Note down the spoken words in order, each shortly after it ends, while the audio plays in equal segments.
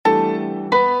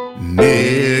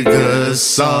Niggas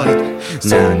saw it,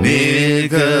 so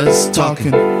niggas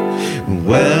talking.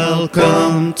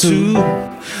 Welcome to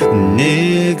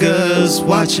Niggas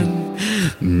Watching.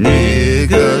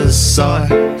 Niggas saw it,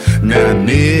 now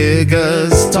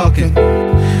niggas talking.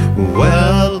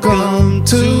 Welcome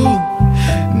to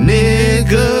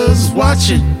Niggas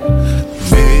Watching.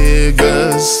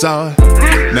 Niggas saw it,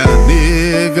 now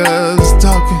niggas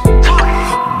talking.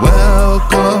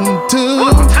 Welcome to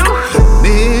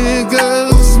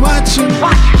Niggas Watching.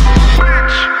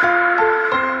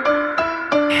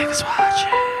 Niggas Watching.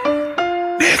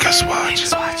 Niggas Watching.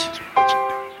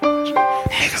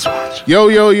 Niggas Watching.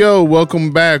 Yo.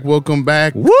 Welcome back. To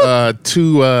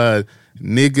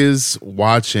Niggas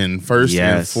Watching. First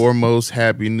and foremost,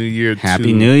 Happy New Year.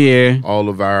 Happy New Year. All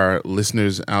of our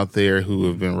listeners out there who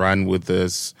have been riding with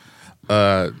us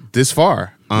this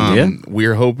far.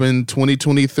 We're hoping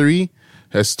 2023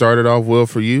 has started off well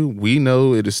for you. We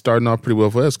know it is starting off pretty well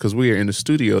for us because we are in the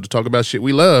studio to talk about shit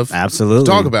we love. Absolutely.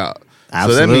 To talk about.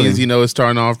 Absolutely. So that means, it's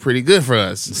starting off pretty good for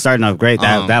us. It's starting off great.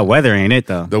 That weather ain't it,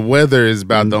 though. The weather is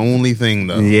about the only thing,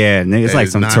 though. Yeah, nigga, it's like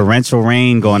some torrential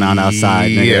rain going on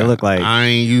outside, nigga. Yeah, it look like I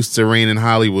ain't used to rain in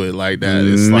Hollywood like that.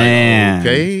 It's man, like,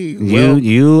 okay. Well,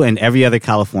 you and every other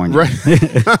California. Right.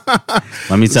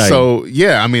 Let me tell you. So,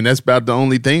 yeah, I mean, that's about the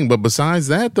only thing. But besides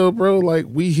that, though, bro, like,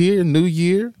 we here, New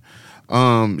Year.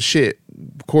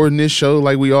 Recording this show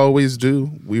like we always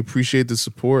do. We appreciate the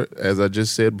support, as I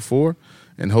just said before,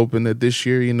 and hoping that this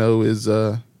year, is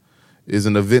an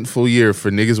eventful year for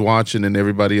Niggas Watching and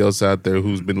everybody else out there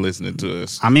who's been listening to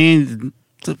us. I mean,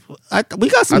 we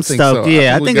got some stuff. So.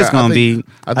 Yeah, I think it's gonna be.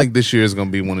 I think this year is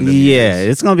gonna be one of them. Yeah, years.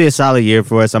 it's gonna be a solid year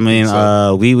for us. I mean,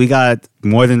 we got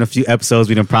more than a few episodes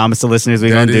we done promised the listeners we're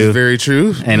gonna do. That is very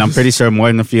true. And I'm pretty sure more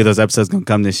than a few of those episodes gonna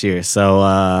come this year.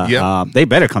 So they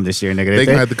better come this year, nigga. They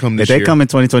gonna have to come this year. If they come in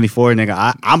 2024,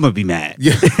 nigga, I'm gonna be mad.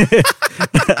 Yeah.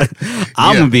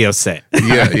 I'm gonna be upset.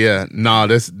 Yeah. Nah,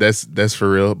 that's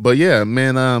for real. But yeah,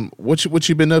 man, what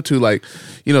you been up to? Like,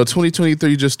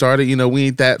 2023 just started. We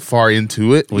ain't that far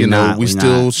into it. We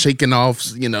still shaking off,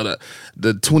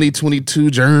 the 2022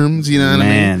 germs. You know what I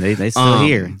mean? Man, they still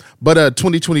here. But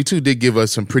 2022 did give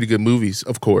us some pretty good movies,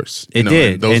 of course. It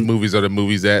did. And those movies are the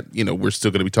movies that we're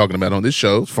still going to be talking about on this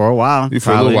show for a while.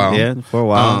 For a little while. Yeah, for a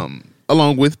while.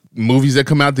 Along with movies that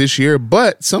come out this year,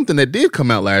 but something that did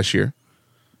come out last year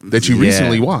that you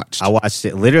recently watched. I watched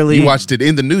it literally. You watched it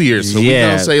in the New Year, so we're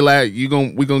gonna say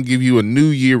we're gonna give you a New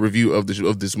Year review of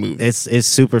this movie. It's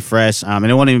super fresh, and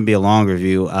it won't even be a long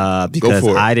review because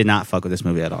I did not fuck with this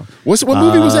movie at all. What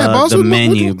movie was that, boss? The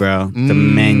Menu, bro. The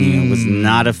Menu. Was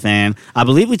not a fan. I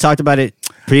believe we talked about it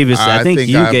previously. I think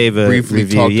you gave a briefly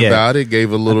review. Talked about it.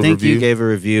 Gave a little review. I think you gave a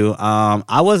review.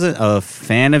 I wasn't a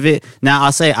fan of it. Now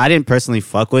I'll say I didn't personally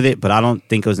fuck with it, but I don't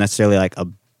think it was necessarily like a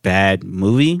bad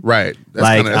movie. Right.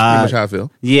 That's pretty much how I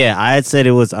feel. Yeah, I had said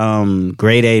it was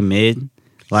grade A mid.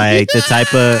 Like the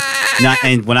type of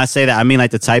and when I say that I mean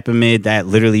like the type of mid that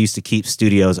literally used to keep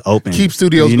studios open. Keep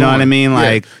studios You know going. what I mean?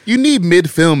 Like you need mid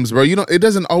films, bro. It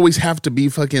doesn't always have to be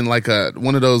fucking like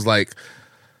one of those like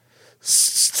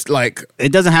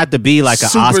it doesn't have to be like an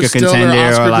Oscar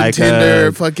contender or like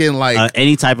fucking like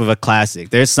any type of a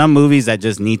classic. There's some movies that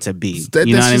just need to be.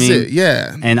 You know what I mean? It,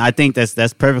 yeah. And I think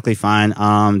that's perfectly fine.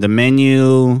 The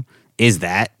Menu is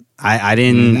that. I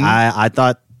didn't. I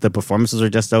thought the performances were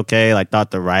just okay. I thought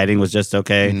the writing was just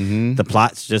okay. The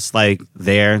plot's just like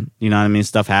there. You know what I mean?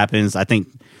 Stuff happens. I think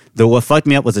what fucked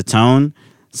me up was the tone.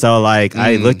 So like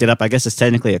I looked it up. I guess it's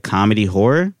technically a comedy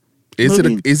horror. Is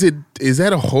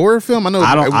that a horror film? I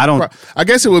don't. I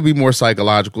guess it would be more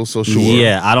psychological. So sure.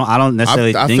 Yeah, I don't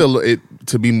necessarily. I feel it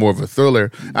to be more of a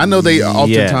thriller. I know they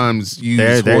oftentimes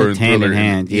use horror and hand thriller in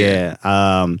hand. Yeah.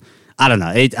 I don't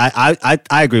know. I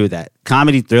agree with that.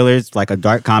 Comedy thrillers, like a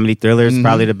dark comedy thriller, is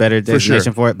probably the better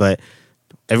designation for it. But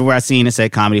everywhere I've seen it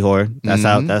said comedy horror.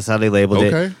 That's how they labeled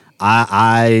it.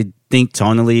 I think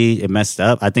tonally it messed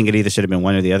up. I think it either should have been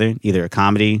one or the other, either a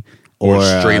comedy or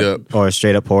a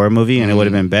straight up horror movie, and it would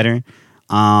have been better.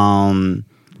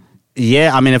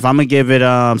 Yeah, I mean, if I'm gonna give it,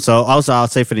 so also I'll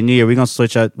say for the new year we're gonna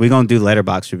switch up. We're gonna do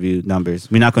Letterboxd review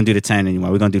numbers. We're not gonna do the 10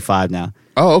 anymore. We're gonna do 5 now.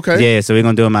 Oh, okay. Yeah, so we're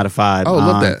gonna do them out of 5. Oh,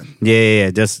 love that. Yeah.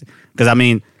 Just because I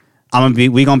mean,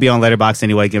 we're gonna be on Letterboxd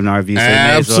anyway, giving our reviews. So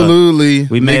absolutely,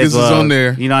 we may as well. Is on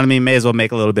there. You know what I mean? May as well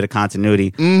make a little bit of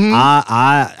continuity.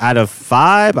 I out of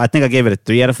 5, I think I gave it a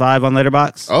 3 out of 5 on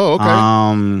Letterboxd. Oh,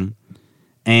 okay.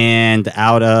 And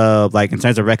out of like in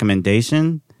terms of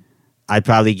recommendation, I'd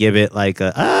probably give it like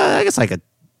I guess like a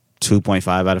 2.5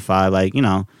 out of 5. Like,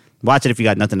 watch it if you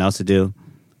got nothing else to do.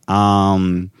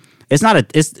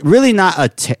 It's really not a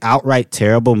outright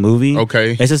terrible movie.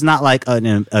 Okay. It's just not like a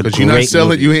great you're not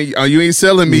selling movie. you ain't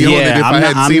selling me on it if I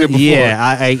hadn't seen it before.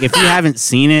 Yeah, if you haven't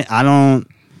seen it,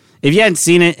 if you hadn't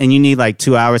seen it and you need like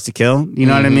 2 hours to kill, you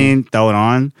know what I mean? Throw it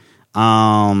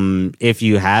on. If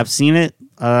you have seen it,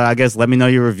 I guess let me know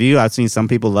your review. I've seen some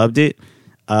people loved it.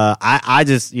 I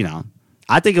just,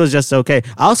 I think it was just okay.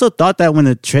 I also thought that when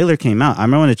the trailer came out, I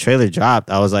remember when the trailer dropped,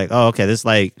 I was like, oh, okay, this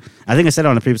like, I think I said it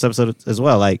on the previous episode as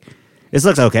well, like, this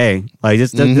looks okay. Like,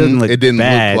 this doesn't look It didn't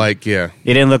bad. look like, yeah.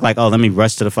 It didn't look like, oh, let me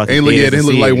rush to the fucking theater. It didn't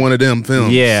look like one of them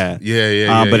films. Yeah.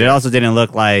 Yeah. But it also didn't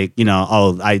look like,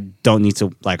 oh, I don't need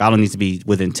to be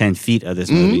within 10 feet of this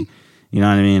movie. You know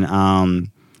what I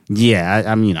mean? Yeah,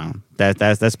 I'm,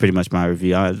 that's pretty much my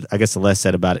review. I guess the less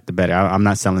said about it, the better. I'm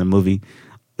not selling the movie.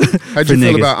 How'd you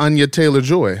feel about Anya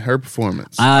Taylor-Joy, her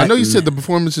performance? I know you said the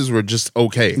performances were just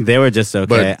okay. They were just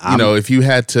okay. But if you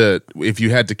had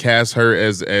to cast her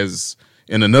as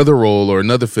in another role or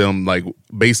another film, like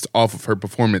based off of her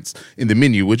performance in The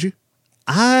Menu, would you?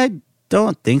 I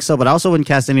don't think so, but I also wouldn't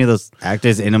cast any of those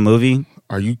actors in a movie.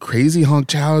 Are you crazy? Hong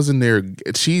Chau's in there.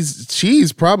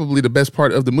 She's probably the best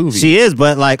part of the movie. She is,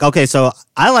 but like, okay, so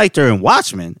I liked her in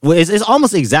Watchmen. It's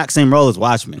almost the exact same role as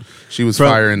Watchmen. She was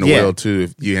fire in The Whale too.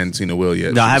 If you hadn't seen The Whale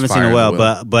yet, no, I haven't seen The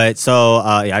Whale, but so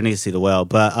I need to see The Whale.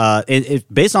 But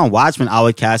based on Watchmen, I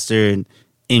would cast her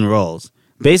in roles.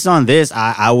 Based on this,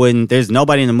 I wouldn't. There's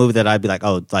nobody in the movie that I'd be like,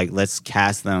 oh, like let's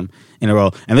cast them in a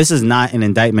role. And this is not an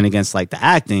indictment against like the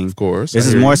acting. Of course, this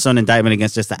is more so an indictment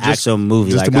against just the actual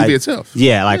movie, just like the movie itself.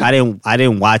 Yeah, like I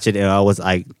didn't watch it, and it was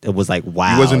like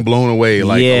wow. You wasn't blown away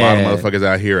like a lot of motherfuckers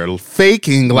out here are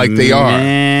faking like they are.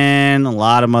 Man, a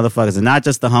lot of motherfuckers, and not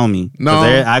just the homie. No,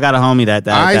 I got a homie that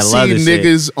I love this see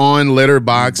niggas shit. on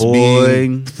Letterboxd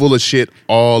being full of shit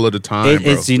all of the time.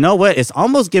 It's you know what? It's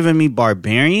almost giving me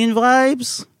Barbarian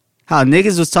vibes. How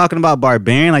niggas was talking about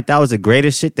Barbarian like that was the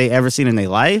greatest shit they ever seen in their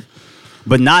life.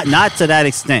 But not to that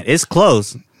extent. It's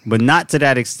close, but not to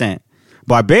that extent.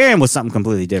 Barbarian was something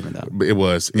completely different, though. It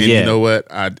was. And you know what?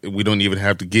 We don't even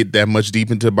have to get that much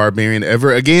deep into Barbarian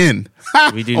ever again.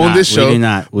 We do on not. this show. We do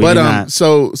not. We do not.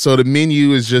 So The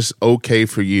Menu is just okay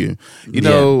for you. You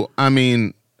know, I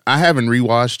mean, I haven't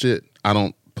rewatched it. I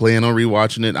don't plan on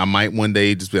rewatching it. I might one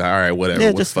day just be like, all right, whatever.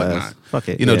 Yeah, just not. Fuck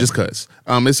it. Just cause.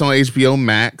 It's on HBO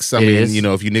Max. I mean,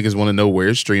 if you niggas want to know where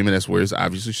it's streaming, that's where it's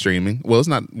obviously streaming. Well, it's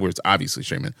not where it's obviously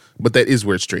streaming, but that is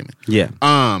where it's streaming. Yeah.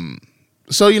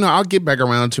 So, I'll get back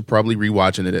around to probably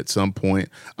rewatching it at some point.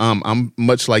 I'm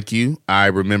much like you. I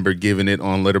remember giving it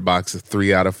on Letterboxd a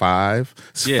 3 out of 5.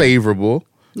 It's favorable.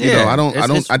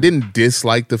 I didn't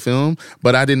dislike the film,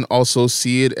 but I didn't also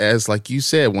see it as, like you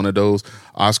said, one of those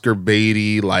Oscar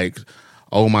baity, like,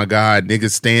 oh my God,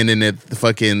 niggas standing at the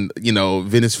fucking,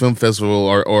 Venice Film Festival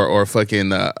or fucking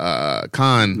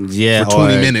Cannes for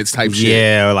 20 minutes type shit.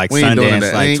 Yeah, or like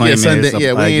Sundance, like 20 minutes. We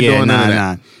ain't doing none of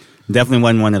that. Definitely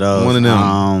wasn't one of those. One of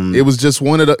them. It was just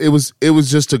one of the. It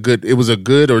was just a good. It was a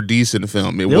good or decent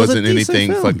film. It wasn't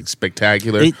anything fucking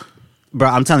spectacular. Bro,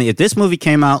 I'm telling you, if this movie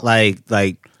came out like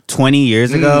 20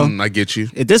 years ago, I get you.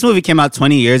 If this movie came out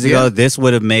 20 years ago, this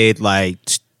would have made like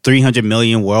 300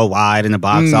 million worldwide in the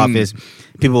box office.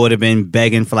 People would have been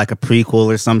begging for like a prequel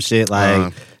or some shit.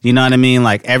 Like, you know what I mean?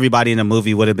 Like everybody in the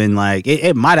movie would have been like,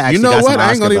 it might have actually. You know what?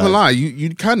 I ain't gonna even lie.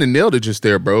 You kind of nailed it just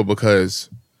there, bro. Because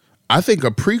I think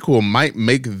a prequel might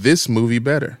make this movie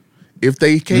better. If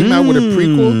they came out with a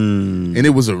prequel and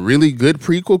it was a really good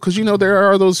prequel, because there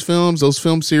are those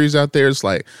film series out there. It's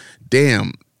like,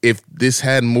 damn, if this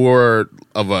had more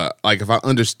of a, like, if I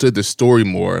understood the story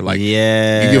more, like, you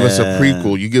give us a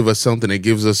prequel, you give us something that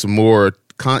gives us more,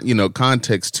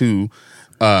 context to.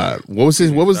 What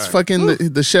was fucking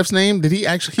the chef's name? Did he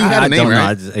actually? He had a name,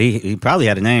 right? He probably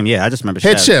had a name. Yeah, I just remember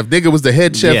head chef. Nigga was the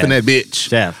head chef in that bitch.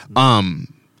 Chef.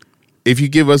 If you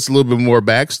give us a little bit more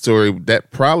backstory,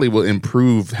 that probably will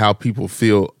improve how people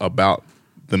feel about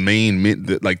the main,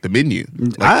 the menu,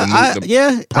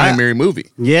 the primary movie.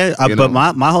 Yeah, but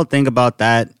my whole thing about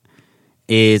that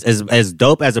is as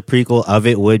dope as a prequel of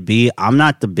it would be. I'm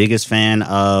not the biggest fan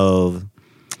of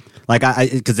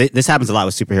because this happens a lot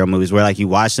with superhero movies where like you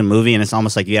watch the movie and it's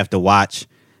almost like you have to watch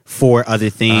 4 other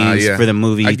things for the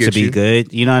movie to be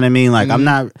good. You know what I mean? Like I'm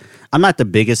not the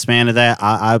biggest fan of that.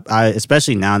 I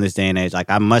especially now in this day and age, like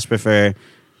I much prefer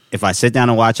if I sit down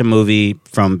and watch a movie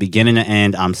from beginning to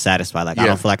end, I'm satisfied. Like I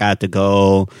don't feel like I have to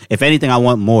go. If anything, I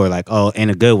want more. Like in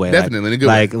a good way. Definitely in a good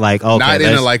way. Like okay, not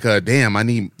in a like a damn. I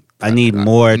need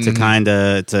more to kind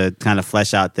of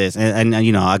flesh out this. And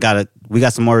we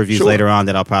got some more reviews later on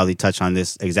that I'll probably touch on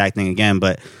this exact thing again.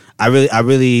 But I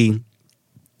really,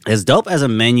 as dope as a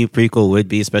Menu prequel would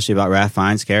be, especially about Ralph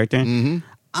Fiennes' character.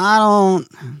 I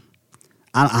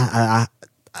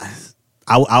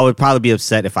would probably be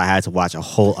upset if I had to watch a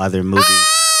whole other movie.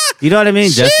 You know what I mean?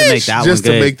 Just to make that one good. Just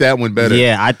to make that one better.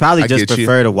 Yeah, I'd probably just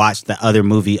prefer to watch the other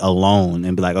movie alone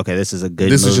and be like, okay, this is a good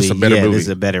movie. This is just a better movie. This is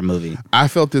a better movie. I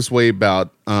felt this way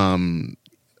about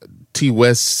T.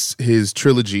 West's his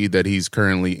trilogy that he's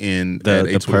currently in.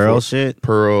 The Pearl shit?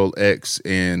 Pearl, X,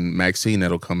 and Maxine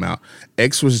that'll come out.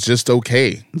 X was just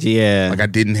okay. Yeah. Like, I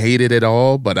didn't hate it at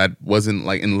all, but I wasn't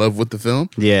like in love with the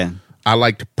film. Yeah. I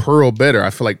liked Pearl better.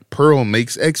 I feel like Pearl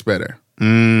makes X better. You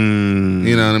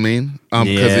know what I mean?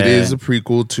 Because it is a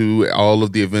prequel to all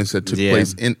of the events that took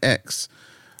place in X.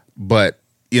 But,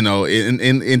 you know,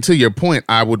 and to your point,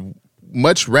 I would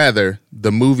much rather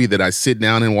the movie that I sit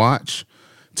down and watch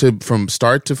from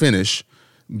start to finish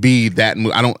be that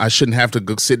movie. I shouldn't have to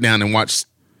go sit down and watch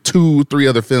 2-3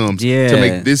 other films to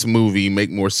make this movie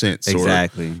make more sense.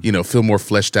 Exactly. Or, you know, feel more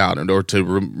fleshed out, or to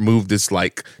remove this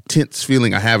like tense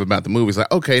feeling I have about the movie. It's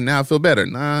like, okay, now I feel better.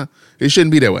 Nah, it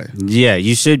shouldn't be that way. Yeah,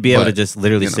 you should be able to just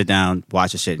literally sit down,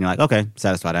 watch the shit, and you're like, okay,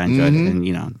 satisfied, I enjoyed it. And,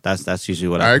 you know, that's usually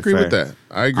what I agree with that.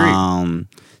 I agree.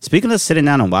 Speaking of sitting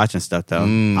down and watching stuff, though,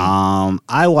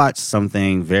 I watched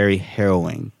something very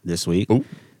harrowing this week. Ooh.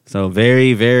 So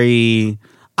very, very,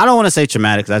 I don't want to say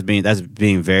traumatic, because that's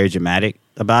being very dramatic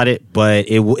about it, but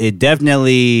it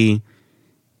definitely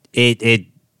it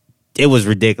was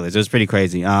ridiculous. It was pretty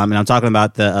crazy. And I'm talking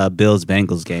about the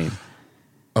Bills-Bengals game.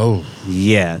 Oh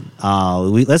yeah.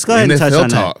 Let's go ahead and touch on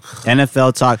talk. That.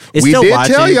 NFL talk. It's we still did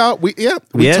watching. Tell y'all. We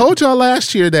told y'all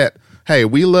last year that hey,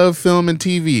 we love film and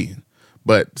TV.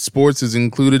 But sports is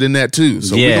included in that too.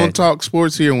 So we're going to talk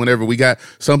sports here whenever we got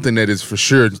something that is for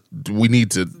sure we need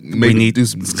to do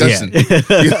some discussion.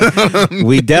 Yeah.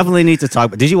 We definitely need to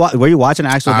talk. Were you watching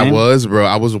the actual game? I was, bro.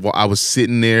 I was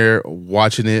sitting there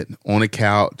watching it on a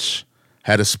couch,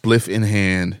 had a spliff in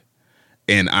hand,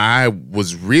 and I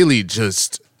was really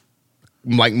just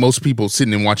like most people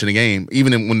sitting and watching the game,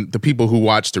 even when the people who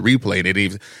watched the replay, they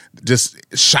even just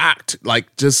shocked,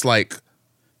 just like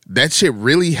that shit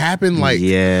really happened. Like,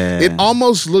 it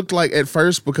almost looked like at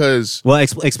first because. Well,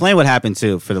 explain what happened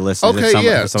too for the listeners. Okay,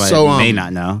 somebody who may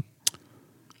not know.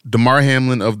 Damar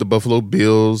Hamlin of the Buffalo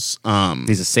Bills.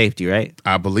 He's a safety, right?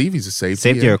 I believe he's a safety.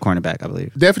 Safety or a cornerback, I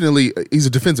believe. Definitely, he's a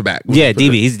defensive back. Yeah,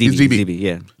 DB. He's DB.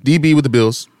 Yeah, DB with the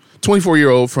Bills.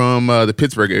 24-year-old from the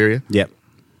Pittsburgh area. Yep.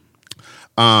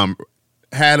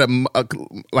 Had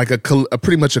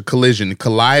pretty much a collision.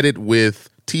 Collided with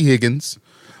T. Higgins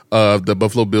of the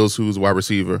Buffalo Bills, who's wide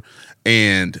receiver,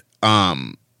 and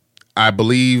I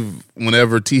believe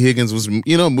whenever T. Higgins was,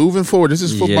 moving forward, this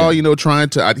is football, he was trying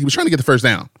to get the first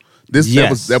down. That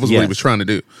was what he was trying to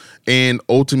do. And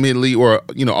ultimately,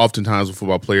 oftentimes with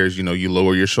football players, you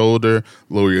lower your shoulder,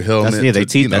 lower your helmet. That's what they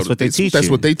teach you.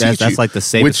 That's like the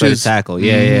safest way to tackle.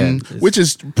 Yeah. Which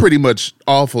is pretty much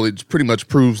awful. It pretty much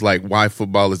proves like why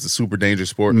football is a super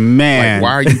dangerous sport. Man. Like,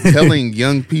 why are you telling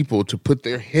young people to put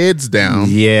their heads down?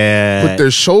 Yeah. Put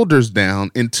their shoulders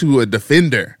down into a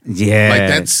defender. Yeah. Like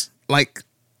that's like.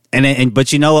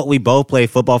 But you know what? We both play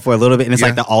football for a little bit, and it's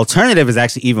like the alternative is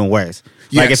actually even worse.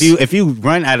 Like if you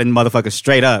run at a motherfucker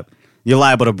straight up, you're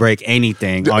liable to break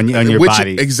anything on your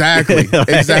body. Exactly,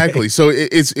 exactly. So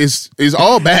it's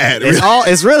all bad.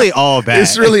 It's really all bad.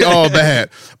 It's really all bad.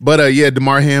 But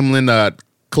Damar Hamlin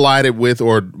collided with,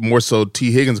 or more so,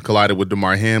 T. Higgins collided with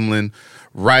Damar Hamlin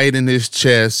right in his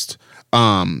chest.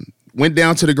 Went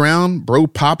down to the ground. Bro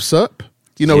pops up.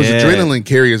 His adrenaline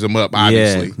carries him up.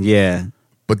 Obviously, yeah.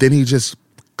 But then he just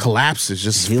collapses,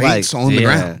 just faints on the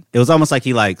ground. It was almost like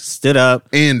he stood up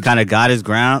and kind of got his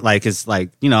ground, then just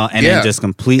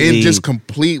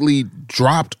completely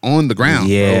dropped on the ground.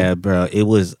 Yeah, bro. It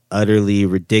was utterly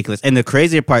ridiculous. And the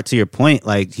crazier part, to your point,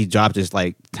 he dropped his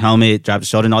helmet, dropped his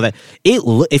shoulder, and all that.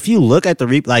 If you look at the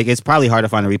replay, it's probably hard to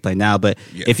find a replay now, but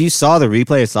if you saw the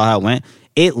replay and saw how it went,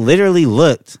 it literally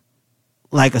looked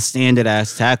like a standard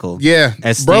ass tackle. Yeah.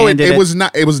 Bro, it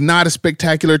was not a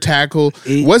spectacular tackle.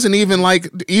 It wasn't even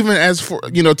as for,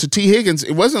 to T. Higgins,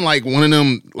 it wasn't like one of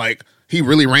them, he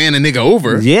really ran a nigga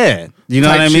over. Yeah. You know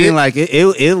what I mean?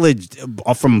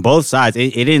 It from both sides,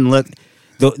 it didn't look,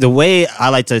 the way I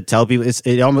like to tell people,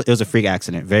 it was a freak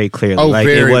accident, very clearly. Oh,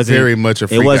 very much a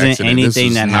freak accident. It wasn't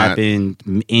anything that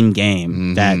happened in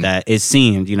game that it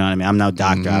seemed, you know what I mean? I'm no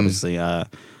doctor, obviously,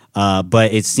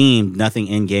 but it seemed nothing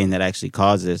in game that actually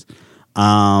caused this.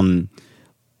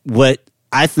 What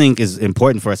I think is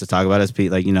important for us to talk about, as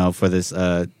Pete, for this,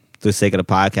 the sake of the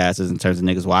podcast, is in terms of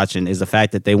niggas watching, is the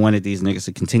fact that they wanted these niggas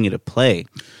to continue to play.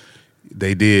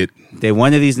 They did. They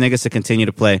wanted these niggas to continue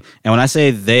to play, and when I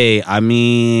say they, I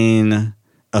mean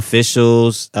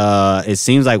officials. It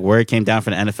seems like word came down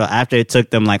from the NFL after it took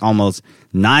them like almost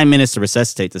 9 minutes to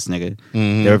resuscitate this nigga.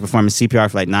 They were performing CPR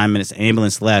for like 9 minutes.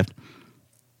 Ambulance left.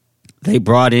 They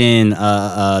brought in.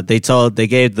 They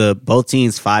gave both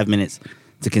teams 5 minutes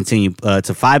to continue.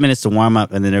 To 5 minutes to warm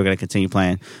up, and then they're going to continue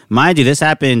playing. Mind you, this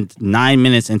happened 9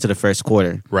 minutes into the first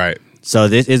quarter. Right. So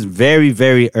this is very,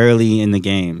 very early in the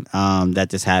game that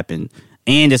this happened,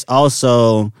 and it's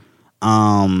also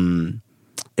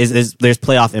there's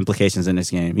playoff implications in this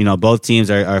game. You know, both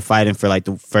teams are fighting for like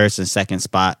the first and second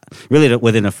spot, really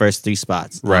within the first 3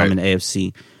 spots in the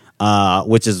AFC,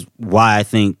 which is why I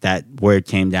think that word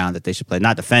came down that they should play.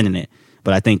 Not defending it,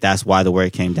 but I think that's why the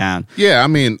word came down. Yeah, I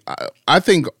mean, I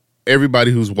think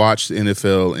everybody who's watched the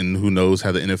NFL and who knows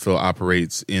how the NFL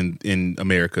operates in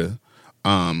America,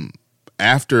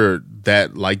 after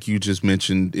that, like you just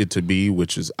mentioned it to be,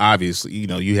 which is obviously, you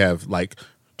know, you have like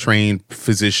trained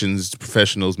physicians,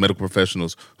 professionals, medical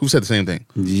professionals who said the same thing.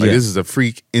 Yeah. Like, this is a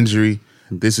freak injury.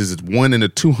 This is 1 in a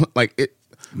 200. Like,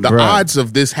 the odds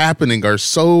of this happening are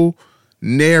so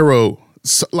narrow.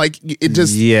 So, like, it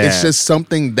just, it's just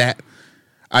something that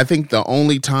I think the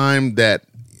only time that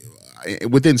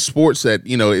within sports that,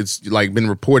 you know, it's like been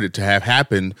reported to have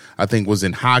happened, I think was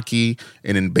in hockey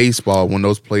and in baseball when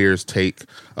those players take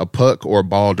a puck or a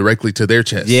ball directly to their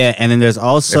chest. Yeah, and then there's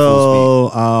also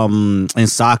in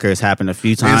soccer it's happened a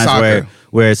few times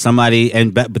where somebody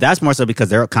but that's more so because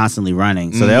they're constantly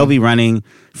running. So they'll be running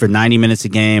for 90 minutes a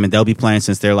game and they'll be playing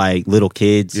since they're like little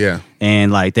kids. Yeah.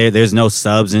 And like there's no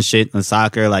subs and shit in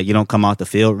soccer. Like you don't come off the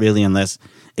field really unless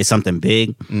it's something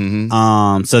big.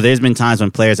 So there's been times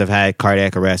when players have had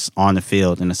cardiac arrests on the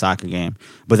field in a soccer game.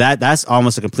 But that's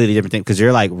almost a completely different thing because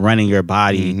you're like running your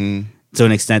body to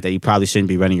an extent that you probably shouldn't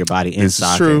be running your body in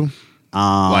soccer. True.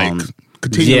 Like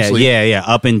continuously. Yeah,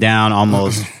 up and down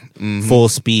almost full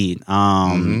speed.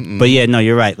 But yeah, no,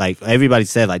 you're right. Like everybody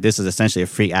said, like this is essentially a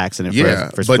freak accident for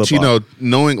but football. You know,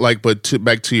 knowing like,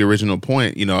 back to your original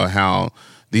point, you know, how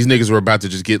these niggas were about to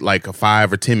just get like a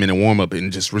 5 or 10 minute warm up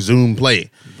and just resume play.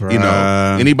 Bruh. You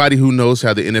know, anybody who knows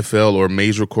how the NFL or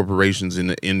major corporations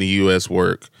in the U.S.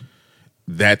 work,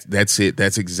 that's it.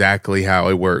 That's exactly how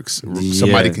it works. Yeah.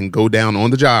 Somebody can go down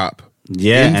on the job,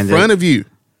 in front of you,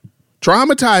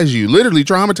 traumatize you, literally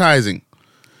traumatizing,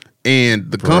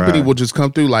 and the company will just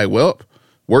come through like, well,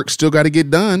 work still got to get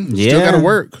done. Yeah. Still got to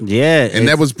work. Yeah, and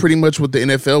that was pretty much what the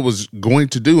NFL was going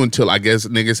to do until I guess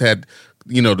niggas had,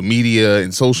 you know, the media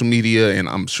and social media, and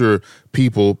I'm sure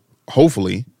people,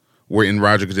 hopefully, were in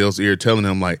Roger Goodell's ear telling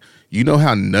him, like, you know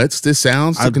how nuts this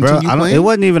sounds to continue playing? It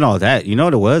wasn't even all that. You know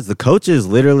what it was? The coaches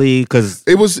literally, because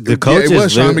it was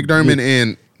Sean McDermott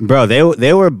and... Bro,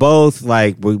 they were both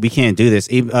like, we can't do this.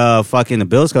 Fucking the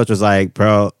Bills coach was like,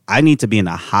 bro, I need to be in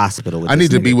the hospital with this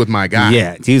need to nigga. be with my guy.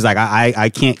 Yeah. He was like, I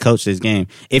can't coach this game.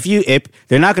 If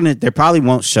they're not gonna, they probably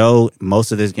won't show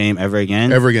most of this game ever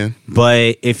again.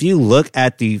 But if you look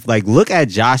at look at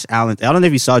Josh Allen. I don't know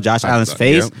if you saw Josh Allen's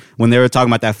face when they were talking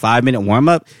about that 5-minute warm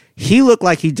up. He looked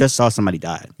like he just saw somebody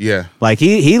die. Yeah, like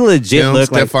he legit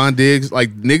looked like Stephon Diggs. Like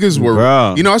niggas were,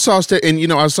 bro. You know, I saw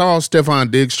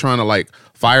Stephon Diggs trying to like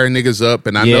fire niggas up,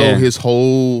 and I know his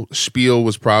whole spiel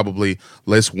was probably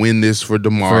let's win this for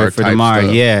DeMar. For DeMar,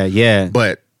 stuff. Yeah.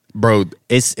 But bro,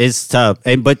 it's tough.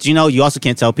 But you know, you also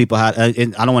can't tell people how.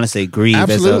 And I don't want to say grieve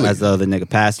as though the nigga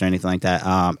passed or anything like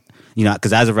that. You know,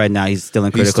 because as of right now, he's still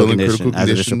in critical condition as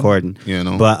of this recording. You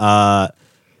know, but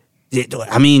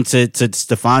I mean, to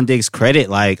Stephon Diggs' credit,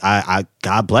 like I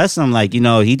God bless him. Like, you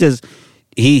know, he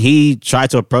tried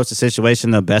to approach the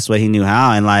situation the best way he knew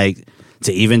how, and like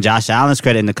to even Josh Allen's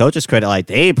credit and the coach's credit, like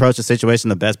they approached the situation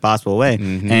the best possible way.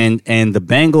 And the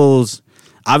Bengals,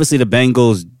 obviously the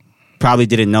Bengals probably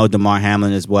didn't know DeMar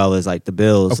Hamlin as well as like the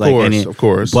Bills. Of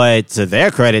course. But to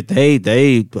their credit,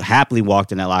 they happily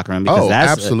walked in that locker room because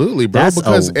absolutely, bro.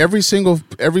 Because every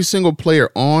single player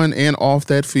on and off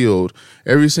that field,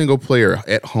 every single player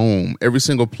at home, every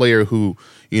single player who,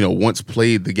 you know, once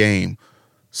played the game,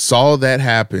 saw that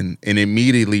happen and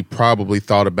immediately probably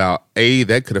thought about A,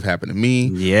 that could have happened to me.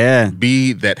 Yeah.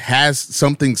 B, that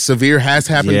something severe has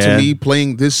happened to me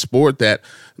playing this sport that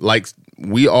like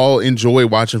we all enjoy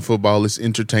watching football. It's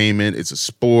entertainment. It's a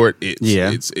sport.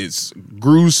 It's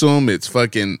gruesome. It's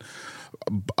fucking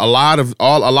a lot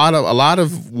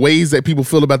of ways that people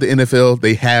feel about the NFL.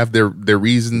 They have their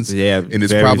reasons. Yeah, and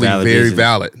it's probably very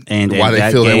valid. And why they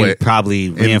feel that way probably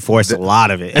reinforced a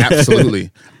lot of it.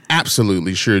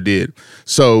 Absolutely, sure did.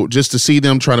 So just to see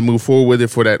them try to move forward with it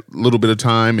for that little bit of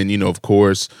time, and you know, of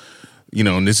course, you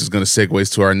know, and this is going to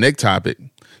segue to our next topic.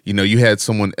 You know, you had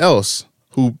someone else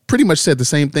who pretty much said the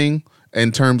same thing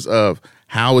in terms of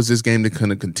how is this game going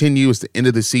to continue? It's the end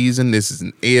of the season. This is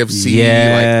an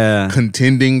AFC like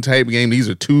contending type game. These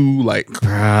are two like.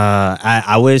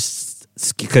 I wish.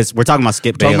 Because we're talking about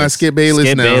Skip Bayless. Talking about Skip Bayless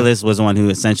Skip now. Bayless was the one who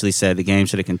essentially said the game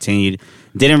should have continued.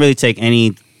 Didn't really take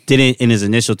any. Didn't in his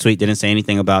initial tweet. Didn't say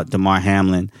anything about Damar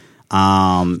Hamlin.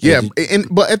 But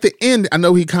at the end, I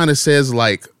know he kind of says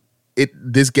like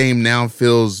this game now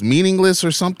feels meaningless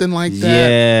or something like that.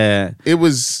 Yeah, it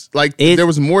was like there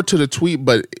was more to the tweet,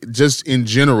 but just in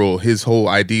general, his whole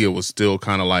idea was still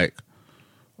kind of like,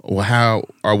 well, how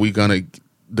are we gonna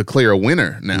declare a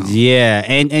winner now? Yeah,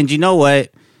 and you know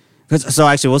what? So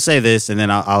actually, we'll say this, and then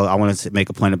I want to make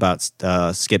a point about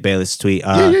Skip Bayless' tweet.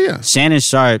 Shannon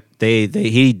Sharp,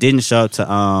 he didn't show up to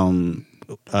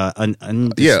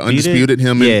Undisputed.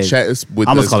 Him and chat with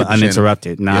I almost call it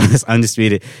Uninterrupted. It's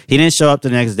Undisputed. He didn't show up the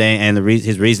next day, and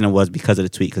his reasoning was because of the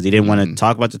tweet, because he didn't want to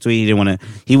talk about the tweet.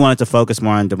 He wanted to focus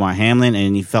more on Damar Hamlin,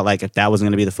 and he felt like if that wasn't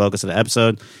going to be the focus of the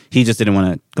episode, he just didn't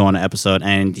want to go on the episode,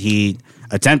 and he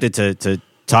attempted to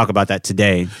talk about that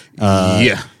today.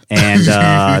 And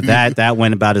that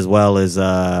went about as well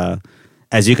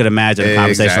as you could imagine a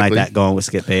conversation like that going with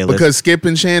Skip Bayless. Because Skip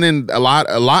and Shannon, a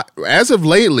lot, as of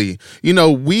lately,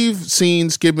 we've seen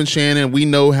Skip and Shannon. We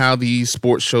know how these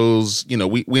sports shows,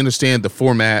 we understand the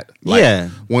format.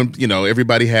 When,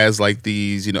 everybody has like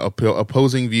these,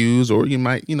 opposing views, or you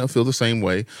might, feel the same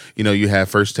way. You have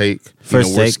First Take, where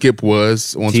Skip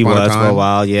was once upon a time for a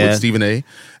while, with Stephen A.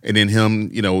 And then him,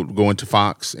 going to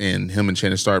Fox, and him and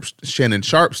Shannon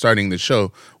Sharp starting the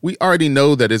show. We already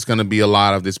know that it's going to be a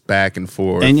lot of this back and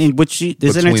forth, and which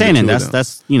is entertaining. That's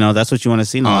that's what you want to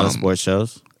see in a lot of sports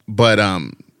shows. But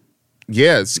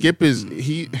Skip is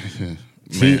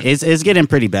it's getting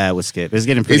pretty bad with Skip. It's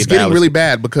getting really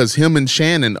bad because him and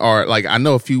Shannon are like, I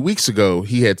know a few weeks ago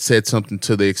he had said something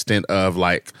to the extent of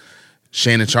like,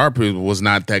 Shannon Sharp was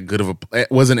not that good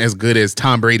wasn't as good as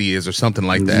Tom Brady is or something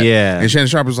like that. Yeah. And Shannon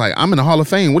Sharp was like, I'm in the Hall of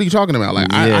Fame. What are you talking about?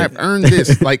 Like, I've earned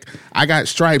this. Like, I got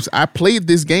stripes. I played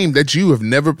this game that you have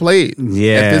never played at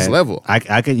this level.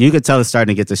 You could tell it's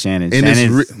starting to get to Shannon.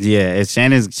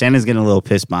 Shannon's getting a little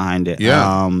pissed behind it.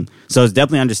 Yeah. So it's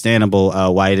definitely understandable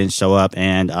why he didn't show up,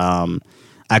 and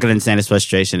I could understand his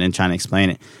frustration in trying to explain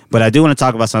it. But I do want to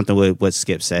talk about something with what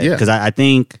Skip said, because I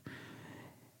think,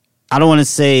 I don't want to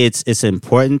say it's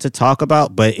important to talk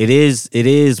about, but it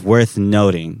is worth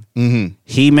noting. Mm-hmm.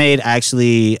 He made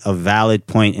actually a valid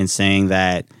point in saying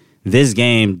that this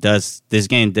game does have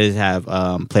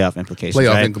playoff implications.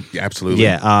 Absolutely.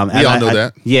 Yeah. We all know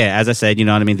that. Yeah, as I said, you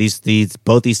know what I mean.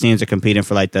 Both these teams are competing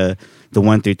for like the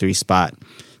 1 through 3 spot.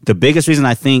 The biggest reason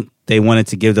I think they wanted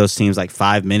to give those teams like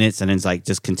 5 minutes and then like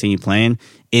just continue playing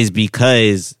is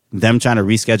because them trying to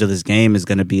reschedule this game is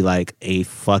going to be like a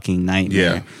fucking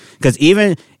nightmare. Yeah. Because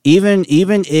even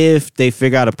if they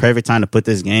figure out a perfect time to put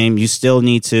this game, you still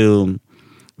need to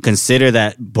consider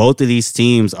that both of these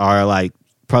teams are like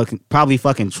probably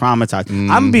fucking traumatized. Mm-hmm.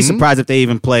 I'm gonna be surprised if they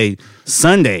even play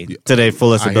Sunday to their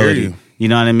fullest ability. You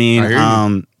know what I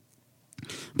mean?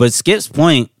 But Skip's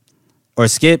point, or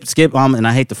Skip, and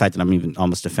I hate the fact that I'm even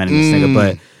almost defending this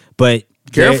nigga, but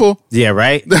careful. Yeah,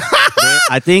 right.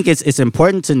 I think it's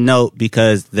important to note,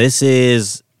 because this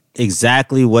is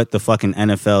exactly what the fucking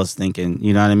NFL is thinking.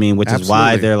 You know what I mean? Which is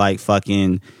why they're like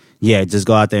fucking, just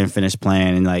go out there and finish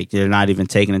playing. And like, they're not even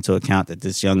taking into account that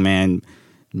this young man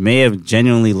may have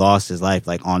genuinely lost his life,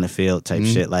 like on the field type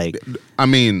shit. Like, I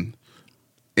mean,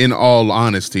 in all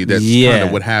honesty, that's kind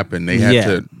of what happened. They had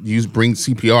to bring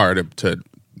CPR to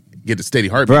get a steady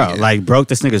heartbeat. Bro, like broke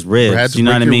this nigga's ribs. You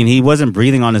know what I mean? He wasn't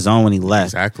breathing on his own when he left.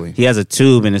 Exactly. He has a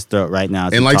tube in his throat right now.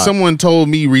 And like someone told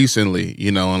me recently,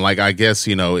 and like, I guess,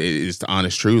 it's the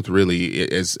honest truth, really,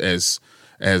 as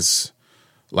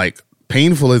like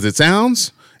painful as it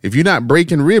sounds, if you're not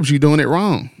breaking ribs, you're doing it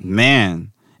wrong.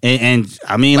 Man. And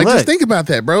I mean, like, look, just think about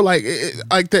that, bro. Like,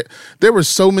 that there were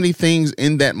so many things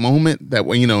in that moment that,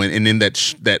 and in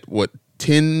that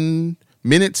 10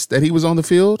 minutes that he was on the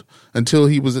field until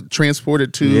he was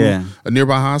transported to a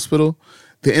nearby hospital,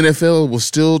 the NFL was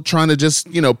still trying to just,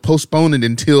 postpone it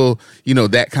until,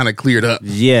 that kind of cleared up.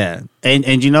 Yeah.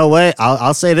 And you know what?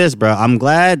 I'll say this, bro. I'm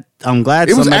glad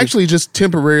it was actually just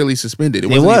temporarily suspended. It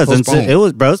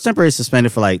was temporarily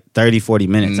suspended for like 30, 40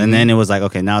 minutes. And then it was like,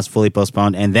 okay, now it's fully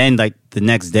postponed. And then like the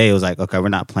next day it was like, okay, we're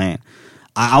not playing.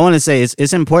 I want to say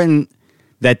it's important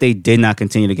that they did not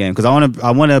continue the game, because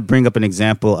I want to bring up an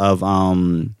example of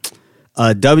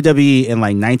WWE in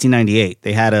like 1998.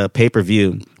 They had a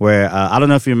pay-per-view where I don't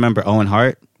know if you remember Owen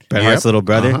Hart, Bret Hart's little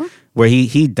brother, where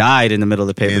he died in the middle of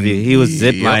the pay-per-view. He was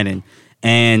zip lining,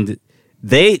 and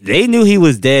they knew he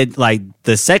was dead. Like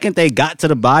the second they got to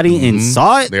the body and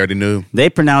saw it, they already knew. They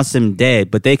pronounced him dead,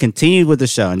 but they continued with the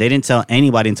show, and they didn't tell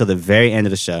anybody until the very end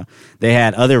of the show. They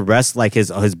had other like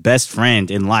his best friend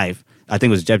in life, I think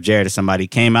it was Jeff Jarrett or somebody,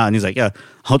 came out and he's like, "Yeah,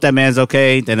 hope that man's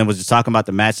okay." Then it was just talking about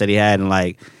the match that he had, and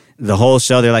like the whole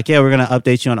show, they're like, "Yeah, we're gonna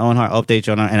update you on Owen Hart, update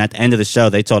you on." And at the end of the show,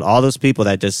 they told all those people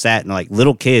that just sat and like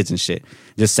little kids and shit,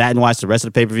 just sat and watched the rest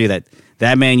of the pay per view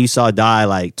that man you saw die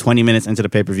like 20 minutes into the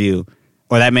pay per view,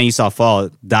 or that man you saw fall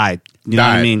died. You know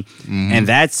what I mean? Mm-hmm. And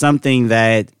that's something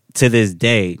that to this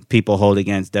day people hold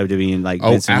against WWE and like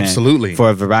Vince absolutely, for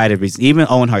a variety of reasons. Even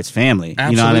Owen Hart's family,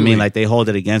 absolutely. You know what I mean? Like they hold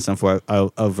it against them for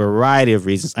a variety of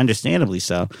reasons, understandably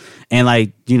so. And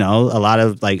like, you know, a lot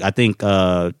of like, I think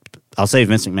I'll say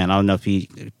Vince McMahon. I don't know if he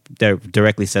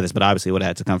directly said this, but obviously it would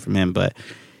have had to come from him. But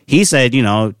he said, you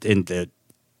know, it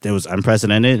was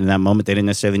unprecedented in that moment. They didn't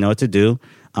necessarily know what to do.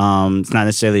 It's not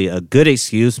necessarily a good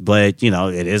excuse, but you know,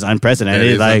 it is unprecedented.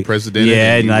 It is like, unprecedented.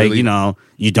 Yeah, and like, you know,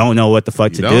 you don't know what the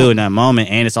fuck to do in that moment,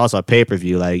 and it's also a pay per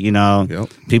view. Like, you know,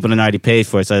 people done already paid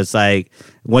for it, so it's like,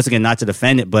 once again, not to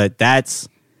defend it, but that's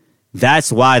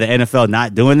why the NFL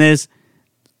not doing this.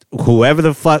 Whoever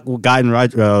the fuck got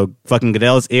in fucking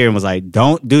Goodell's ear and was like,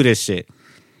 "Don't do this shit."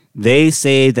 They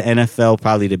saved the NFL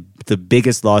probably the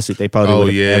biggest lawsuit they probably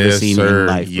would have ever seen in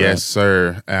life. Bro. Yes,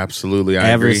 sir. Absolutely. I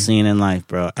agree. Seen in life,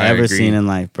 bro. Ever seen in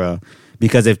life, bro.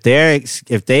 Because if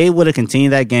they would have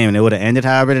continued that game and it would have ended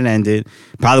however it ended,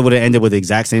 probably would have ended with the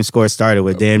exact same score it started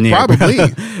with, damn near. Probably.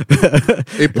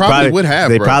 It probably would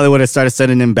have. They probably would have started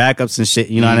sending them backups and shit.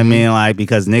 You know what I mean? Like,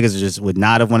 because niggas just would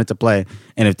not have wanted to play.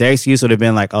 And if their excuse would have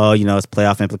been like, oh, you know, it's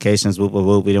playoff implications, whoop, whoop,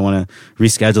 whoop, we didn't want to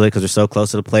reschedule it because we're so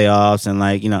close to the playoffs, and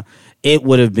like, you know, it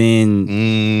would have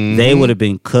been, they would have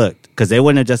been cooked. Because they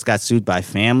wouldn't have just got sued by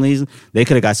families. They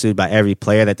could have got sued by every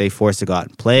player that they forced to go out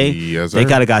and play. Yes, sir. They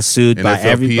could have got sued by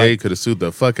everybody. could have sued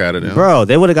the fuck out of them. Bro,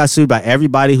 they would have got sued by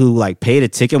everybody who like paid a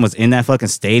ticket and was in that fucking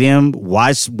stadium,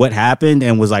 watched what happened,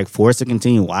 and was like forced to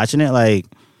continue watching it. Like,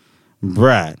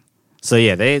 bruh. So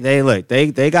yeah, they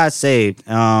got saved.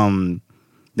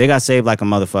 They got saved like a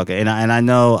motherfucker. And I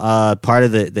know part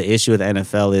of the issue with the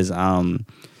NFL is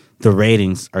the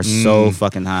ratings are so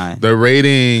fucking high. The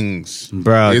ratings.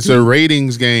 Bro. It's a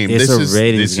ratings game. It's a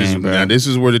ratings game, bro. Now, this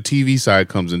is where the TV side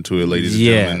comes into it, ladies and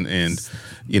gentlemen, and,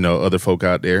 you know, other folk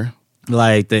out there.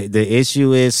 Like, the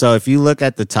issue is, so if you look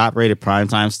at the top-rated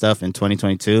primetime stuff in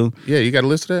 2022... Yeah, you got a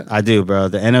list of that? I do, bro.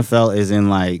 The NFL is in,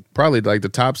 like... Probably, like, the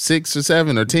top 6 or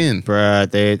 7 or 10. Bro,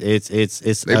 it's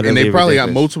and they probably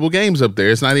got multiple games up there.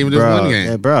 It's not even just one game.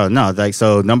 Yeah, bro, no. Like,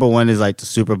 so, number 1 is, like, the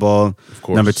Super Bowl. Of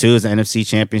course. Number 2 is the NFC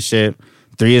Championship.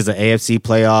 3 is the AFC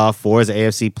playoff. 4 is the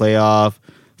AFC playoff.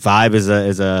 5 is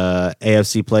a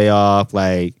AFC playoff.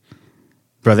 Like,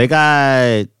 bro, they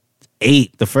got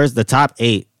 8. The top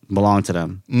 8 belong to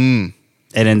them. And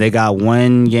then they got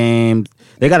one game.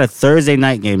 They got a Thursday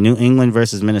night game, New England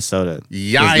versus Minnesota.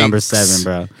 Yikes. Number 7,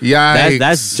 bro. Yikes.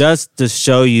 That's just to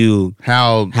show you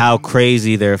how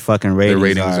crazy their fucking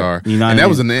ratings are. You know,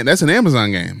 and that's an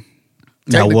Amazon game.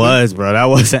 That was, bro. That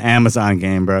was an Amazon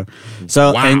game, bro.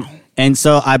 So and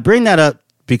so I bring that up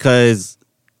because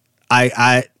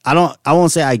I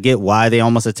won't say I get why they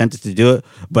almost attempted to do it,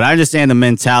 but I understand the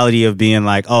mentality of being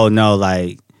like, oh no,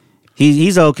 like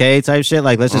he's okay type shit.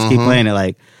 Like, let's just keep playing it.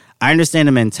 Like, I understand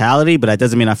the mentality, but that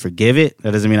doesn't mean I forgive it.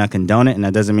 That doesn't mean I condone it, and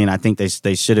that doesn't mean I think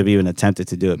they should have even attempted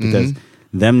to do it, because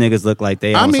them niggas look like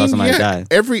they almost saw somebody die.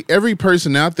 Every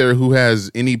person out there who has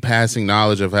any passing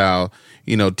knowledge of how,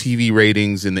 you know, TV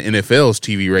ratings and the NFL's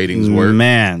TV ratings work,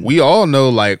 man, we all know,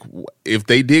 like, if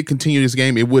they did continue this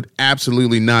game, it would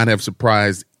absolutely not have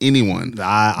surprised anyone.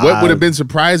 What would have been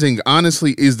surprising,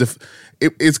 honestly, is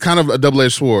it's kind of a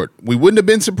double-edged sword. We wouldn't have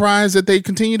been surprised that they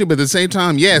continued it, but at the same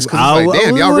time, yes, because it's like,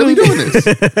 damn, y'all really doing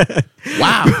this?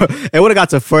 Wow. It would have got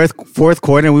to fourth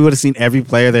quarter, and we would have seen every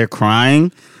player there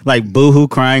crying, like boo-hoo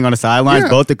crying on the sidelines. Yeah.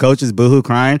 Both the coaches boo-hoo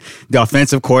crying. The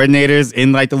offensive coordinators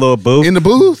in like the little booth. In the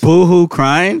booth? Boo-hoo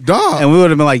crying. Dog. And we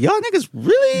would have been like, y'all niggas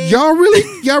really? Y'all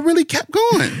really kept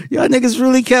going. Y'all niggas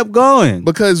really kept going.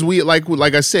 Because we, like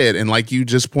I said, and like you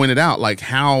just pointed out, like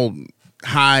how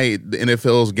high the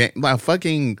NFL's game, like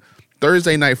fucking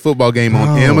Thursday night football game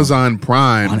on Amazon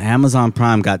Prime. On Amazon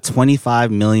Prime got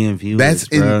 25 million viewers.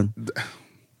 That's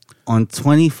on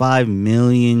 25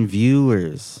 million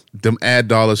viewers. Them ad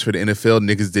dollars for the NFL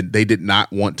niggas did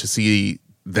not want to see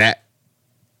that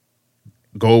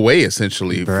go away,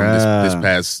 essentially, from this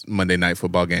past Monday night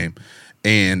football game.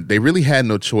 And they really had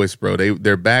no choice, bro.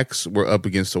 Their backs were up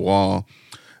against the wall.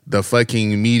 the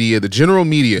fucking media, the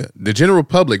general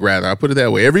public, rather, I'll put it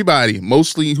that way. Everybody,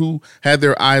 mostly who had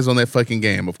their eyes on that fucking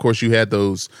game. Of course, you had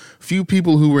those few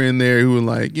people who were in there who were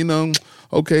like,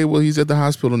 okay, well, he's at the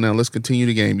hospital now. Let's continue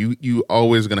the game. You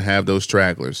always going to have those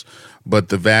stragglers. But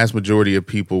the vast majority of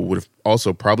people would have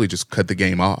also probably just cut the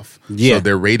game off. Yeah. So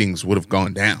their ratings would have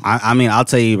gone down. I mean, I'll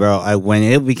tell you, bro, when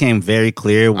it became very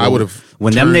clear. I would have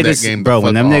when them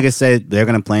niggas said they're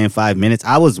going to play in 5 minutes,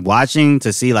 I was watching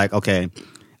to see, like, okay,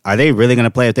 are they really going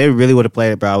to play? If they really would have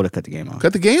played it, bro, I would have cut the game off.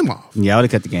 Cut the game off. Yeah, I would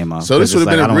have cut the game off. So this would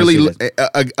have been a really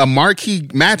a marquee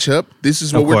matchup. This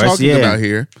is what we're talking about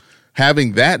here.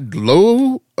 Having that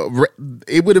low,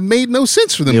 it would have made no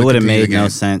sense for them. It would have made no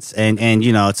sense, and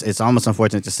it's almost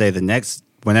unfortunate to say the next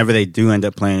whenever they do end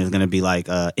up playing is going to be like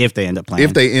if they end up playing.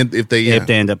 If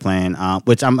they end up playing,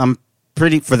 which I'm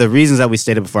pretty, for the reasons that we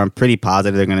stated before, I'm pretty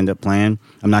positive they're going to end up playing.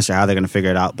 I'm not sure how they're going to figure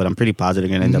it out, but I'm pretty positive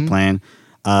they're going to end up playing.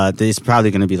 It's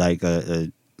probably going to be like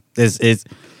the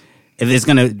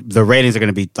ratings are going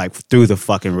to be like through the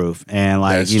fucking roof, and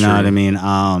like that's know what I mean.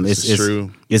 It's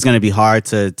true. It's going to be hard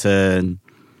to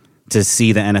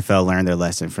see the NFL learn their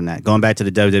lesson from that. Going back to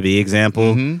the WWE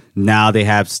example, now they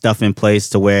have stuff in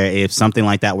place to where if something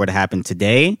like that were to happen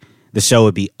today, the show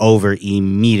would be over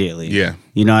immediately. Yeah,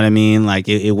 you know what I mean. Like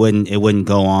it wouldn't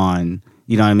go on.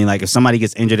 You know what I mean. Like if somebody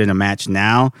gets injured in a match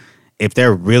now, if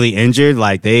they're really injured,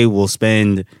 like they will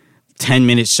spend 10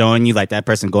 minutes showing you like that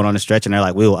person going on the stretch, and they're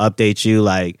like, we will update you.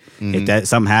 Like if that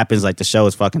something happens, like the show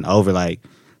is fucking over. Like,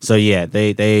 so yeah,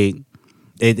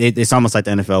 it's almost like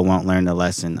the NFL won't learn the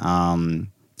lesson.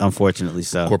 Unfortunately,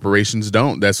 so corporations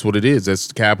don't. That's what it is.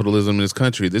 That's capitalism in this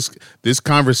country. This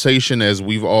conversation, as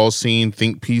we've all seen,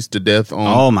 think peace to death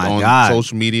on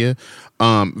social media,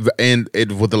 and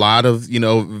it with a lot of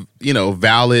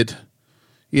valid.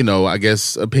 I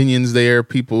guess opinions there.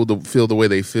 People feel the way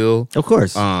they feel. Of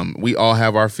course. We all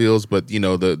have our feels, but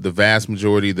the vast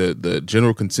majority, the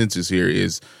general consensus here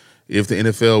is if the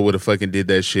NFL would have fucking did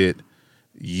that shit,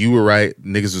 you were right.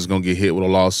 Niggas was gonna get hit with a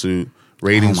lawsuit.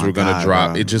 Ratings were gonna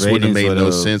drop. Bro. It just wouldn't have made no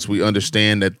sense. We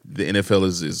understand that the NFL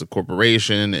is a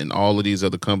corporation, and all of these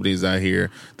other companies out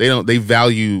here, they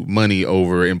value money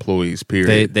over employees.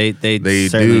 Period. They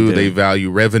do. They value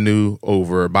revenue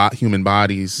over human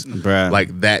bodies. Bruh.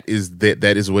 Like that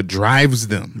is what drives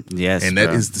them. Yes, and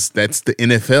that's the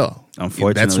NFL.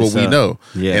 Unfortunately, that's what we know.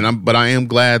 Yeah. But I am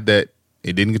glad that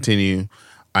it didn't continue.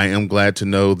 I am glad to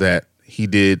know that he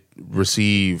did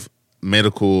receive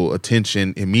medical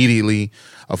attention immediately.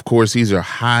 Of course, these are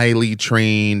highly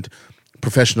trained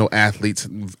professional athletes,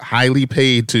 highly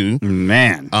paid too.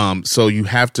 Man. So you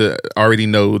have to already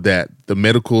know that the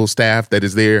medical staff that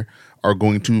is there are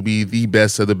going to be the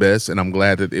best of the best. And I'm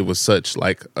glad that it was such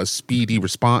like a speedy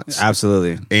response.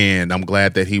 Absolutely. And I'm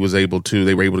glad that they were able to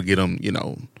get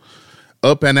him,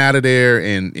 up and out of there.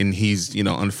 And he's,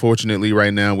 unfortunately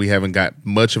right now we haven't got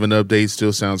much of an update.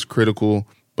 Still sounds critical.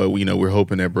 But we're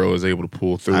hoping that bro is able to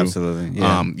pull through. Absolutely,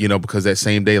 yeah. Because that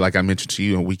same day, like I mentioned to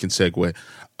you, and we can segue.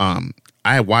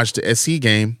 I watched the SC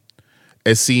game, I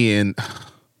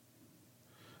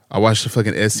watched the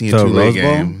fucking SC and Tulane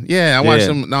game. Yeah, I watched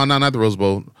them. No, not the Rose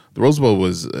Bowl. The Rose Bowl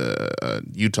was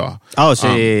Utah. Oh,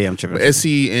 shit, yeah, I'm tripping. But SC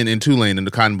and Tulane in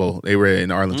the Cotton Bowl, they were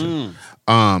in Arlington.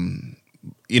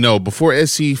 Before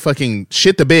SC fucking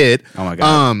shit the bed. Oh my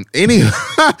god.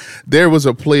 There was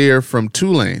a player from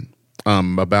Tulane.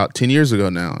 About 10 years ago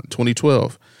now,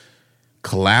 2012,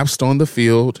 collapsed on the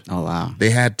field. Oh, wow. They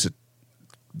had to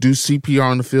do CPR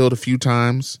on the field a few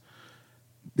times.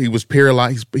 He was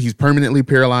paralyzed. He's permanently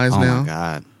paralyzed now. Oh,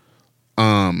 my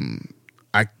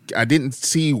God. I didn't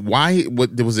see why.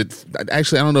 What was it?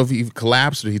 Actually, I don't know if he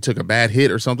collapsed or he took a bad hit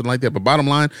or something like that. But bottom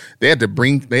line, they had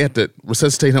to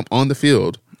resuscitate him on the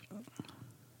field.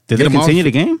 Did they continue the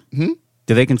game?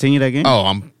 Did they continue that game? Oh,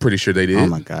 I'm pretty sure they did. Oh,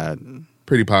 my God.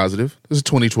 Pretty positive. This is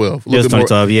 2012. It was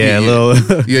 2012, yeah. A little, a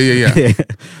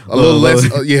little less,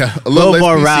 a little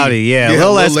more PC. Rowdy, yeah. A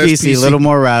little less PC, a little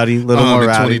more rowdy, a little more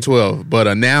rowdy. 2012.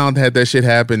 But now had that shit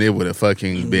happened, it would have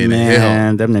fucking been hell.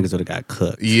 Man, them niggas would have got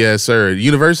cooked. Yes, sir.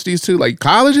 Universities too, like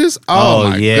colleges. Oh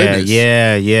my goodness.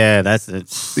 Yeah.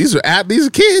 These are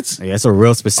kids. Yeah, it's a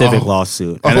real specific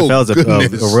lawsuit. NFL's a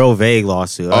real vague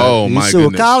lawsuit. Oh my goodness. You sue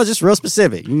a college, it's real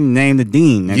specific. You name the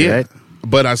dean, nigga, right?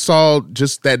 But I saw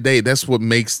just that day. That's what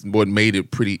made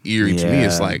it pretty eerie to me.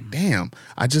 It's like, damn.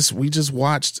 We just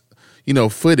watched,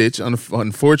 footage.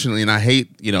 Unfortunately, and I hate,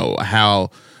 how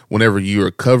whenever you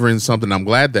are covering something, I'm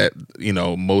glad that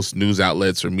most news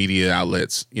outlets or media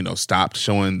outlets, stopped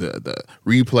showing the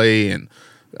replay. And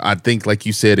I think, like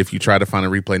you said, if you try to find a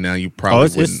replay now, you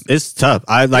probably wouldn't. It's tough.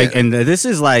 And this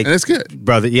is like, and it's good,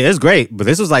 brother. Yeah, it's great. But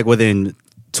this was like within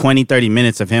 20, 30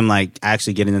 minutes of him like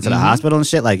actually getting into the hospital and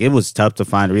shit. Like it was tough to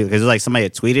find because it was like somebody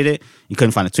had tweeted it, you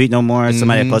couldn't find a tweet no more.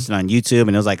 Somebody had posted it on YouTube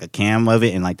and it was like a cam of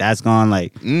it and like that's gone.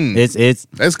 Like it's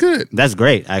that's good. That's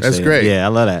great. Actually, that's great. Yeah, I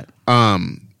love that.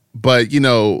 But you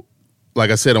know, like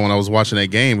I said, when I was watching that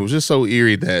game, it was just so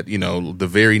eerie that, you know, the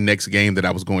very next game that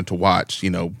I was going to watch, you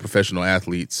know, professional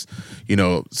athletes, you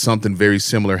know, something very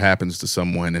similar happens to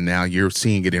someone and now you're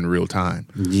seeing it in real time.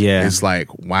 Yeah. It's like,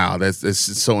 wow, that's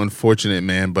so unfortunate,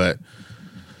 man. But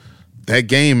that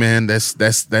game, man, that's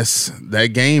that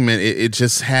game, and it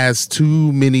just has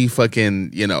too many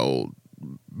fucking, you know,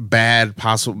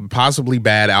 possibly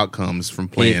bad outcomes from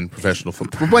playing professional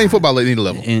football, from playing football at any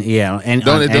level. And it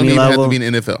don't even level, have to be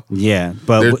in the NFL. Yeah,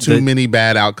 but there are too many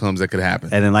bad outcomes that could happen.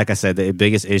 And then, like I said, the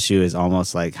biggest issue is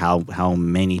almost like how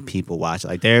many people watch.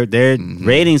 Like their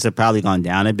ratings have probably gone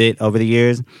down a bit over the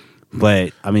years,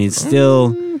 but I mean,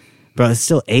 still. Bro, it's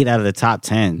still 8 out of the top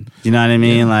 10. You know what I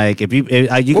mean? Yeah. Like, if you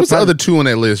what's the other 2 on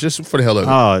that list? Just for the hell of it.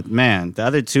 Oh man, the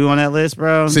other 2 on that list,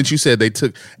 bro. Since you said they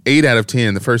took 8 out of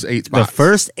 10, the first 8 spots. The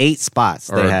first 8 spots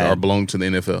are belong to the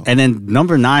NFL. And then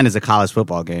number 9 is a college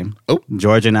football game. Oh,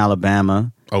 Georgia and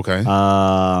Alabama. Okay.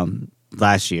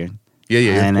 Last year.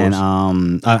 Yeah. And then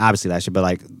obviously last year, but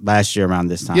like last year around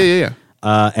this time. Yeah.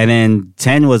 And then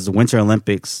 10 was the Winter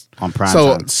Olympics on prime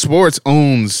time. So sports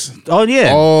owns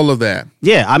all of that.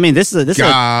 Yeah, I mean this is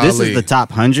the top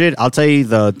 100. I'll tell you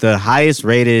the highest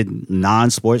rated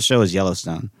non-sports show is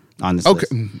Yellowstone on this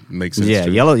list. Makes sense. Yeah,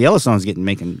 Yellowstone's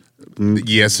making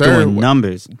yes, sir. Doing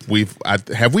numbers.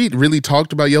 Have we really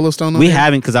talked about Yellowstone? We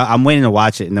haven't because I'm waiting to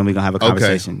watch it and then we're gonna have a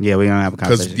conversation. Okay. Yeah, we're gonna have a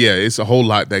conversation. Because it's a whole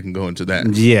lot that can go into that.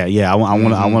 Yeah. I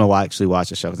want to actually watch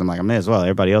the show because I'm like I may as well.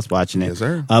 Everybody else watching it. Yes,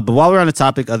 sir. But while we're on the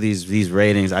topic of these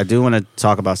ratings, I do want to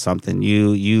talk about something.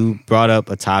 You brought up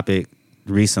a topic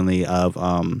recently of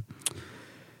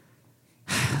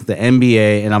the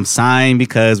NBA, and I'm sighing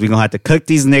because we're gonna have to cook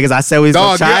these niggas. I said we was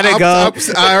gonna try to go.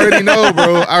 I already know,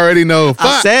 bro. I already know.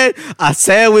 I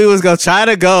said we was gonna try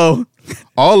to go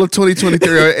all of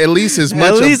 2023, or at least as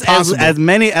much as possible, as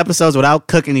many episodes without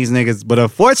cooking these niggas. But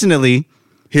unfortunately,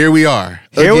 here we are.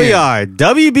 We are.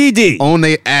 WBD on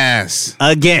their ass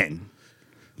again.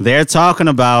 They're talking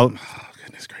about. Oh,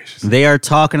 goodness gracious! They are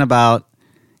talking about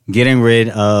getting rid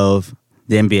of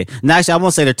the NBA. Now, actually, I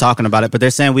won't say they're talking about it, but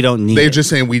they're saying we don't need it. They're just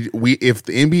saying we if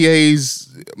the NBA's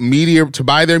media to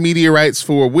buy their media rights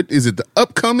for what is it, the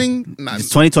upcoming? It's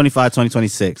 2025,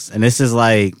 2026. And this is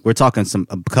like we're talking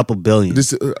a couple billion.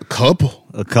 This a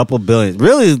couple billion.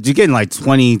 Really, you're getting like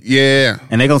 20. Yeah.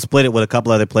 And they're going to split it with a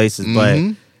couple other places, but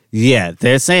yeah,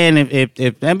 they're saying if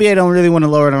NBA don't really want to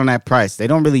lower it on that price, they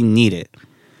don't really need it.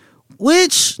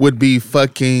 Which would be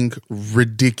fucking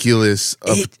ridiculous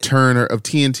of Turner of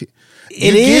TNT.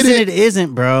 It is and it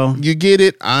isn't, bro. You get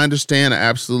it. I understand. I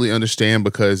absolutely understand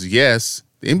because, yes,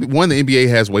 the NBA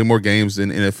has way more games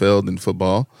than NFL than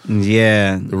football.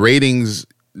 Yeah. The ratings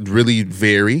really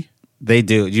vary. They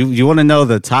do. You want to know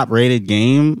the top-rated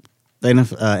game, the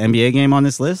NBA game on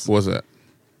this list? What's that?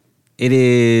 It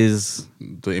is...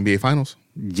 The NBA Finals?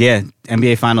 Yeah.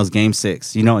 NBA Finals Game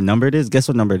 6. You know what number it is? Guess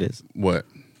what number it is? What?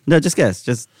 No, just guess.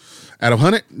 Just... Out of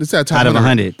 100? This is out of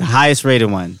 100. The highest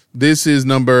rated one. This is in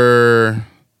the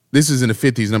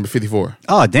 50s, number 54.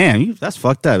 Oh, damn. That's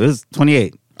fucked up. It was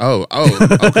 28. Oh,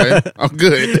 okay. Oh,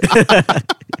 good. A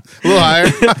little higher.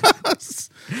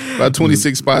 About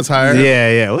 26 spots higher.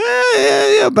 Yeah.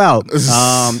 Well, yeah, about.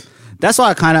 That's why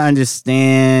I kind of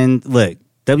understand. Look,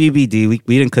 WBD,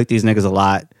 we didn't cook these niggas a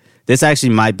lot. This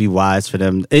actually might be wise for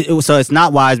them. So it's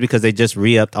not wise because they just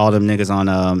re-upped all them niggas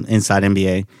on Inside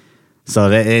NBA.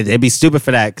 So it'd be stupid for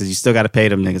that because you still got to pay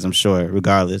them niggas, I'm sure,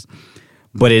 regardless.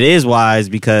 But it is wise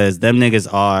because them niggas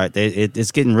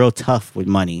it's getting real tough with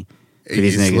money for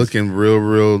these niggas. It's looking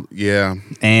real, yeah.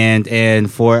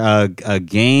 And for a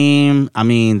game, I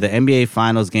mean, the NBA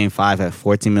Finals Game 5 had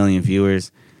 14 million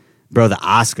viewers. Bro, the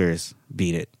Oscars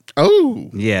beat it. Oh.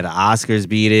 Yeah, the Oscars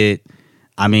beat it.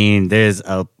 I mean, there's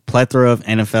a plethora of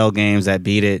NFL games that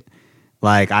beat it.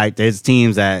 Like, there's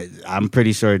teams that I'm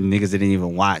pretty sure niggas didn't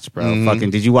even watch, bro. Fucking,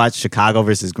 did you watch Chicago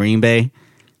versus Green Bay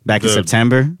back in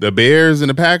September? The Bears and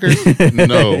the Packers?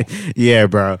 No. Yeah,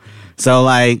 bro. So,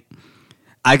 like,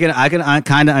 I can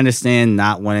kind of understand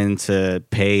not wanting to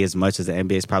pay as much as the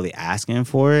NBA is probably asking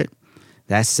for it.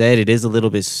 That said, it is a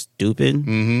little bit stupid.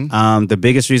 The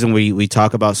biggest reason we will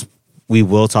talk about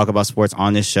sports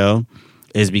on this show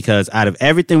is because out of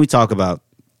everything we talk about,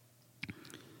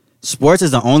 sports is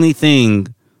the only thing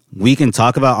we can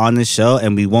talk about on this show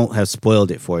and we won't have spoiled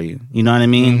it for you. You know what I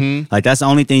mean? Like, that's the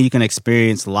only thing you can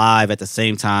experience live at the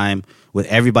same time with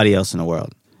everybody else in the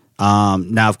world.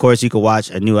 Now, of course, you could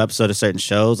watch a new episode of certain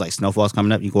shows, like Snowfall's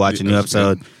coming up. You could watch a new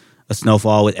episode of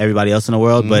Snowfall with everybody else in the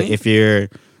world. But if you're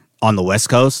on the West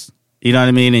Coast, you know what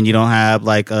I mean, and you don't have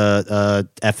like a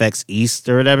FX East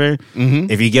or whatever,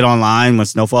 if you get online when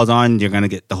Snowfall's on, you're going to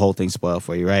get the whole thing spoiled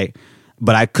for you, right?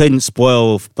 But I couldn't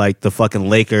spoil like the fucking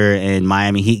Laker and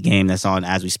Miami Heat game that's on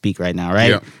as we speak right now,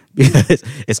 right? Yeah. Because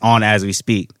it's on as we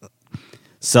speak.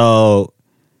 So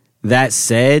that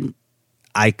said,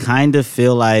 I kind of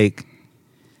feel like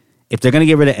if they're going to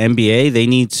get rid of NBA,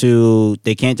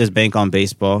 they can't just bank on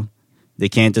baseball. They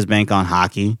can't just bank on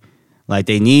hockey. Like,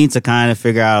 they need to kind of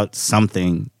figure out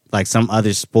something, like some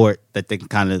other sport that they can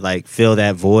kind of like fill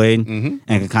that void and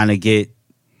can kind of get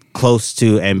close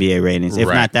to NBA ratings. If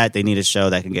not that, they need a show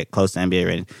that can get close to NBA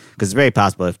ratings. Because it's very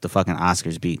possible if the fucking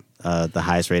Oscars beat the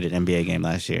highest rated NBA game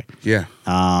last year. Yeah.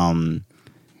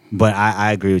 But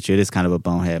I agree with you. It is kind of a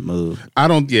bonehead move. I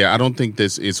don't think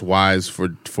this is wise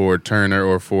for Turner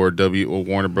or for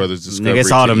Warner Brothers Discovery. Nigga,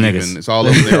 it's all them niggas. It's all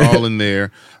of them. They're all in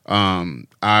there.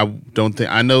 I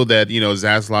know that,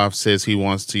 Zaslav says he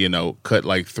wants to, cut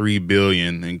like $3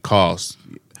 billion in costs.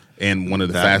 And one of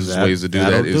the fastest ways to do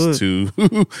that is to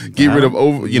get rid of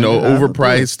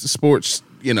overpriced sports,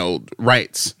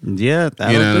 rights. Yeah,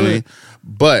 that'll do it.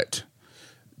 But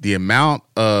the amount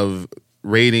of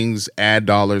ratings, ad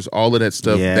dollars, all of that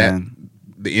stuff that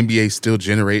the NBA still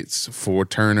generates for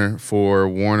Turner, for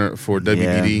Warner, for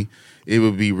WBD, it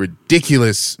would be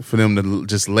ridiculous for them to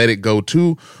just let it go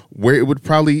to where it would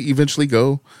probably eventually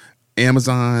go.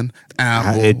 Amazon,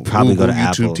 Apple, it'd probably Google, go to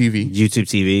YouTube Apple. TV. YouTube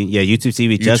TV. Yeah, YouTube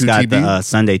TV just got the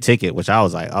Sunday ticket, which I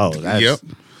was like, oh, that's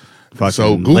fucking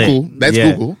so Google, lit. that's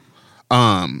Google.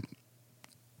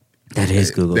 That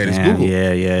is Google. That is Google.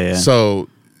 Yeah. So,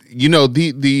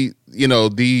 these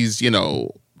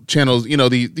channels,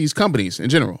 these companies in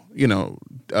general,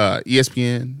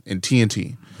 ESPN and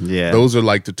TNT. Yeah. Those are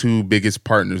like the two biggest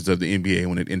partners of the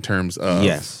NBA in terms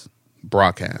of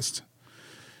broadcast.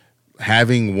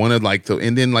 Having one of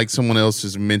and then like someone else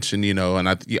has mentioned, you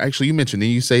mentioned,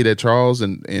 and you say that Charles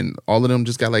and all of them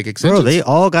just got like extensions. Bro, they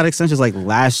all got extensions like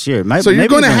last year. So you're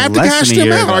going to have to cash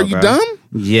them out. Are you dumb?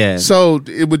 Yeah. So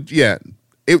it would,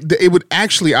 it would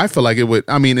actually, I feel like it would,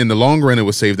 in the long run, it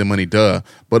would save the money, duh.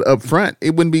 But up front,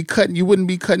 you wouldn't be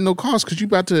cutting no costs because you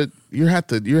have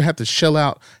to shell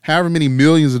out however many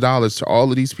millions of dollars to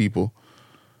all of these people.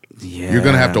 Yeah. You're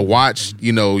going to have to watch,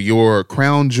 your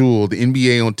crown jewel, the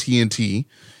NBA on TNT,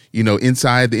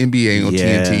 inside the NBA on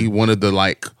TNT, one of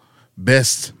the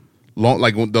best long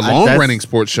running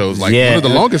sports shows, one of the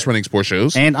longest running sports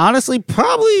shows. And honestly,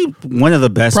 probably one of the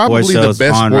best sports shows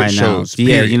on right now.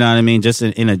 Yeah, you know what I mean? Just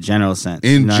in a general sense.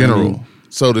 In general.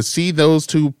 So to see those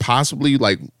two possibly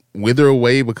wither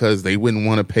away because they wouldn't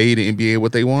want to pay the NBA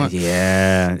what they want.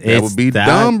 Yeah. That would be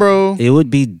dumb, bro. It would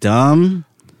be dumb.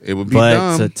 It would be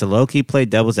dumb. But to low-key play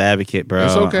devil's advocate, bro.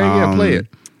 It's okay. Play it.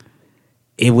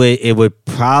 It would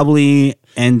probably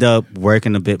end up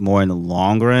working a bit more in the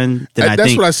long run than I think.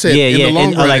 That's what I said. In the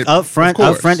long run, up front,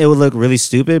 it would look really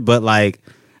stupid. But I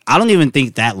don't even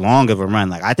think that long of a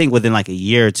run. I think within a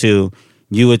year or two,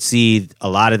 you would see a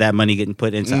lot of that money getting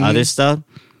put into other stuff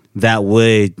that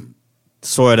would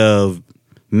sort of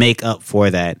make up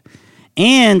for that.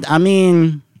 And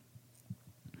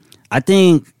I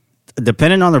think,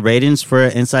 depending on the ratings for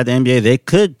Inside the NBA, they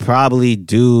could probably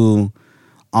do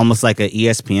almost like an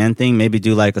ESPN thing. Maybe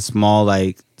do a small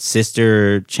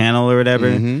sister channel or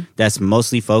whatever that's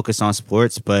mostly focused on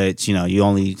sports, but you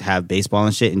only have baseball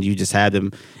and shit, and you just have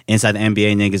them Inside the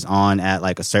NBA niggas on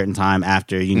at a certain time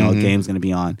after a game's gonna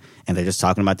be on, and they're just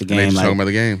talking about the game. And they're just talking about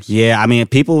the games. Yeah,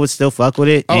 people would still fuck with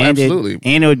it. Oh, and absolutely.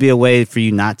 And it would be a way for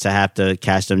you not to have to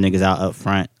cash them niggas out up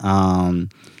front.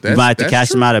 You might have to cash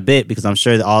them out a bit because I'm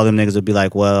sure that all them niggas would be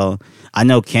like, well, I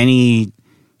know Kenny,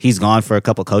 he's gone for a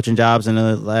couple coaching jobs in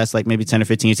the last maybe 10 or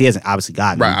 15 years. He hasn't obviously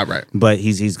gotten right. But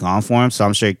he's gone for him. So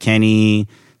I'm sure Kenny,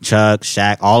 Chuck,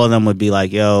 Shaq, all of them would be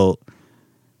like, yo,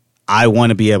 I want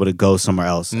to be able to go somewhere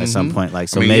else at some point.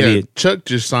 Maybe Chuck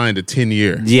just signed a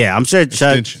 10-year. Yeah, I'm sure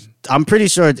extension. Chuck. I'm pretty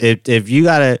sure if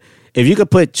you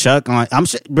could put Chuck on, I'm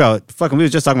sure, bro. Fucking, we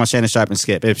was just talking about Shannon Sharp and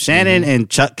Skip. If Shannon and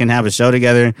Chuck can have a show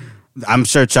together, I'm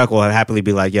sure Chuck will happily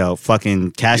be like, yo,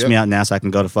 fucking cash me out now so I can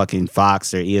go to fucking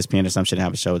Fox or ESPN or some shit and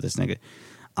have a show with this nigga.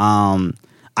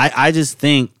 I just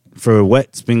think for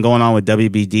what's been going on with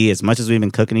WBD, as much as we've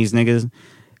been cooking these niggas,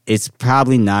 it's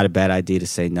probably not a bad idea to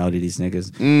say no to these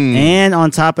niggas. And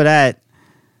on top of that,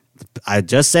 I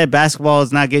just said basketball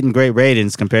is not getting great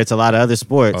ratings compared to a lot of other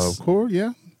sports. Of course,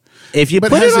 yeah. If you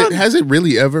but put has it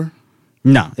really ever?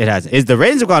 No, it hasn't. The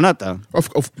ratings have gone up though.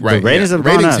 Right. The ratings have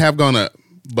gone up.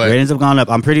 But ratings have gone up.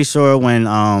 I'm pretty sure when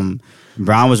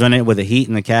Brown was running it with the Heat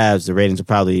and the Cavs. The ratings are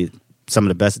probably some of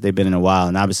the best that they've been in a while.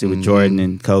 And obviously with Jordan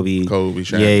and Kobe.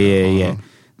 Shaq. Yeah.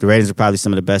 The ratings are probably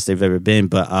some of the best they've ever been.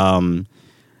 But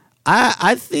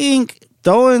I think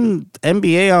throwing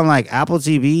NBA on like Apple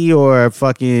TV or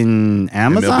fucking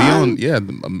Amazon.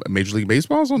 Major League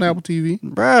Baseball's on Apple TV.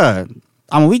 Bruh.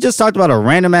 I mean, we just talked about a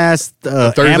random ass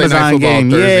Amazon game.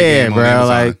 Game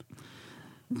bro.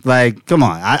 Like, come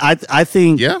on. I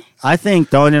think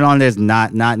throwing it on there is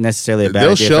not necessarily a bad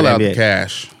idea. They'll shell out the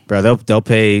cash. Bro, they'll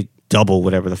pay double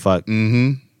whatever the fuck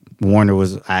Warner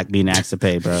was being asked to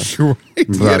pay, bro. You're right.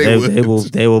 Bro,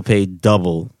 they will pay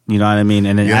double. You know what I mean?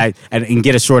 And then and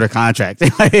get a shorter contract.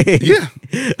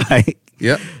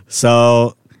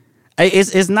 So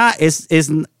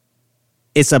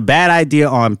it's a bad idea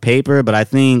on paper, but I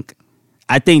think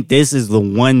this is the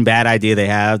one bad idea they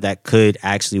have that could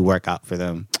actually work out for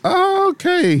them.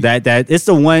 Okay. That it's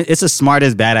the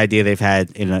smartest bad idea they've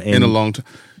had in a long time.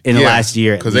 In the last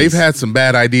year. Because they've had some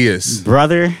bad ideas.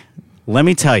 Brother, let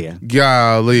me tell you.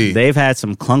 Golly. They've had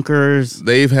some clunkers.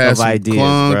 They've had some ideas,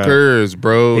 clunkers,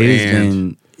 bro. It has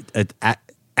been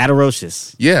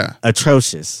atrocious. Yeah.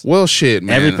 Atrocious. Well, shit,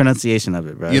 man. Every pronunciation of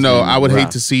it, bro. I would hate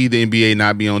to see the NBA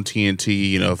not be on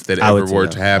TNT, if that ever were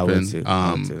to happen.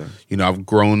 I've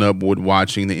grown up with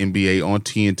watching the NBA on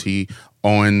TNT,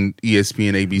 on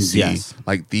ESPN, ABC. Yes.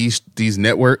 Like these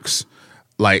networks,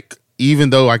 like even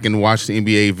though I can watch the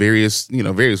NBA various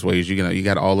ways, you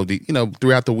got all of the,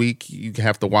 throughout the week, you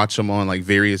have to watch them on like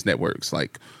various networks.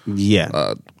 Like,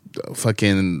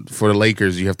 fucking for the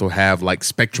Lakers, you have to have like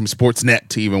Spectrum Sportsnet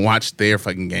to even watch their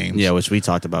fucking games. Yeah, which we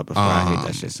talked about before. I hate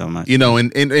that shit so much.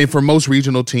 And for most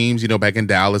regional teams, back in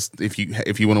Dallas, if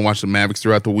you want to watch the Mavericks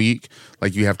throughout the week,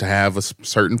 like you have to have a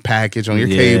certain package on your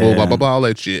cable, blah blah blah, all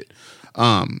that shit.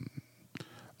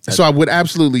 So I would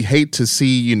absolutely hate to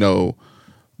see,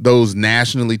 those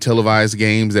nationally televised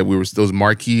games those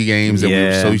marquee games that we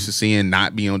were so used to seeing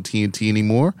not be on TNT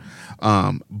anymore.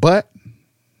 But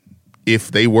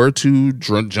if they were to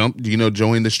jump,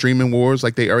 join the streaming wars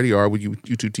like they already are with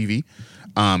YouTube TV,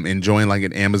 and join like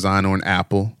an Amazon or an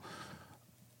Apple,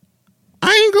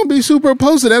 I ain't gonna be super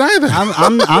opposed to that either.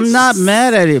 I'm not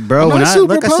mad at it, bro. Like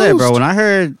I said, bro, when I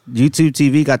heard YouTube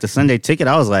TV got the Sunday ticket,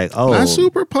 I was like, oh, not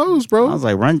super opposed, bro. I was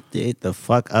like, run it the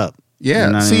fuck up.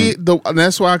 Yeah, see,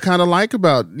 that's why I kind of like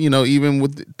about, even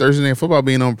with Thursday Night Football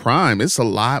being on Prime, it's a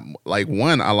lot, like,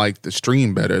 one, I like the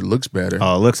stream better. It looks better.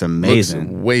 Oh, it looks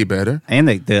amazing. Looks way better. And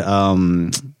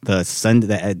the Sunday,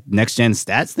 the next gen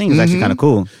stats thing is actually kind of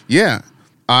cool. Yeah.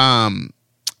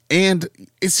 And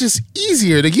it's just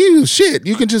easier to use. Shit,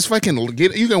 you can just fucking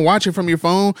you can watch it from your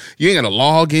phone. You ain't gotta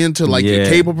log into like your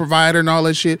cable provider and all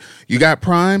that shit. You got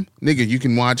Prime, nigga. You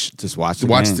can watch this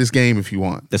game if you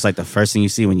want. That's like the first thing you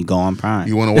see when you go on Prime.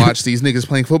 You want to watch these niggas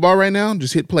playing football right now?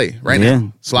 Just hit play right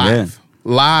now. It's live.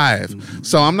 Live.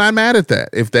 So I'm not mad at that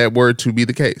if that were to be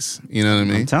the case. You know what I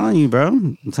mean? I'm telling you, bro.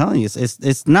 I'm telling you, it's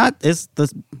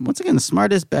the once again the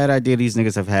smartest bad idea these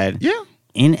niggas have had.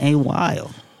 In a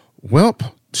while. Well,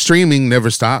 streaming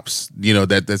never stops.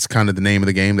 That's kind of the name of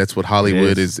the game. That's what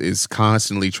Hollywood is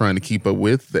constantly trying to keep up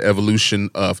with. The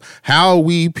evolution of how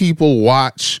we people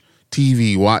watch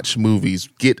TV, watch movies,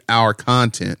 get our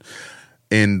content.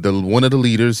 And one of the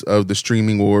leaders of the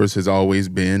streaming wars has always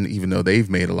been, even though they've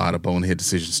made a lot of bonehead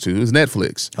decisions too, is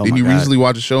Netflix. Didn't you recently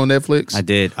watch a show on Netflix? I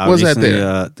did. What was that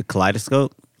there? The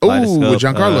Kaleidoscope. Oh, with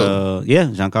Giancarlo.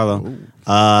 Giancarlo.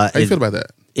 How you feel about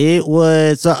that? It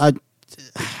was...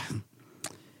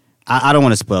 I don't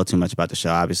want to spoil too much about the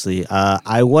show, obviously.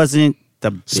 I wasn't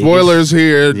the biggest... Spoilers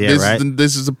here. Yeah,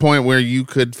 this is a point where you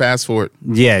could fast forward.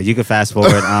 Yeah, you could fast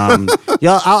forward.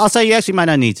 I'll say you actually might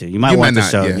not need to. You might want the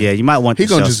show. Yeah, you might want the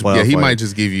show spoiled. He might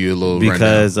just give you a little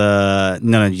because I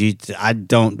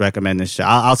don't recommend this show.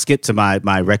 I'll skip to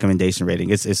my recommendation rating.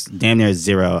 It's damn near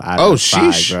 0 out of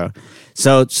 5, bro.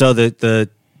 So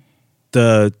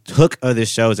the hook of this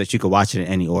show is that you could watch it in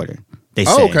any order. They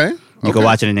say. Okay. You could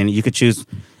watch it in any. You could choose.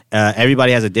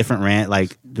 Everybody has a different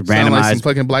randomized. Sound like some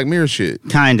fucking Black Mirror shit.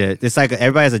 Kinda. It's like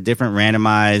everybody has a different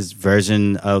randomized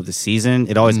version of the season.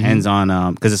 It always ends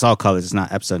on because it's all colors. It's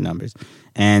not episode numbers,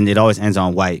 and it always ends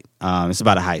on white. It's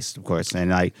about a heist, of course,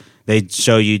 and like they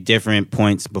show you different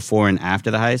points before and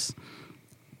after the heist.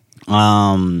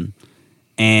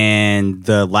 And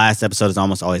the last episode is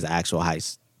almost always the actual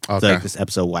heist. Okay. It's like this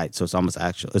episode white, so it's almost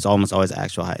always an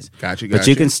actual heist. Gotcha. But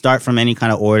you can start from any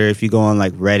kind of order if you go on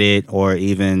like Reddit or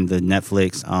even the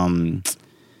Netflix IG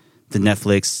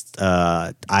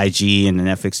and the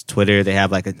Netflix Twitter. They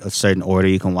have like a certain order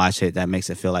you can watch it that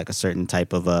makes it feel like a certain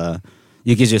type of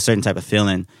it gives you a certain type of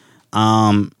feeling.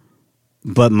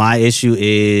 But my issue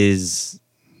is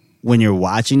when you're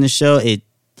watching the show, it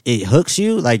hooks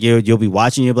you. Like you'll be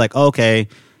watching, you'll be like, okay,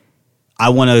 I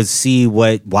want to see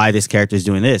why this character is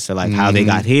doing this, or like how they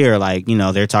got here. Like, you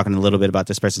know, they're talking a little bit about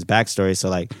this person's backstory. So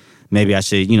like, maybe I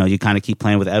should, you know, you kind of keep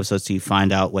playing with the episodes till you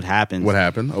find out what happens. What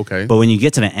happened? Okay. But when you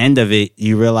get to the end of it,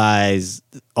 you realize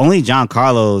only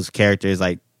Giancarlo's character is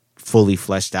like fully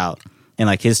fleshed out. And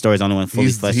like his story is the only one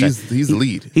fully fleshed out. He's the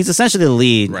lead. He's essentially the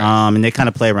lead. Right. And they kind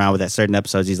of play around with that. Certain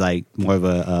episodes, he's like more of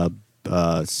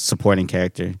a supporting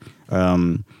character.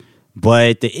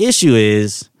 But the issue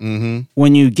is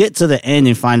when you get to the end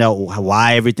and find out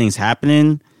why everything's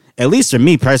happening, at least for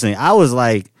me personally, I was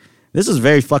like, this is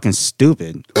very fucking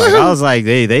stupid. Like I was like,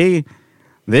 this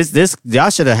y'all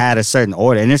should have had a certain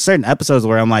order. And there's certain episodes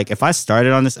where I'm like, if I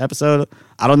started on this episode,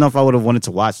 I don't know if I would have wanted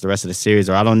to watch the rest of the series,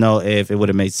 or I don't know if it would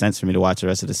have made sense for me to watch the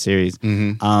rest of the series.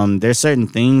 There's certain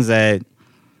things that,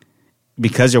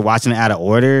 because you're watching it out of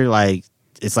order, like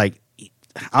it's like,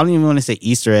 I don't even want to say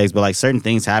Easter eggs, but like certain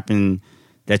things happen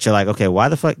that you're like, okay, why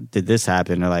the fuck did this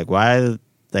happen? Or like, why?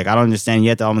 Like, I don't understand. You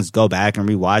have to almost go back and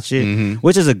rewatch it,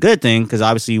 which is a good thing because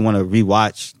obviously you want to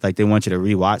rewatch. Like, they want you to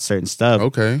rewatch certain stuff.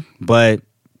 Okay. But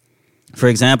for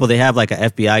example, they have like an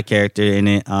FBI character in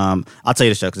it. I'll tell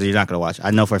you the show because you're not going to watch.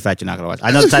 I know for a fact you're not going to watch.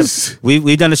 I know the type.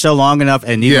 We've done the show long enough,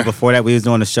 and even before that, we was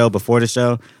doing the show before the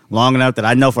show long enough that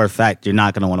I know for a fact you're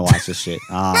not going to want to watch this shit.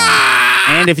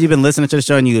 And if you've been listening to the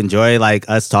show and you enjoy like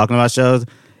us talking about shows,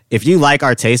 if you like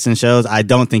our taste in shows, I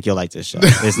don't think you'll like this show.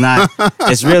 It's not.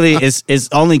 It's really. It's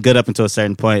only good up until a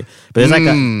certain point. But there's like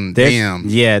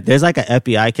there's like an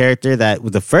FBI character that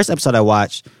the first episode I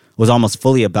watched was almost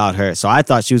fully about her. So I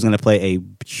thought she was going to play a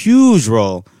huge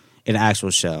role in the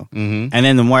actual show. And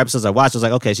then the more episodes I watched, I was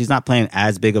like, okay, she's not playing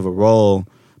as big of a role,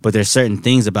 but there's certain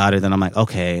things about her that I'm like,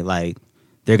 okay, like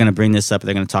they're going to bring this up,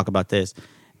 they're going to talk about this,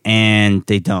 and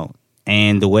they don't.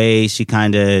 And the way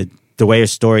her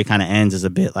story kind of ends is a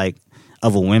bit like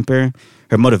of a whimper.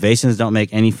 Her motivations don't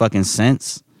make any fucking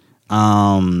sense.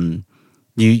 You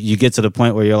get to the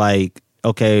point where you're like,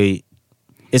 okay,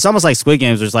 it's almost like Squid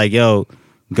Games, where it's like, yo,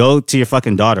 go to your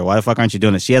fucking daughter. Why the fuck aren't you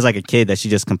doing this? She has like a kid that she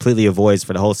just completely avoids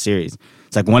for the whole series.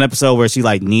 It's like one episode where she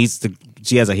like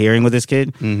she has a hearing with this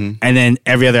kid, and then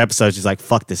every other episode she's like,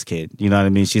 fuck this kid. You know what I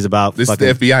mean? She's about this is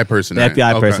the FBI person. The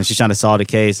FBI person. She's trying to solve the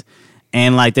case.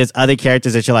 And like, there's other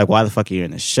characters that you're like, why the fuck are you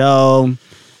in the show?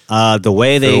 The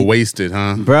way they feel wasted,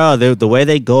 huh? Bro, the way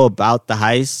they go about the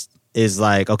heist is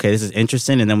like, okay, this is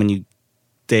interesting. And then when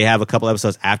they have a couple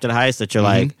episodes after the heist that you're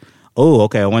like, oh,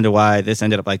 okay, I wonder why this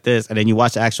ended up like this. And then you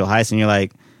watch the actual heist and you're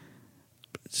like,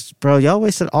 bro, y'all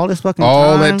wasted all this fucking time.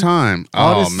 All that time.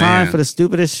 All this time for the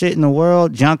stupidest shit in the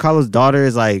world. Giancarlo's daughter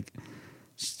is like,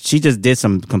 she just did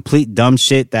some complete dumb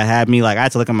shit that had me like, I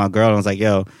had to look at my girl and I was like,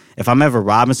 yo, if I'm ever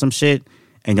robbing some shit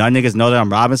and y'all niggas know that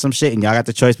I'm robbing some shit and y'all got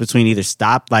the choice between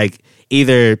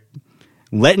either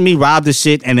letting me rob the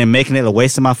shit and then making it a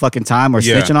waste of my fucking time, or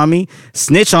snitching on me,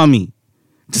 snitch on me.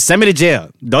 Just send me to jail.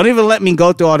 Don't even let me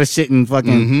go through all this shit and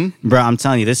fucking... Bro, I'm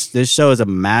telling you, this show is a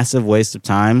massive waste of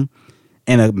time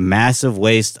and a massive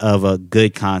waste of a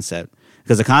good concept.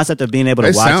 Because the concept of being able to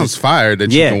watch it... It sounds fire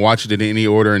that you can watch it in any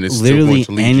order and it's still going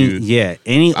to lead you... Yeah,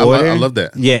 any order... I love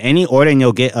that. Yeah, any order and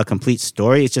you'll get a complete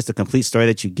story. It's just a complete story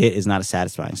that you get is not a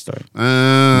satisfying story.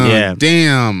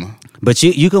 Damn. But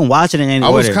you can watch it in any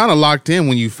order. I was kind of locked in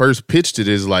when you first pitched it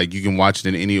as like you can watch it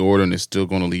in any order and it's still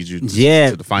going to lead you to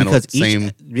the final same...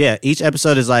 Each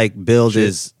episode is like billed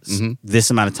as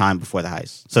this amount of time before the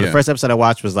heist. So the first episode I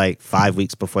watched was like 5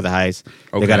 weeks before the heist.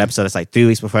 They got an episode that's like 3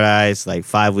 weeks before the heist, like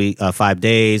 5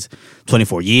 days,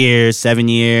 24 years, 7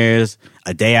 years,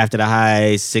 a day after the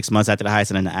heist, 6 months after the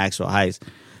heist, and then the actual heist.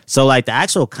 So like the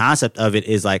actual concept of it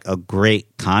is like a great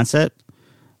concept,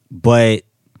 but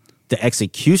the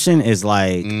execution is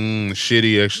like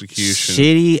shitty execution,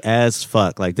 shitty as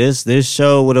fuck. Like this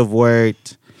show would have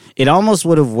worked. It almost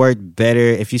would have worked better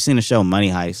if you've seen the show Money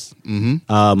Heist.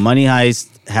 Money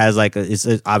Heist has like it's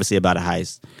obviously about a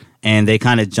heist, and they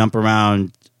kind of jump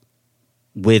around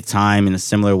with time in a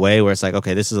similar way, where it's like,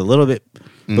 okay, this is a little bit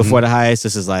before the heist.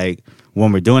 This is like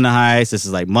when we're doing the heist. This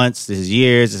is like months. This is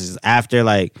years. This is after.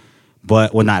 Like,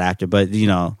 but well, not after, but you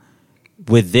know.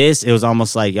 With this, it was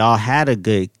almost like y'all had a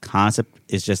good concept.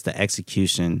 It's just the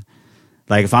execution.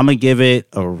 Like, if I'm going to give it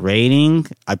a rating,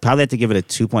 I'd probably have to give it a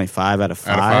 2.5 out of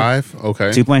 5. Out of 5? Okay.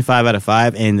 2.5 out of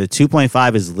 5. And the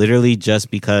 2.5 is literally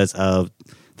just because of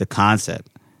the concept.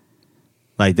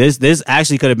 Like, this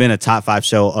actually could have been a top 5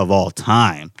 show of all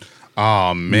time.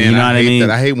 Oh, man. You know what I mean?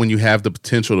 That. I hate when you have the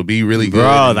potential to be really good.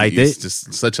 Bro, like it's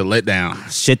just such a letdown.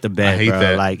 Shit the bed, I hate bro.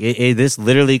 that. Like, this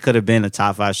literally could have been a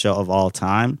top 5 show of all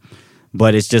time.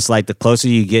 But it's just like the closer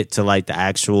you get to like the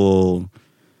actual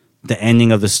the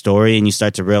ending of the story, and you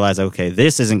start to realize, okay,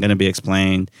 this isn't going to be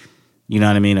explained. You know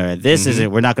what I mean? Or this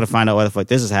isn't. We're not going to find out what the fuck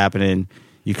this is happening.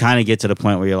 You kind of get to the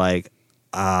point where you're like,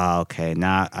 oh, okay,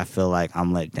 now I feel like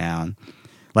I'm let down.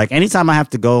 Like anytime I have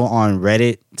to go on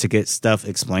Reddit to get stuff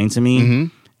explained to me,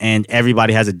 and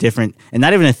everybody has a different, and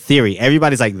not even a theory.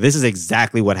 Everybody's like, this is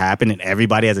exactly what happened, and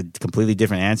everybody has a completely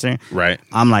different answer. Right.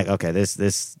 I'm like, okay,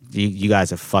 this you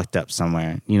guys have fucked up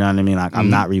somewhere. You know what I mean? Like I'm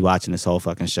not rewatching this whole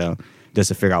fucking show just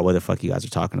to figure out what the fuck you guys are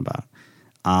talking about.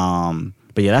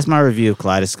 But yeah, that's my review of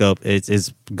Kaleidoscope.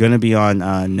 It's gonna be on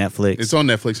Netflix. It's on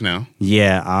Netflix now.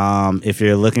 Yeah. If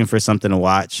you're looking for something to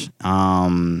watch,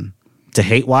 to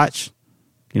hate watch,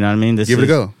 you know what I mean? Give it a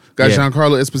go. Got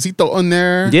Giancarlo Esposito on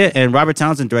there. Yeah, and Robert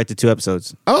Townsend directed 2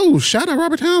 episodes. Oh, shout out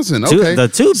Robert Townsend. Okay, the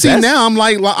two. See, best. now I'm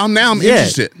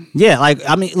interested. Yeah, like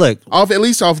I mean, look, off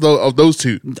those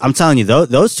 2. I'm telling you,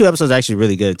 those 2 episodes are actually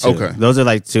really good too. Okay, those are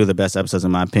like 2 of the best episodes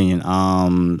in my opinion.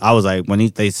 I was like, when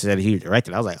they said he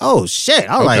directed, I was like, oh shit.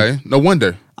 I was like, no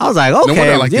wonder. I was like, okay,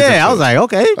 no wonder I was like,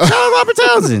 okay, shout out Robert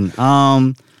Townsend.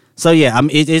 So yeah, I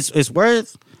mean, it's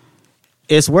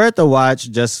worth a watch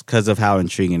just because of how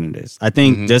intriguing it is. I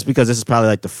think just because this is probably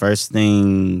like the first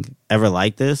thing ever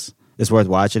like this, it's worth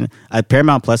watching.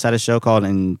 Paramount Plus had a show called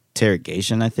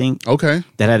Interrogation, I think. Okay.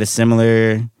 That had a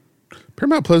similar...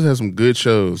 Paramount Plus has some good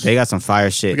shows. They got some fire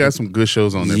shit. They got some good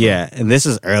shows on there. Yeah, bro. And this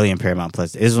is early in Paramount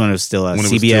Plus. This is when it was still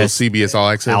CBS All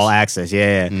Access. All Access,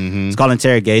 yeah. It's called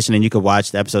Interrogation, and you could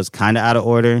watch the episodes kind of out of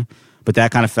order, but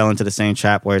that kind of fell into the same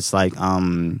trap where it's like...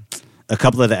 a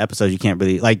couple of the episodes you can't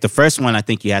really like. The first one I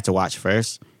think you had to watch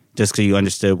first, just because you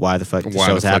understood why the fuck the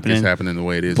show's happening. It's happening the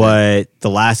way it is. But the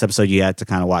last episode you had to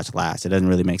kind of watch last. It doesn't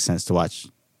really make sense to watch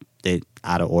it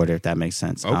out of order, if that makes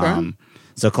sense. Okay.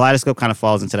 So Kaleidoscope kind of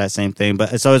falls into that same thing.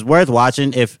 But so it's worth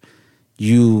watching if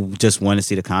you just want to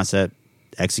see the concept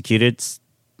executed.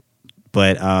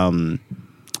 But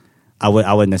I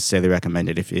wouldn't necessarily recommend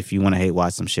it. If you want to hate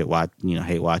watch some shit,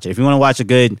 hate watch it. If you want to watch a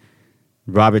good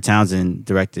Robert Townsend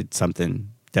directed something,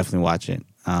 definitely watch it.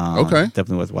 Okay.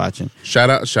 Definitely worth watching.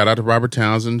 Shout out to Robert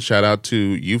Townsend. Shout out to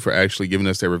you for actually giving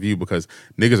us that review, because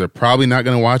niggas are probably not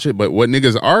going to watch it. But what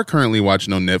niggas are currently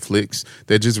watching on Netflix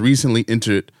that just recently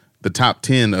entered the top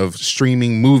 10 of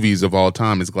streaming movies of all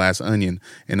time is Glass Onion.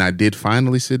 And I did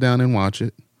finally sit down and watch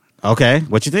it. Okay.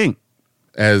 What you think?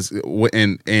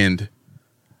 And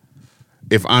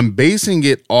if I'm basing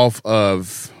it off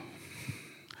of...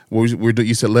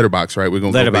 you said Letterboxd, right? We're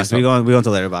going Letterboxd. We're going to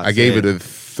Letterboxd. I gave it a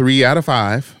 3 out of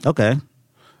 5. Okay.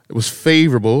 It was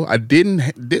favorable. I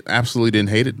absolutely didn't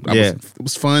hate it. It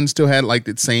was fun. Still had like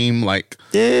the same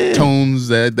tones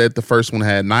that the first one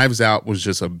had. Knives Out was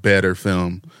just a better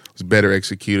film. It was better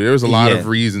executed. There was a lot of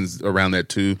reasons around that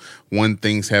too. One,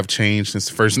 things have changed since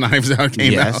the first Knives Out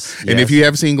came out. And if you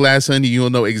have seen Glass Onion, you'll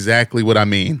know exactly what I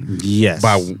mean. Yes.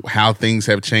 By how things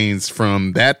have changed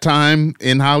from that time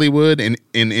in Hollywood and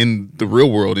in the real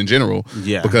world in general.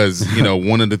 Yeah. Because,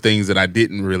 one of the things that I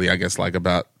didn't really, I guess, like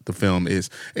about the film is,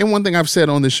 and one thing I've said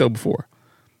on this show before,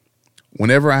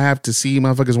 whenever I have to see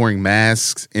motherfuckers wearing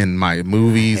masks in my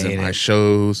movies and my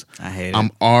shows,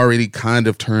 I'm already kind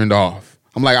of turned off.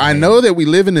 I'm like, I know that we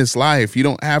live in this life. You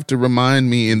don't have to remind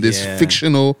me in this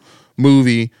fictional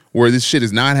movie where this shit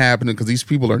is not happening because these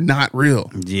people are not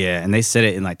real. Yeah, and they said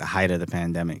it in like the height of the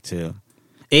pandemic too.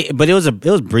 But it was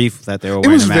brief that they were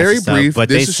wearing It was masks very and stuff, brief. But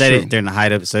they said it during the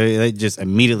height of it, so they just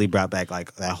immediately brought back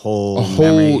like that whole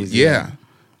memories. Yeah.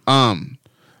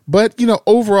 But,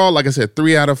 overall, like I said,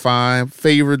 3 out of 5,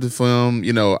 favored the film.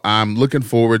 I'm looking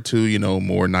forward to,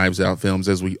 more Knives Out films,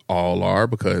 as we all are,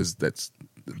 because that's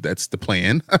the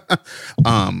plan.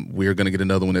 We're going to get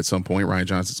another one at some point. Rian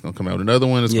Johnson's going to come out with another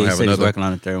one. It's going to have another. Working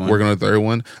on the third one. Working on the third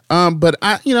one. But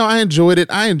I enjoyed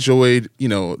it. I enjoyed,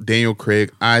 Daniel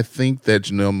Craig. I think that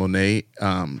Janelle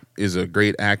Monáe is a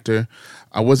great actor.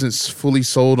 I wasn't fully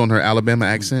sold on her Alabama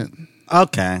accent.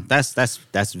 Okay, that's very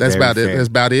about fair. it. That's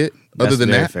about it. Other than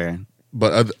that, fair.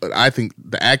 But I think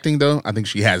the acting, though, I think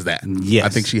she has that. Yes. I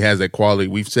think she has that quality.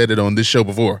 We've said it on this show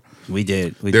before. We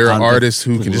did. There are artists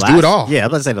who can just do it all. Yeah, I was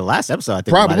about to say the last episode. I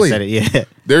think probably said it. Yeah,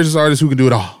 there's just artists who can do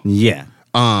it all. Yeah,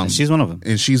 and she's one of them.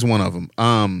 And she's one of them.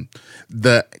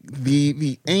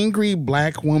 The angry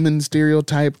black woman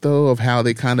stereotype, though, of how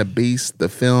they kind of based the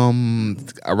film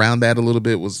around that a little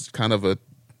bit was kind of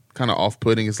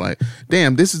off-putting. It's like,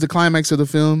 damn, this is the climax of the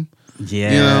film.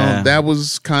 Yeah, that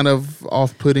was kind of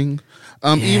off-putting.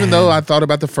 Even though I thought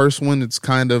about the first one, it's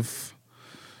kind of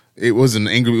it was an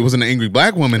angry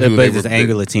black woman who but it's an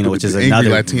angry Latina, which is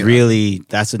another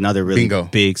really Bingo.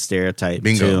 big stereotype.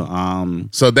 Bingo. Too.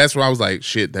 So that's where I was like,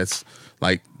 shit, that's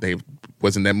like they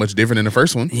wasn't that much different than the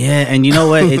first one. Yeah, and you know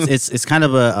what? It's kind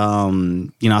of a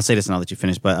I'll say this and I'll let you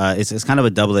finish, but it's kind of a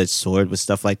double-edged sword with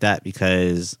stuff like that,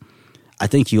 because I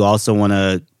think you also want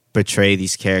to portray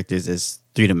these characters as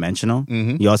three-dimensional.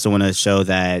 Mm-hmm. You also want to show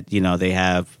that they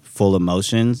have full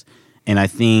emotions, and I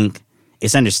think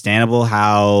it's understandable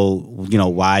how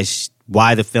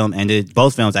why the film ended.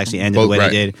 Both films actually ended the way they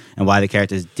did, and why the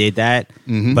characters did that.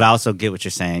 Mm-hmm. But I also get what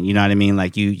you're saying. You know what I mean?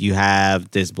 Like you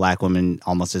have this black woman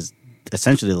almost as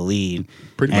essentially the lead,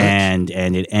 pretty much, and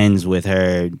it ends with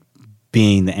her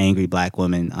being the angry black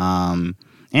woman, and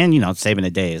saving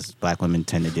the day, as black women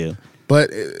tend to do.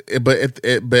 But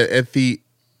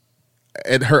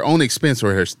at her own expense,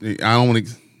 or her, I don't want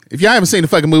to. If y'all haven't seen the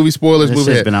fucking movie, spoilers,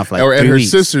 movie ahead, been off like or at her weeks.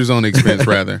 sister's own expense,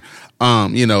 rather,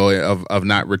 of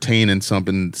not retaining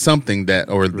something that,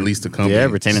 or at least the company,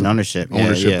 retaining ownership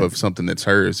of something that's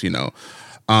hers,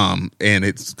 and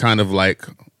it's kind of like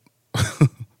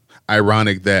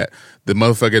ironic that the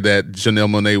motherfucker that Janelle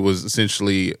Monáe was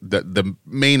essentially the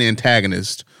main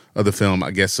antagonist of the film,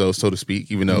 I guess so to speak,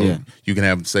 even though you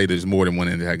can say there's more than one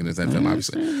antagonist in that film,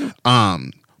 obviously.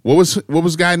 What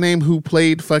was guy named who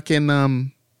played fucking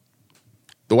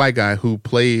the white guy who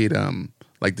played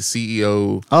like the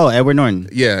CEO? Oh, Edward Norton.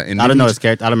 Yeah, and I don't know his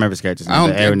character. I don't remember his character's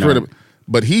name.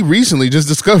 But he recently just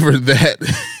discovered that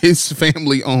his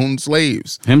family owned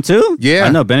slaves. Him too? Yeah, I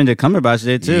know Benedict Cumberbatch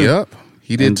did too. Yep.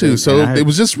 He did too. So it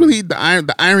was just really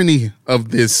the irony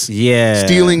of this,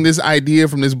 stealing this idea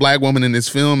from this black woman in this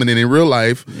film, and then in real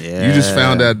life, you just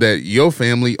found out that your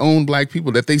family owned black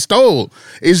people that they stole.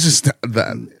 It's just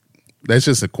that's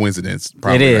just a coincidence.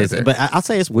 It is, but I'll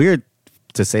say it's weird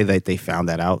to say that they found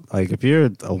that out. Like, if you're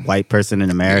a white person in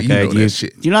America,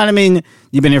 you know what I mean?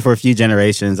 You've been here for a few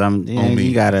generations.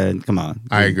 You gotta come on.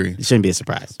 I agree. It shouldn't be a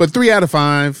surprise. But 3 out of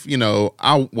 5,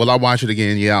 I'll watch it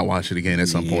again. Yeah, I'll watch it again at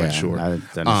some point. Sure. I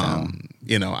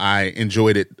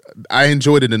enjoyed it. I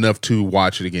enjoyed it enough to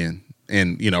watch it again,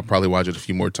 and probably watch it a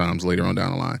few more times later on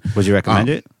down the line. Would you recommend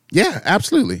it? Yeah,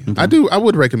 absolutely. Mm-hmm. I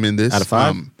would recommend this. Out of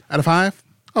 5? Out of 5?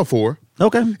 Oh, 4.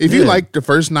 Okay. If you like the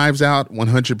first Knives Out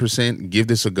 100%, give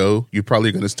this a go. You're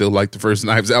probably going to still like the first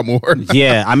Knives Out more.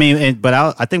 Yeah, I mean, but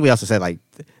I think we also said, like,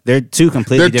 they're two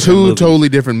completely different movies. Totally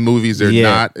different movies. They're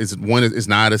not. It's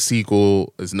not a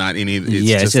sequel. It's not any.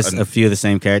 It's just a few of the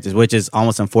same characters, which is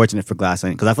almost unfortunate for Glass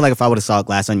Onion, because I feel like if I would have saw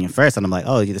Glass Onion first, and I'm like,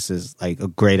 oh, this is like a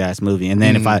great ass movie, and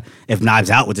then if Knives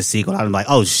Out was a sequel, I'm like,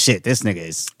 oh shit, this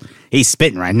nigga he's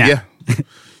spitting right now. Yeah,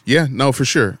 yeah, no, for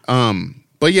sure.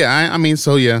 But yeah, I mean,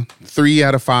 3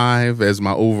 out of 5 as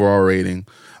my overall rating.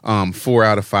 4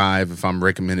 out of 5 if I'm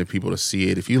recommending people to see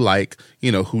it. If you like,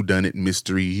 whodunit,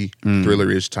 mystery,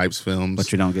 thriller-ish types films,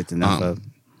 but you don't get enough of,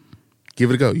 give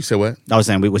it a go. You said what? I was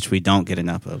saying which we don't get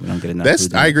enough of. We don't get enough.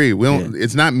 I agree. We don't. Yeah.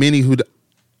 It's not many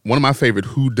One of my favorite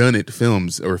whodunit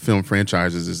films or film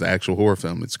franchises is the actual horror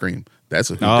film. It's Scream. That's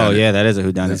a whodunit. Oh yeah, that is a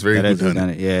whodunit. That's very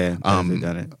whodunit. Yeah,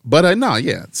 whodunit. But no,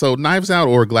 yeah. So Knives Out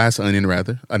or Glass Onion,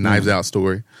 rather, a Knives Out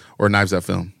story or a Knives Out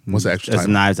film. What's the actual title? It's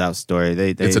a Knives Out story.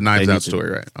 It's a Knives Out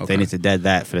story, right? Okay. They need to dead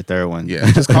that for the third one.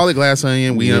 Yeah, just call it Glass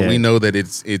Onion. We know that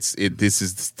this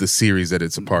is the series that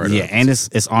it's a part of. Yeah, and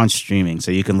it's on streaming,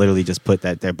 so you can literally just put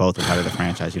that they're both a part of the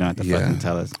franchise. You don't have to fucking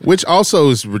tell us. Which also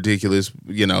is ridiculous.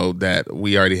 That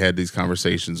we already had these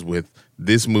conversations with.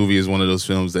 This movie is one of those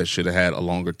films that should have had a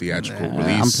longer theatrical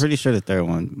release. I'm pretty sure the third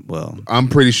one will. I'm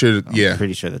pretty sure the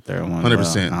third one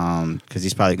 100%. Because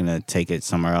he's probably going to take it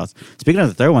somewhere else. Speaking of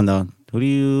the third one, though, who do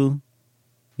you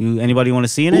anybody want to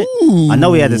see in it? Ooh. I know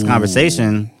we had this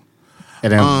conversation.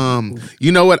 And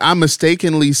you know what? I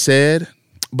mistakenly said,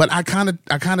 but I kind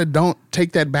of don't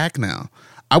take that back now.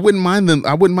 I wouldn't mind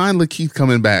Lakeith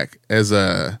coming back as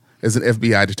an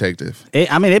FBI detective.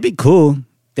 It'd be cool.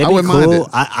 I wouldn't mind it.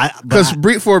 Because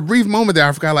for a brief moment there,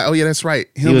 I forgot, like, oh yeah, that's right.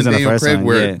 Him and Daniel Craig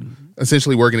were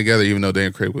essentially working together, even though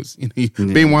Daniel Craig was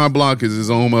Benoit Blanc is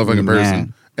his own motherfucking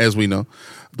person, as we know.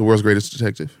 The world's greatest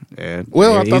detective. Yeah,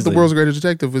 well, I thought the world's greatest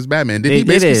detective was Batman. Did he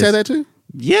basically say that too?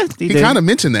 Yeah, he kind of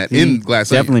mentioned that in Glass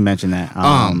Onion. Definitely mentioned that.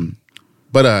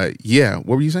 But what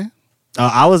were you saying?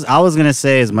 I was gonna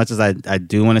say, as much as I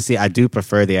do want to see, I do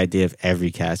prefer the idea of every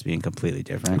cast being completely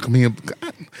different. I mean,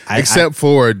 except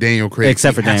for Daniel Craig.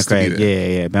 Except for Daniel Craig,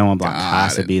 yeah. Benoit Blanc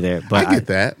has to be there. But I get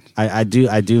that. I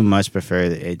do much prefer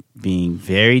it being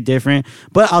very different.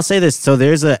 But I'll say this: so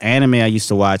there's an anime I used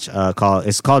to watch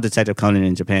called Detective Conan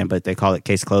in Japan, but they call it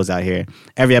Case Closed out here.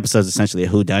 Every episode is essentially a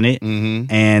whodunit,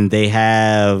 and they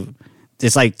have.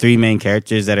 It's like 3 main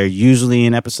characters that are usually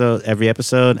in every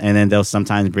episode, and then they'll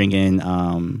sometimes bring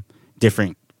in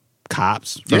different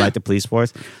cops for like the police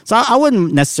force. So I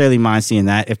wouldn't necessarily mind seeing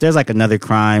that. If there's like another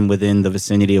crime within the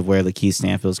vicinity of where Lakeith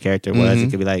Stanfield's character was, it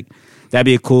could be like that'd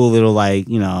be a cool little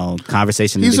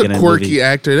conversation. He's a quirky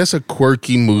actor. That's a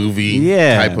quirky movie.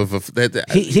 Type of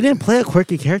he didn't play a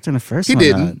quirky character in the first one. He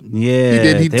didn't. Yeah, he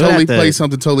did. He totally played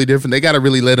something totally different. They got to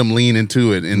really let him lean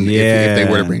into it. And if they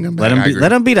were to bring him back,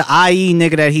 let him be the IE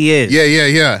nigga that he is.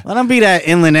 Yeah. Let him be that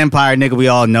Inland Empire nigga we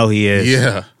all know he is.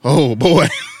 Yeah. Oh boy,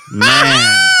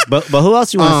 man. But who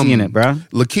else you want to see in it, bro?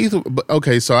 Lakeith.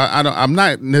 Okay, so I'm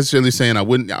not necessarily saying I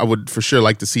wouldn't. I would for sure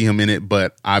like to see him in it,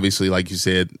 but obviously, like you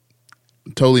said,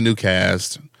 totally new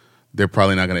cast. They're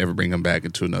probably not going to ever bring him back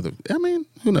into another. I mean,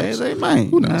 who knows? They might.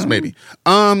 Who knows? Maybe.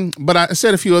 But I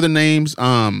said a few other names.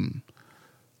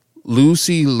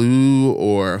 Lucy Liu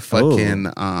or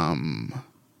fucking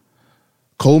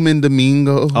Coleman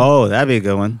Domingo. Oh, that'd be a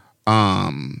good one.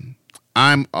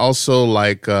 I'm also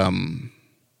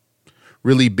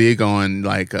really big on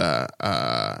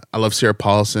I love Sarah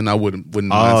Paulson. I wouldn't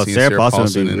mind seeing Sarah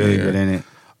Paulson would be really good in it.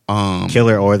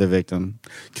 Killer or the victim,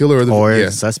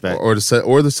 or suspect, or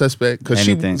the suspect, because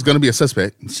she's going to be a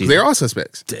suspect. They're all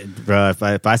suspects, bro.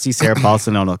 If I see Sarah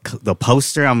Paulson on the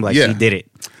poster, I'm like, she did it.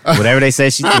 Whatever they say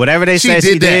she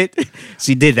did,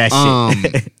 she did that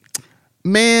shit.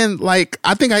 Man,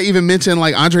 I think I even mentioned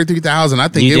Andre 3000. I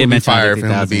think it would be fire for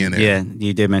him to be in there. Yeah,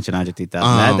 you did mention Andre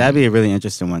 3000. That'd be a really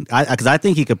interesting one. Because I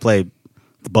think he could play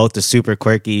both the super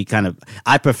quirky kind of.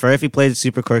 I prefer if he plays the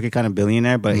super quirky kind of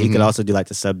billionaire, but he could also do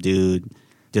the subdued,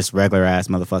 just regular ass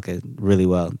motherfucker really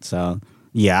well. So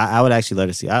yeah, I would actually love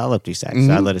to see. I love 3 Stacks.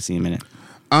 So I'd love to see him in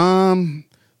it.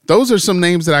 Those are some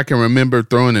names that I can remember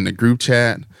throwing in the group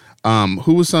chat.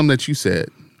 Who was some that you said?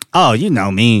 Oh, you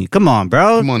know me. Come on,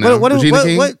 bro. Come on now. Regina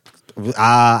King?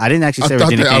 I didn't actually say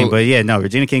Regina King, but yeah, no,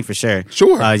 Regina King for sure.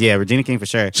 Sure. Yeah, Regina King for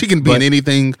sure. She can be in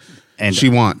anything she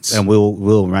wants. And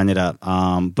we'll run it up.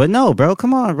 But no, bro,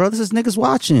 come on, bro. This is niggas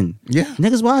watching. Yeah.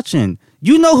 Niggas watching.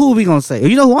 You know who we gonna say.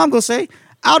 You know who I'm gonna say?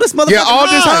 Aldis motherfucker. Yeah,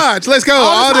 Aldis Hodge. Let's go.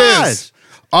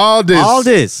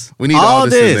 Aldis. We need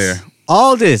Aldis in there.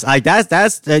 Aldis.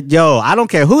 That's yo, I don't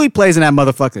care who he plays in that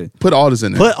motherfucker. Put Aldis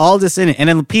in there. Put Aldis in it. And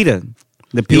then Lupita.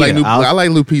 I like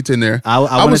Lupita in there.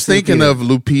 I was thinking of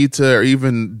Lupita or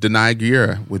even Denai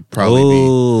Guerra would probably be.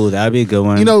 Oh, that'd be a good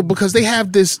one. Because they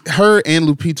have this, her and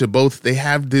Lupita both, they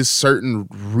have this certain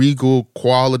regal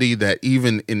quality that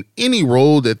even in any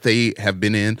role that they have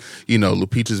been in,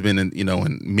 Lupita's been in,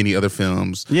 in many other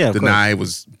films. Yeah, Denai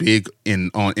was big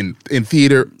in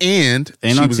theater and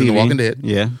she was TV. in The Walking Dead.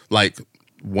 Yeah.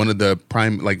 One of the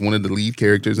lead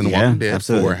characters in The Walking Dead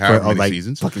absolutely. for however many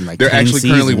seasons. They're actually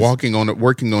currently working on a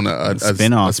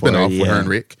spinoff with her and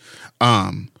Rick.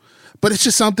 But it's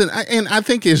just something, and I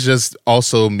think it's just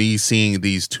also me seeing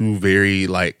these two very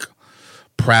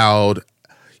proud,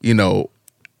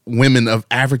 women of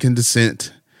African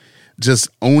descent, just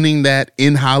owning that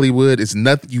in Hollywood. It's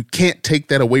nothing. You can't take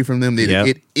that away from them.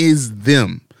 It is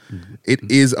them. It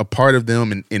is a part of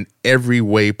them in every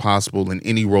way possible. In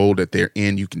any role that they're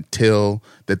in, you can tell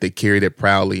that they carry that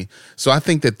proudly. So I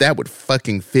think that would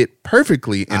fucking fit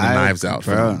perfectly in a Knives Out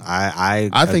film.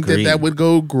 I think that would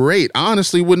go great. I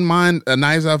honestly wouldn't mind a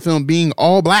Knives Out film being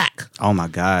all black. Oh my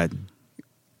God.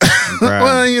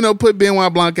 Well, put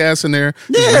Benoit Blanc ass in there.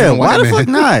 Yeah, why the fuck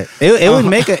not? It would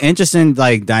make an interesting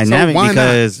dynamic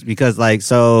because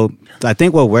so I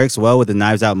think what works well with the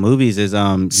Knives Out movies is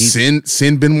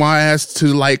send Benoit ass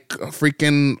to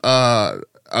freaking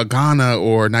Ghana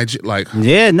or Nigeria,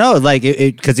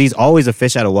 because he's always a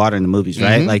fish out of water in the movies,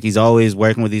 right? He's always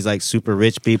working with these super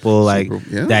rich people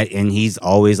that, and he's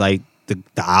always the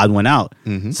odd one out.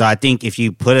 So I think if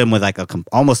you put him with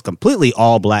almost completely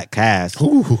all black cast,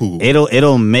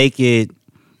 it'll make it.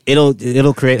 It'll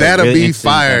create that'll a really be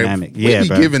fire. Dynamic. We be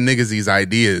giving niggas these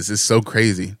ideas. It's so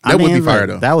crazy. Would be fire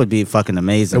though. That would be fucking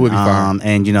amazing. That would be fire.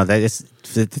 And that is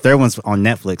the third one's on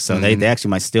Netflix, so they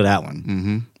actually might steal that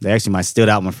one. They actually might steal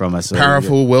that one from us. So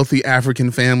powerful, wealthy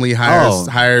African family hires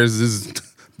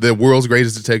the world's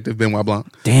greatest detective, Benoit Blanc.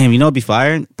 Damn, it'd be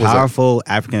fire. Powerful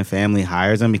African family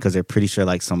hires him because they're pretty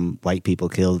sure some white people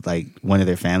killed one of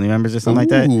their family members or something like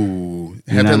that. Ooh,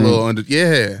 have that little under,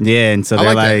 yeah. Yeah, and so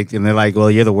they're like,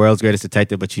 well, you're the world's greatest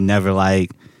detective, but you never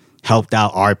helped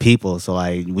out our people, so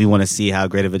we want to see how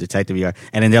great of a detective you are.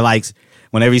 And then they're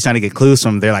whenever he's trying to get clues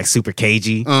from him, they're super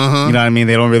cagey. You know what I mean?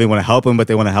 They don't really want to help him, but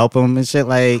they want to help him and shit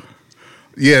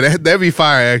Yeah, that'd be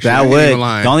fire, actually. That would.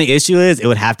 The only issue is it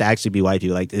would have to actually be white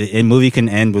people. The movie can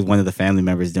end with one of the family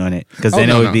members doing it. Because then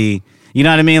it would be, you know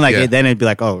what I mean? Then it'd be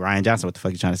oh, Rian Johnson, what the fuck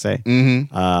are you trying to say?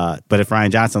 But if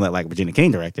Rian Johnson let Regina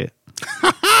King direct it,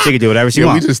 she could do whatever she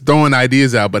wants. We just throwing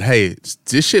ideas out, but hey,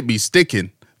 this shit be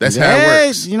sticking. That's how it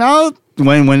works.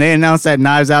 when they announced that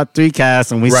Knives Out 3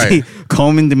 cast and we see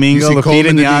Coleman Domingo, Lupita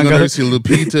Nyong'o, you see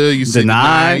Lupita, you see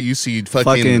Denai, you see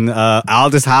fucking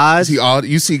Aldous Hodge,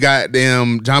 you see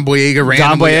goddamn John Boyega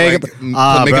randomly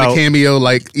making a cameo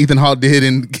like Ethan Hawke did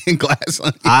in Glass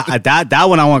Onion. That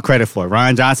one I want credit for.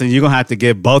 Rian Johnson, you're gonna have to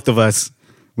give both of us.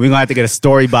 We're gonna have to get a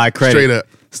story by credit. Straight up.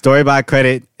 Story by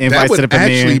credit, invites to the premiere.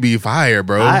 That would actually be fire,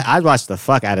 bro. I'd watch the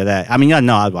fuck out of that. I mean, y'all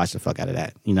know I'd watch the fuck out of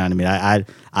that. You know what I mean?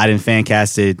 I didn't fan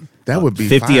casted that would be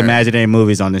 50 fire. imaginary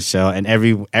movies on this show, and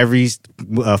every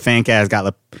fan cast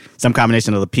got some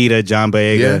combination of Lupita, John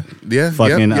Boyega,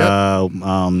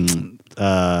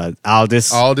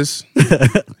 Aldous.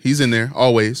 He's in there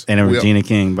always, and Regina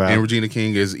King, bro. And Regina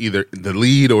King is either the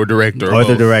lead or director, or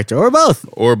the director, or both.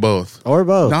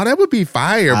 No, that would be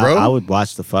fire, bro. I would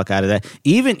watch the fuck out of that.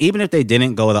 Even if they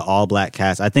didn't go with an all black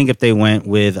cast, I think if they went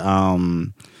with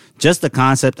just the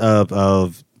concept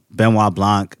of Benoit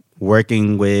Blanc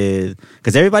working with,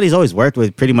 because everybody's always worked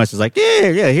with pretty much is like,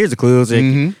 here's the clues.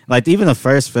 Like even the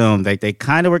first film, they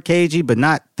kind of were cagey, but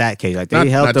not that cagey. Like they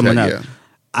helped them enough. Yeah.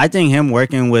 I think him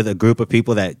working with a group of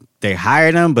people that they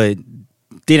hired him, but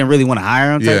didn't really want to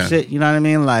hire him type shit. You know what I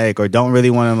mean? Like, or don't really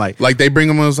want him like they bring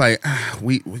him and was like,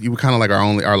 you were kind of like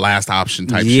our last option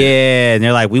type shit. Yeah, and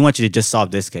they're like, we want you to just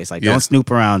solve this case. Like, don't snoop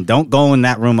around. Don't go in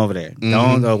that room over there.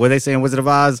 Don't, what they say in Wizard of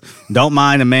Oz? Don't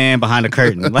mind the man behind the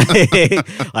curtain. like,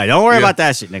 don't worry about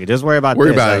that shit, nigga. Just worry about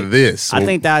this. I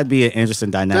think that'd be an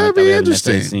interesting dynamic. That'd be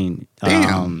interesting.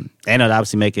 Damn. And it'd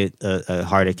obviously make it a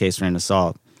harder case for him to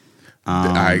solve.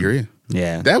 I agree.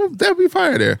 Yeah. That'd be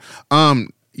fire there.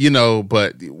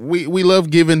 But we love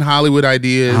giving Hollywood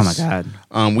ideas. Oh my God.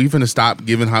 We finna stop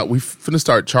giving we finna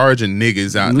start charging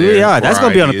niggas out there. Yeah, that's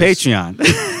gonna be on the Patreon.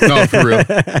 No, for real.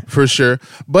 For sure.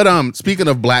 But speaking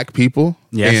of black people,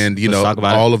 and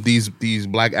all of these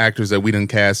black actors that we done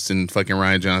cast in fucking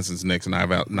Rian Johnson's next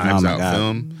Knives Out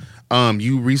film.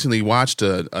 You recently watched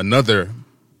another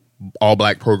all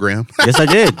black program. Yes, I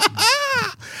did.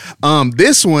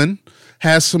 This one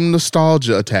has some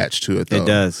nostalgia attached to it, though. It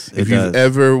does. If you've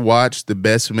ever watched the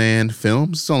Best Man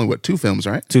films, it's only, 2 films,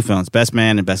 right? 2 films. Best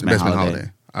Man and Best Man Holiday.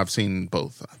 I've seen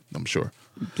both, I'm sure.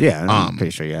 Yeah, I'm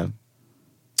pretty sure you have.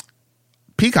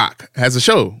 Peacock has a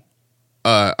show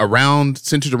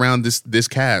centered around this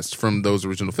cast from those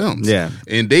original films. Yeah.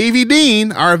 And Davey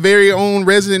Dean, our very own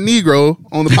resident Negro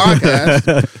on the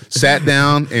podcast, sat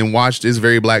down and watched this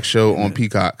very black show on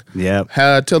Peacock. Yep.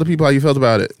 Tell the people how you felt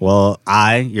about it. Well,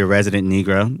 your resident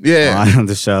Negro, on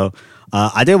the show.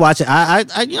 I did watch it. I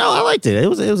liked it. It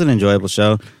was an enjoyable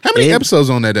show. How many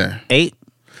episodes on that there? 8.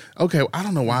 Okay, well, I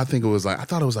don't know why I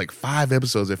thought it was like 5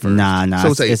 episodes at first. Nah. So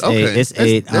it's 8. It's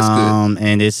 8. That's good.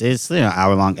 And it's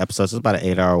hour-long episodes. It's about an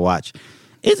 8-hour watch.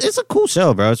 It's a cool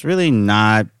show, bro. It's really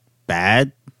not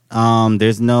bad.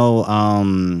 There's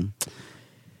no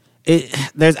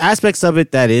there's aspects of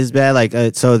it that is bad.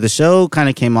 Like so the show kind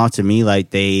of came off to me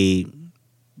like they,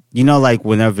 like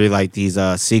whenever like these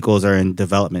sequels are in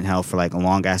development hell for like a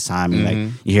long ass time, and like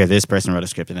you hear this person wrote a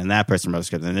script and then that person wrote a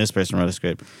script and this person wrote a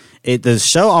script. The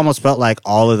show almost felt like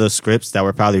all of those scripts that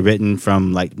were probably written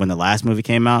from like when the last movie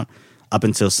came out up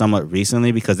until somewhat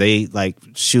recently, because they like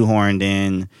shoehorned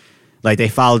in, like they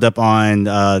followed up on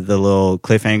the little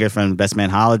cliffhanger from Best Man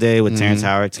Holiday with Terrence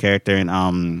Howard's character and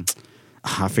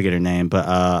I forget her name, but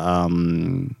I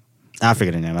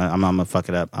forget her name. I'm gonna fuck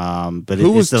it up. But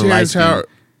who was Terrence Howard?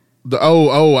 The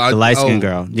light skinned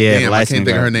girl. Yeah, damn, the light skinned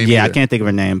girl. Think of her name. Yeah, either. I can't think of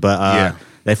her name, but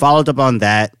they followed up on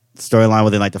that storyline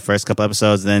within like the first couple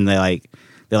episodes. And then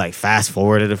they fast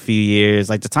forwarded a few years.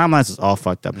 Like the timelines was all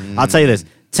fucked up. I'll tell you this: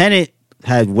 Tenet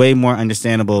had way more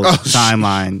understandable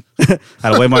timeline.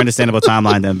 Had a way more understandable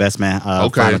timeline than Best Man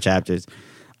final chapters.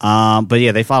 But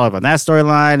yeah, they followed up on that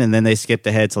storyline, and then they skipped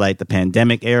ahead to like the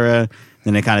pandemic era.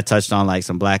 Then they kind of touched on like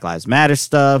some Black Lives Matter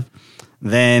stuff.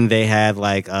 Then they had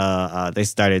like they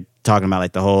started talking about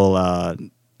like the whole I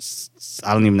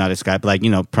don't even know how to describe, but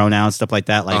like pronouns, stuff like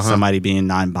that, like somebody being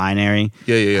non-binary.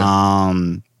 Yeah.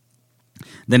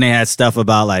 Then they had stuff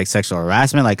about like sexual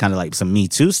harassment, like kind of like some Me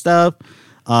Too stuff.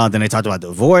 Then they talked about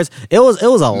divorce. It was a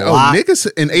lot.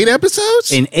 Niggas in 8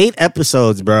 episodes? In 8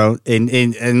 episodes, bro. And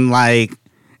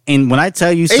when I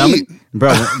tell you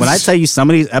when I tell you some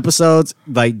of these episodes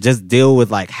like just deal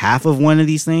with like half of one of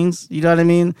these things, you know what I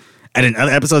mean? And then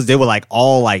other episodes deal with like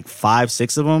all like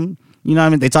 5-6 of them. You know what I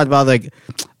mean? They talked about like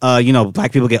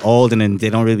black people get old and then they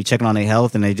don't really be checking on their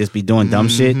health and they just be doing dumb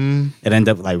shit and end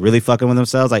up like really fucking with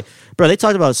themselves. Like, bro, they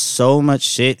talked about so much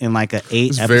shit in like an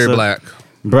 8 episode. Very black.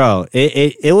 Bro,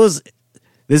 it was,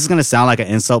 this is going to sound like an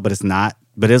insult, but it's not.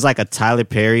 But it's like a Tyler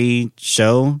Perry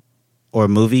show or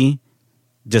movie,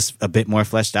 just a bit more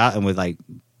fleshed out and with like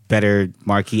better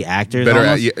marquee actors.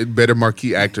 Better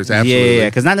marquee actors. Absolutely. Yeah,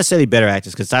 because not necessarily better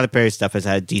actors. Because Tyler Perry's stuff has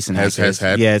had decent actors. Has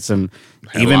had some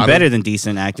even better than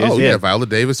decent actors. Oh yeah, Viola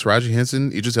Davis, Taraji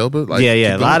Henson, Idris Elba. Like,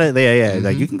 a lot of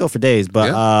Like you can go for days,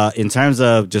 but in terms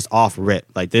of just off rip,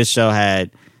 like this show had.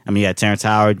 I mean, you had Terrence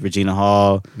Howard, Regina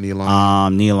Hall, Nia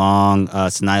Long,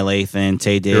 Sanaa Lathan,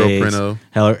 Taye Diggs,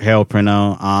 Harold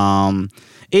Perrineau.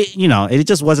 It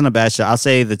just wasn't a bad show. I'll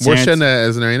say the Morris Chestnut,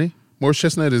 isn't there any? Morris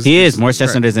Chestnut is. He is. Morris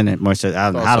Chestnut is in it. Morris Chestnut. I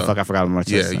don't know how the fuck I forgot Morris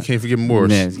Chestnut. Yeah, you can't forget Morris.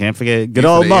 Man, can't forget good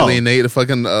old Mo. Alienate a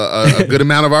fucking a good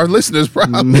amount of our listeners,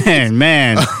 probably.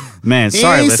 Man. Sorry,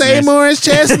 he ain't say Morris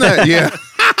Chestnut. Yeah.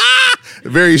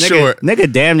 Very short.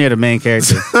 Nigga damn near the main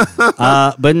character.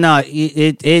 But no,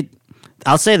 it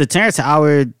I'll say the Terrence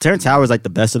Howard was like the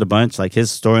best of the bunch. Like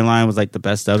his storyline was like the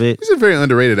best of it. He's a very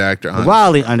underrated actor, honestly.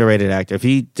 Wildly underrated actor. If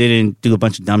he didn't do a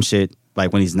bunch of dumb shit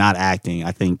like when he's not acting,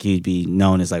 I think he'd be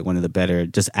known as like one of the better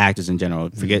just actors in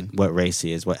general. Forget what race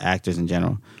he is, what actors in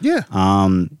general. Yeah.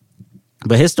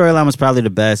 But his storyline was probably the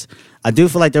best. I do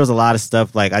feel like there was a lot of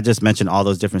stuff, like I just mentioned all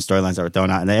those different storylines that were thrown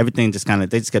out, and everything just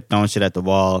they just kept throwing shit at the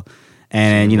wall.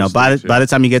 And by the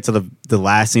time you get to the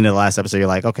last scene of the last episode, you're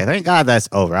like, okay, thank God that's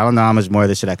over. I don't know how much more of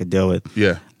this shit I could deal with.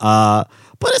 Yeah. But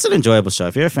it's an enjoyable show.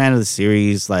 If you're a fan of the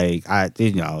series, like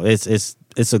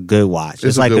it's a good watch.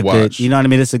 It's like a good, you know what I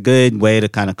mean? It's a good way to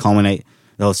kind of culminate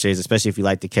the whole series, especially if you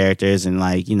like the characters and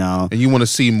and you want to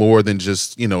see more than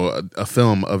just a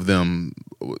film of them,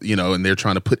 and they're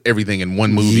trying to put everything in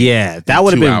one movie. Yeah, that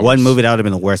would have been one movie. That would have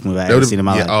been the worst movie I've ever seen in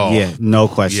my life. Oh, yeah, no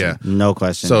question. Yeah. No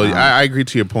question. So I agree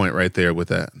to your point right there with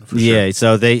that. For sure.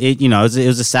 So it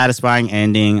was a satisfying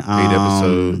ending. 8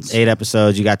 episodes. 8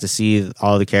 episodes. You got to see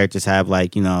all the characters have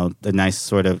the nice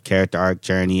sort of character arc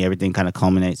journey. Everything kind of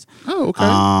culminates. Oh, okay.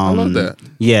 I love that.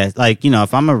 Yeah,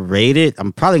 if I'm gonna rate it,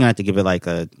 I'm probably gonna have to give it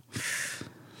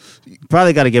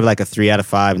probably got to give it a 3 out of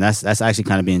 5, and that's actually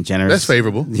kind of being generous. That's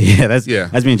favorable. Yeah, that's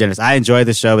being generous. I enjoyed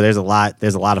the show, but there's a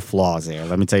lot of flaws there.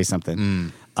 Let me tell you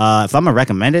something. If I'm gonna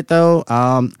recommend it though,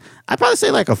 I'd probably say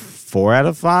a 4 out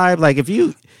of 5. Like if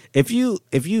you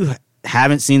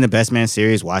haven't seen the Best Man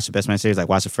series, watch the Best Man series. Like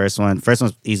watch the first one. First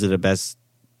one's easily the best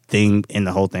thing in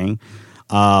the whole thing.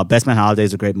 Best Man Holiday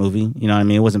is a great movie. You know what I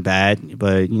mean? It wasn't bad,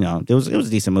 but it was a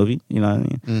decent movie. You know what I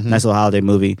mean? Mm-hmm. Nice little holiday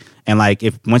movie. And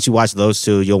if once you watch those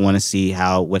two, you'll want to see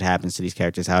what happens to these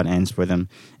characters, how it ends for them.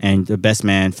 And the Best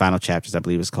Man Final Chapters, I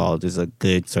believe it's called, is a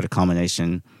good sort of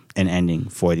culmination and ending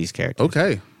for these characters.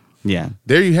 Okay. Yeah.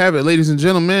 There you have it, ladies and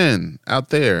gentlemen out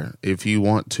there. If you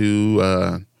want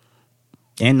to.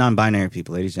 And non-binary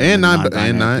people, ladies and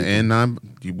gentlemen.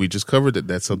 We just covered it.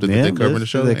 That's something that they cover in the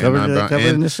show. They covered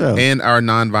in the show. And our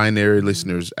non-binary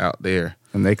listeners out there.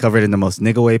 And they covered it in the most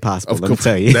nigga way possible, let me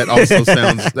tell you. That also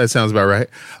sounds about right.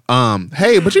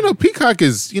 Hey, but Peacock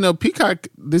is, Peacock,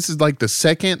 this is the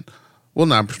second, well,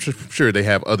 no, I'm sure they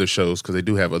have other shows, because they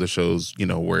do have other shows,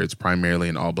 where it's primarily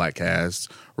an all-black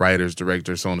cast, writers,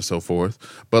 directors, so on and so forth.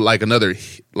 But another,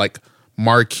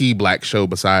 marquee black show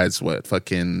besides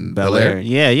fucking Bel-Air.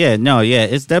 Yeah.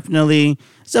 It's definitely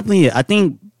I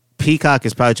think Peacock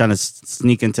is probably trying to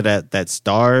sneak into that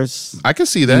Starz. I can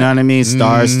see that. You know what I mean?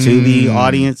 Starz Tubi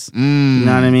audience. You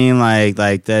know what I mean? Like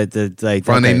that.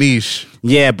 Find a niche.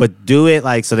 Yeah, but do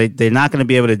it so they're not going to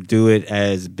be able to do it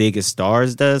as big as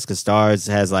Starz does, because Starz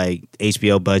has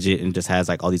HBO budget and just has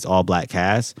all these all black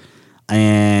casts,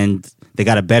 and they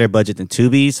got a better budget than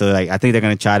Tubi, so I think they're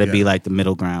going to try to be the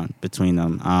middle ground between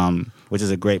them, which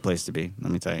is a great place to be,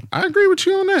 let me tell you. I agree with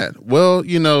you on that. Well,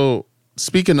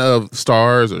 speaking of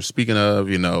Starz, or speaking of,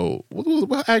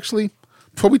 well, actually,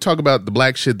 before we talk about the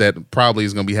black shit that probably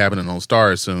is going to be happening on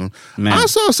Starz soon, man. I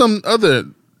saw some other,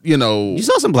 You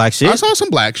saw some black shit. I saw some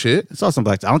black shit. I don't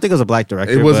think it was a black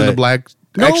director. It wasn't a black.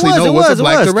 No, actually, it was a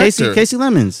black director. Casey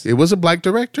Lemons. It was a black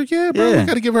director. Yeah, bro. We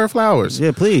got to give her flowers.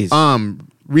 Yeah, please.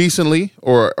 Recently,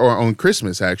 or on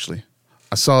Christmas, actually,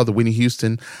 I saw the Whitney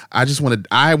Houston. I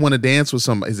want to dance with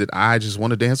somebody. Is it I just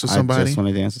want to dance with somebody? I just want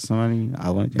to dance with somebody. I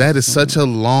want. That is such a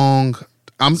long.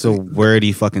 It's a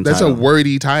wordy fucking title. That's a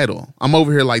wordy title. I'm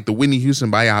over here like the Whitney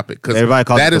Houston biopic, because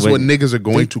that is what niggas are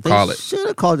going to call it. Should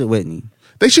have called it Whitney.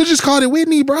 They should just called it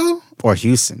Whitney, bro. Or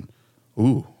Houston.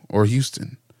 Ooh, or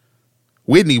Houston.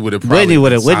 Whitney would have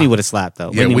slapped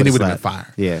though. Yeah, Whitney would have been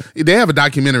fire. Yeah, they have a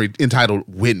documentary entitled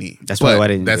Whitney. That's why I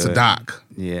didn't. That's a doc.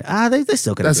 Yeah, they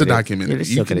still could. That's a documentary.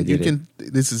 Yeah, you can.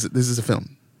 This is a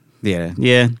film. Yeah.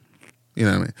 You know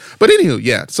what I mean? But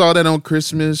anywho, saw that on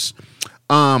Christmas.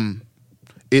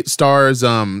 It stars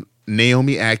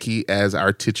Naomi Ackie as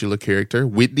our titular character,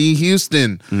 Whitney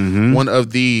Houston, one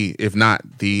of the, if not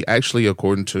the, actually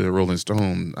according to Rolling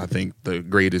Stone, I think the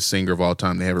greatest singer of all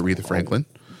time. They have Aretha Franklin.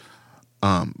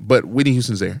 But Whitney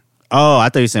Houston's there. Oh, I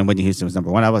thought you were saying Whitney Houston was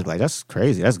number one. I was like, that's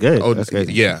crazy. That's good. Oh, that's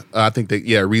crazy. Yeah, I think that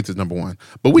Aretha's number one,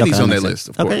 but Whitney's on that list,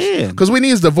 of course. Okay, yeah. Because Whitney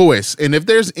is the voice, and if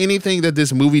there's anything that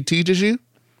this movie teaches you,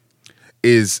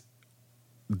 is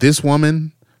this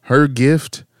woman, her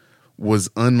gift was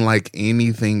unlike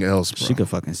anything else, bro. She could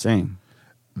fucking sing.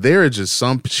 There are just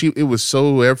it was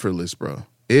so effortless, bro.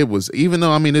 It was, even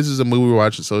though, I mean, this is a movie we're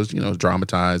watching, so it's,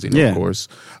 dramatized, of course.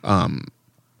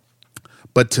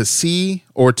 But to see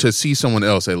someone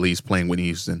else at least playing Whitney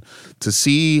Houston, to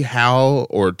see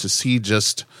to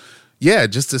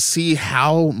see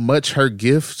how much her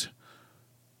gift,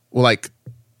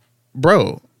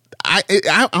 bro,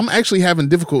 I'm actually having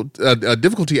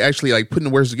difficulty actually like putting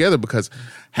the words together, because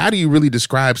how do you really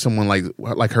describe someone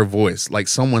like her voice, like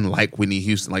someone like Whitney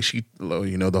Houston, like she,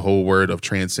 the whole word of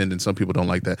transcendent. Some people don't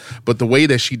like that, but the way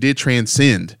that she did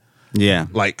transcend,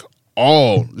 like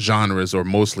all genres or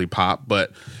mostly pop,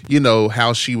 but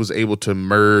how she was able to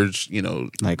merge,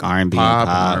 like R&B, pop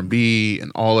and R&B and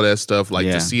all of that stuff,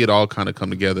 to see it all kind of come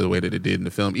together the way that it did in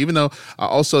the film. Even though I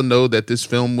also know that this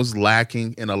film was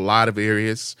lacking in a lot of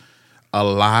areas. A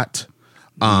lot.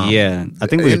 I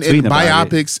think we were tweeting about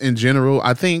biopics in general.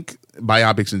 I think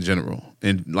biopics in general,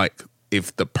 and like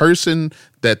if the person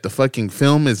that the fucking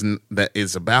film is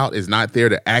about is not there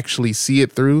to actually see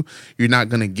it through, you're not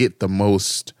going to get the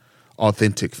most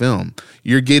authentic film.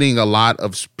 You're getting a lot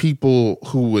of people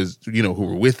who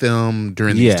were with them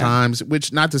during these times.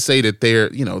 Which, not to say that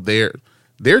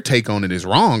their take on it is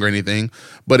wrong or anything,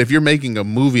 but if you're making a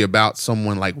movie about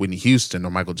someone like Whitney Houston or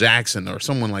Michael Jackson or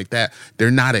someone like that, they're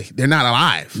not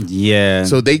alive. Yeah.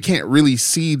 So they can't really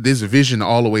see this vision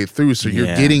all the way through. So you're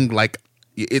getting like,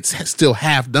 it's still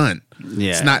half done.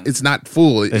 Yeah. It's not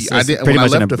full. When I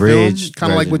left the film,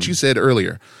 kind of like what you said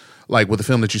earlier, like with the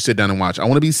film that you sit down and watch, I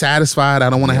want to be satisfied.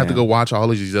 I don't want to have to go watch all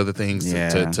of these other things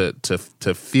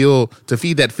to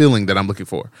feed that feeling that I'm looking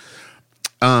for.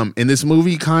 In this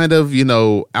movie, kind of,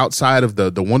 outside of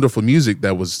the wonderful music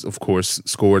that was, of course,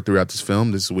 scored throughout this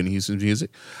film, this is Whitney Houston's music.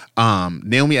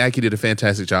 Naomi Ackie did a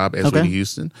fantastic job as Whitney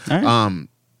Houston. Right.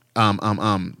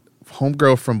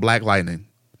 Homegirl from Black Lightning,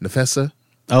 Nafessa.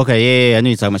 Okay, yeah, I knew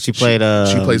you were talking about. She played.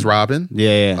 She plays Robin.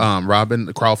 Yeah.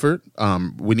 Robin Crawford.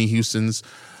 Whitney Houston's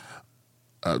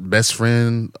best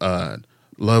friend.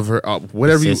 Lover.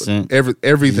 Whatever.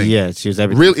 Everything. Yeah, she was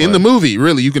everything. Really, in the movie,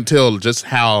 really, you can tell just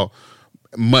how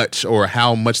much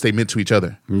they meant to each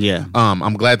other. Yeah.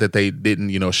 I'm glad that they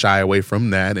didn't, shy away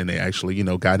from that, and they actually,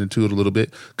 got into it a little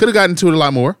bit. Could have gotten into it a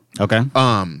lot more. Okay.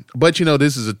 But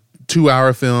this is a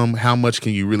 2-hour film. How much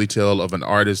can you really tell of an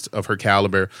artist of her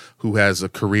caliber who has a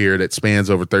career that spans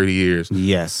over 30 years?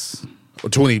 Yes.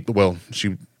 20. Well,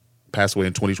 she passed away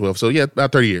in 2012. So yeah,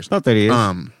 about 30 years. About 30 years.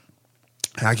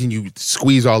 How can you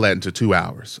squeeze all that into 2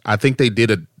 hours? I think they did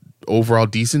an overall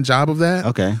decent job of that.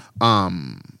 Okay.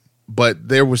 But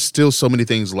there were still so many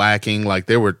things lacking. Like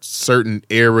there were certain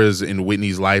eras in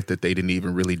Whitney's life that they didn't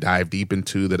even really dive deep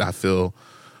into that I feel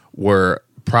were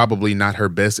probably not her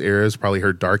best eras, probably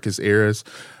her darkest eras.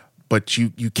 But you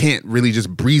can't really just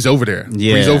breeze over there.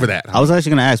 Yeah. Breeze over that. I was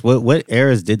actually going to ask, what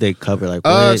eras did they cover?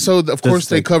 Like, so of course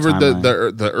they covered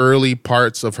the early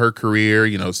parts of her career.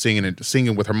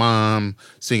 Singing with her mom,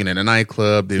 singing in a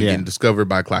nightclub, then getting discovered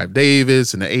by Clive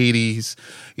Davis in the 80s.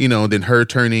 Then her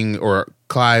turning, or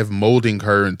Clive molding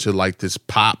her into like this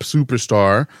pop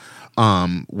superstar.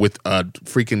 With a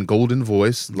freaking golden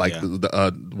voice, like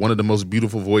one of the most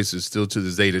beautiful voices still to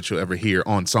this day that you'll ever hear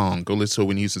on song. Go listen to a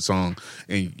Whitney Houston song,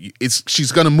 and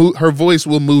she's gonna move. Her voice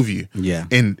will move you. Yeah,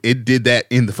 and it did that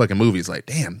in the fucking movie. It's like,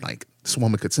 damn, like this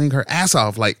woman could sing her ass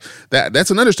off. Like that.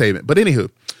 That's an understatement. But anywho,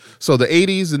 so the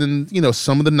 80s, and then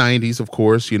some of the 90s, of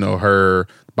course. Her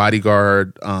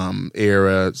Bodyguard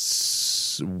era.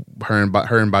 Her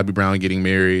and Bobby Brown getting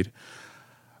married.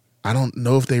 I don't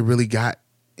know if they really got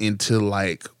into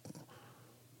like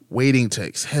Waiting to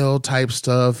Exhale type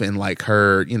stuff, and like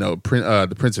her,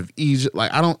 the Prince of Egypt.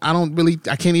 Like I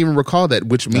can't even recall that,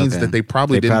 which means that they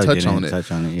probably didn't touch on it.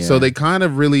 Yeah. So they kind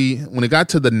of really, when it got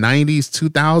to the 90s,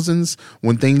 2000s,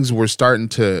 when things were starting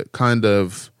to kind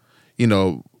of,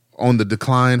 on the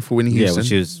decline for Whitney Houston. Yeah, when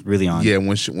she was really on.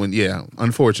 Yeah,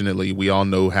 unfortunately, we all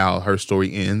know how her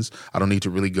story ends. I don't need to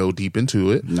really go deep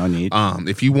into it. No need.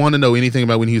 If you want to know anything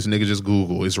about Whitney Houston, nigga, just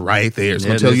Google. It's right there. It's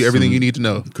going to tell you everything you need to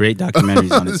know. Great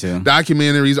documentaries on it, too.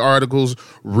 Documentaries, articles,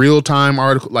 real-time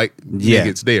articles. Like, nigga,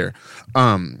 it's there.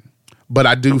 But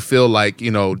I do feel like,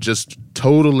 just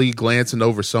totally glancing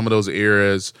over some of those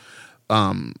eras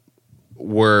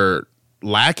were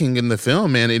lacking in the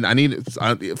film, man. And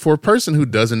for a person who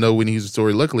doesn't know Whitney Houston's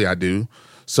story, luckily I do.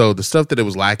 So the stuff that it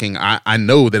was lacking, I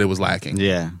know that it was lacking.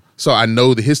 Yeah. so I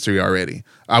know the history already.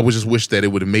 I would just wish that it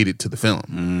would have made it to the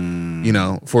film. You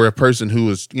know, for a person who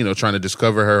was, you know, trying to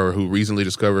discover her or who recently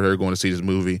discovered her going to see this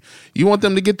movie, you want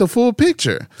them to get the full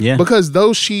picture. Yeah. Because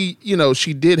though she, you know,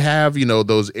 she did have, you know,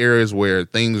 those areas where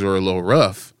things were a little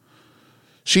rough,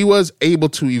 she was able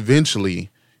to eventually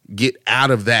get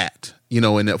out of that, you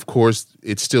know, and of course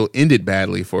it still ended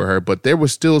badly for her, but there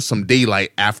was still some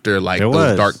daylight after like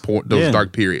those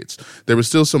dark periods. There was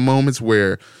still some moments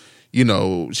where, you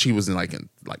know, she was in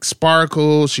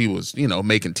Sparkle. She was, you know,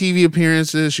 making TV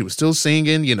appearances. She was still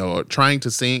singing, you know, trying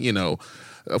to sing, you know,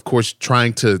 of course,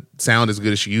 trying to sound as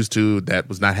good as she used to. That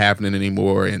was not happening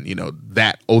anymore. And, you know,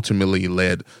 that ultimately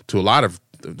led to a lot of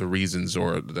the reasons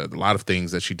or a lot of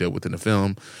things that she dealt with in the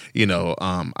film. You know,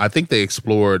 I think they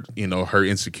explored, you know, her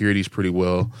insecurities pretty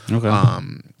well. Okay.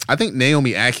 I think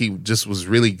Naomi Ackie just was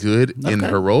really good in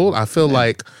her role. I feel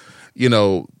like, you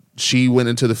know, she went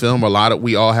into the film.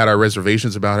 We all had our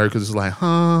reservations about her because it's like,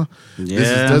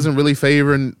 this doesn't really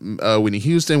favor Whitney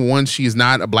Houston. One, she's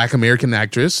not a Black American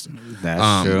actress.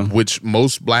 That's true. Which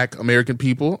most Black American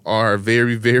people are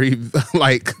very, very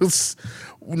like.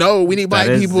 No, we need Black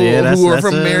people who are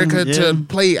from America to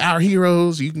play our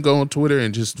heroes. You can go on Twitter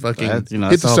and just fucking hit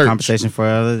the search. Conversation for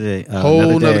another day.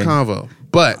 Whole nother convo.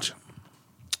 But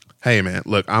hey, man,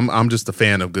 look, I'm just a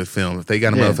fan of good film. If they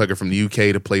got a motherfucker from the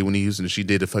UK to play Whitney Houston and she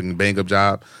did a fucking bang up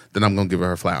job, then I'm gonna give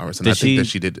her flowers. And I think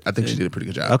she did a pretty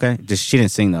good job. Okay, she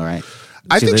didn't sing though, right?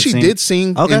 I think she did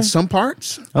sing in some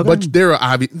parts, but there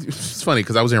are it's funny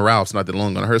because I was in Ralph's not that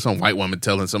long ago and I heard some white woman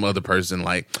telling some other person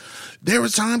like, there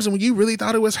was times when you really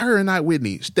thought it was her and not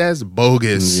Whitney. That's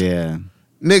bogus. Yeah.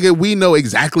 Nigga, we know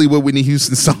exactly what Whitney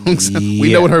Houston's songs.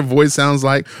 We know what her voice sounds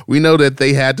like. We know that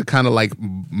they had to kind of like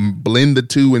blend the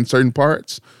two in certain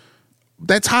parts.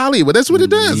 That's Hollywood. That's what it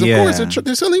does. Of course,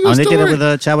 they're selling you a story. They did it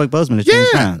with Chadwick Boseman. James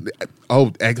Brown.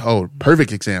 Oh,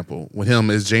 perfect example with him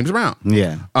is James Brown.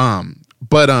 Yeah.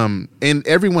 But and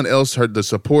everyone else heard the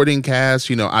supporting cast.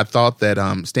 You know, I thought that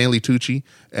Stanley Tucci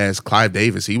as Clive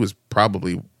Davis, he was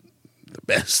probably the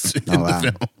best in the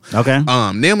film. Okay.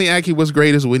 Naomi Ackie was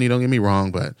great as Whitney, don't get me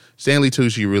wrong, but Stanley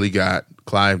Tucci really got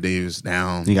Clive Davis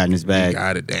down. He got in his bag. He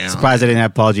got it down. Surprised they didn't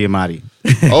have Paul Giamatti.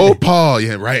 Oh, Paul,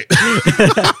 yeah, right.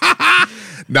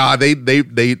 Nah,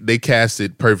 they cast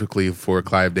it perfectly for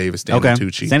Clive Davis, Stanley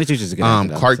Tucci. Stanley Tucci's a good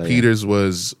actor, Clark Peters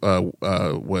was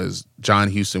John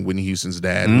Houston, Whitney Houston's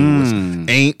dad, who was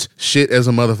ain't shit as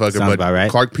a motherfucker. Sounds about right.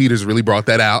 Clark Peters really brought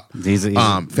that out. He's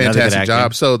fantastic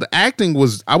job. So the acting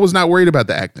I was not worried about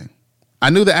the acting. I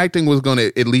knew the acting was going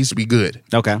to at least be good.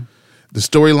 Okay. The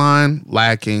storyline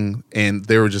lacking, and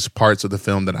there were just parts of the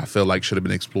film that I felt like should have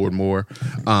been explored more,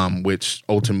 which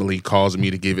ultimately caused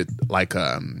me to give it like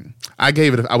I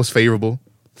was favorable,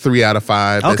 3 out of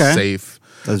 5. That's safe.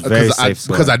 That's very safe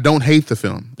because I don't hate the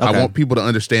film. I want people to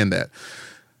understand that,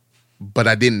 but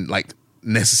I didn't like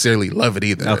necessarily love it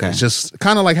either. Okay. It's just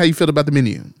kind of like how you feel about The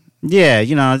Menu. Yeah,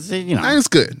 it's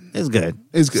good. It's good.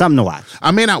 It's good. Something to watch.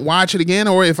 I may not watch it again,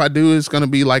 or if I do, it's going to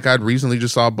be like I recently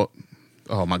just saw.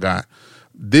 Oh my God.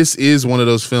 This is one of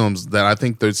those films that I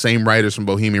think the same writers from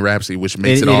Bohemian Rhapsody, which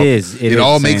makes it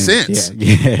all makes sense.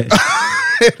 Yeah.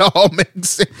 It all makes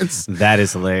sense. That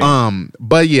is hilarious.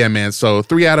 But yeah, man. So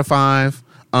 3 out of 5.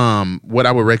 What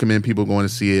I would recommend people going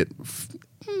to see it.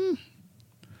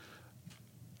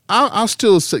 I'll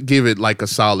still give it like a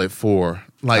solid 4.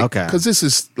 Like, because this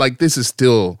is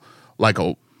still like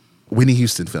a Whitney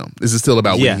Houston film. This is still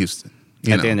about Whitney Houston.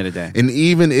 At the end of the day. And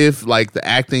even if like the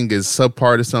acting is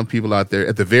subpar to some people out there,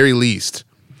 at the very least,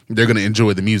 they're going to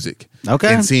enjoy the music.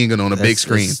 Okay. And seeing it on a big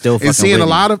screen. Still and seeing Whitney. A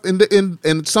lot of,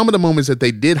 and some of the moments that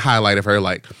they did highlight of her,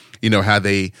 like, you know, how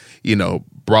they, you know,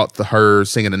 brought her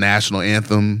singing the national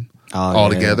anthem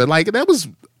all together. Like, that was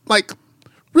like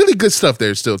really good stuff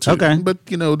there still too. Okay. But,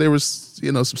 you know, there was,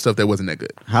 you know, some stuff that wasn't that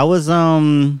good. How was,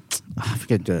 I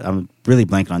forget, I'm really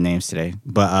blanking on names today,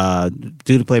 but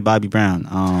dude who played Bobby Brown.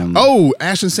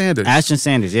 Ashton Sanders. Ashton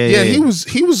Sanders, yeah. He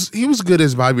was good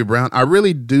as Bobby Brown. I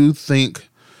really do think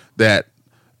that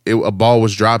a ball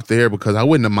was dropped there because I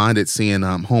wouldn't have minded seeing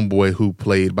homeboy who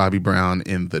played Bobby Brown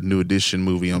in the New Edition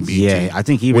movie on BET. Yeah, I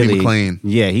think he Woody really McClain.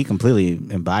 Yeah, he completely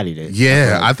embodied it.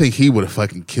 Yeah, I think he would have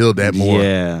fucking killed that more.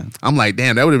 Yeah, I'm like,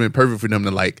 damn, that would have been perfect for them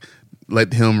to like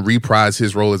let him reprise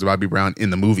his role as Bobby Brown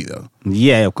in the movie though.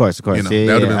 Yeah, of course. You know,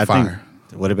 that would have been fire.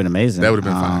 It would have been amazing. That would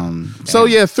have been fire. So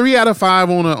yeah, 3 out of 5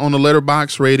 on the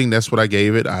Letterboxd rating. That's what I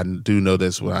gave it. I do know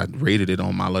that's what I rated it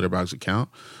on my Letterboxd account.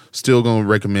 Still gonna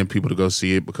recommend people to go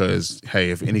see it because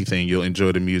hey, if anything, you'll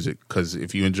enjoy the music. Because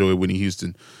if you enjoy Whitney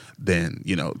Houston, then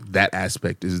you know that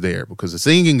aspect is there because the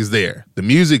singing is there, the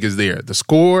music is there, the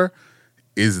score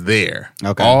is there.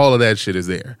 Okay, all of that shit is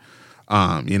there.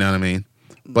 You know what I mean?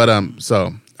 But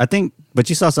so I think, but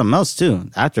you saw something else too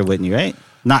after Whitney, right?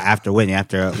 Not after Whitney.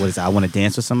 After what is it? I Want to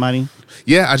Dance with Somebody.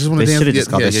 Yeah, I just want to dance. They should have just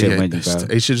called that shit Whitney, bro.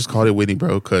 They should just called it Whitney,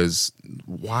 bro. Because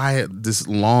why this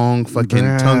long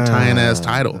fucking tongue tying ass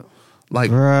title? Like,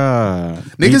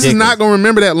 niggas is not gonna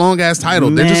remember that long ass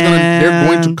title. They're just they're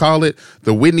going to call it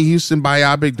the Whitney Houston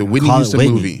biopic, the Whitney Houston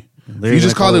movie. If you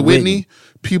just call it Whitney,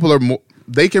 people are more.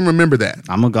 They can remember that.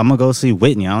 I'm gonna go see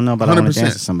Whitney. I don't know about I Want to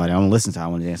Dance with Somebody. I'm gonna listen to I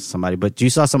Want to Dance with Somebody. But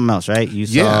you saw something else, right? You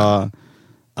saw,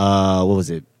 what was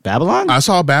it? Babylon? I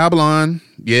saw Babylon.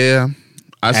 Yeah.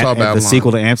 I saw Babylon. The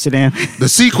sequel to Amsterdam? The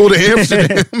sequel to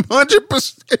Amsterdam.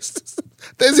 100%.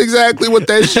 That's exactly what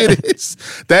that shit is.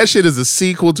 That shit is a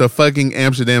sequel to fucking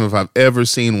Amsterdam if I've ever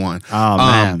seen one. Oh,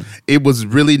 man. It was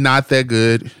really not that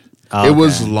good. Oh, it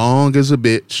was long as a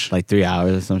bitch. Like 3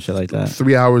 hours or some shit like that?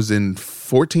 3 hours and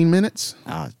 14 minutes.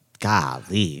 Oh,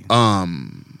 golly.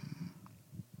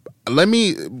 Let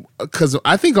me, because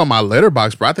I think on my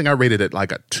Letterboxd, bro, I think I rated it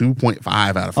like a 2.5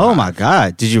 out of 5. Oh my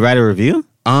God. Did you write a review?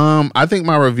 I think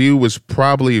my review was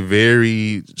probably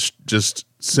very just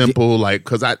simple, like,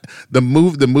 because the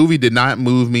movie did not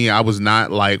move me. I was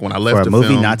not like, when I left for a the movie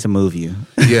film, not to move you.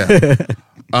 Yeah.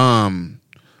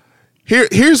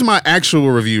 Here's my actual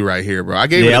review right here, bro. I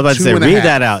gave it a 2.5. I was about to say, read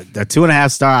that out. The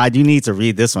 2.5 star. I do need to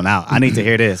read this one out. I need to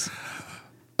hear this.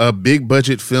 A big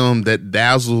budget film that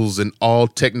dazzles in all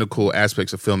technical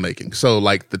aspects of filmmaking. So,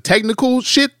 like, the technical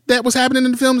shit that was happening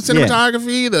in the film, the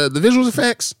cinematography, the visual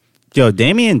effects. Yo,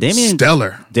 Damien,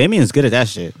 stellar. Damien's good at that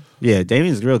shit. Yeah,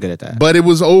 Damien's real good at that. But it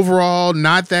was overall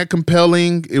not that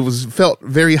compelling. It felt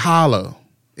very hollow.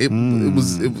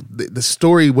 The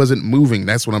story wasn't moving.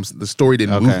 That's what the story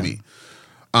didn't move me.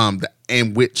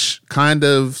 And which kind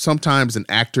of sometimes an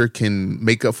actor can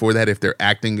make up for that if their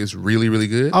acting is really, really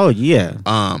good. Oh yeah.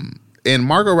 And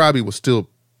Margot Robbie was still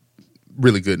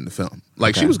really good in the film.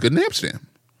 Like she was good in Amsterdam.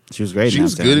 She was great. She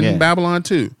was good in Babylon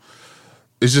too.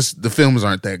 It's just the films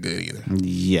aren't that good either.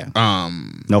 Yeah.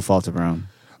 No fault of her own.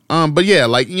 But yeah,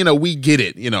 like, you know, we get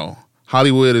it. You know,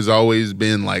 Hollywood has always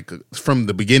been like, from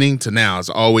the beginning to now, it's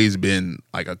always been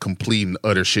like a complete and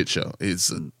utter shit show. It's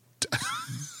been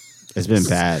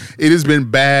bad. It has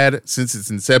been bad since its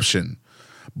inception.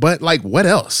 But like, what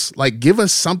else? Like, give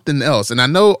us something else. And I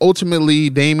know ultimately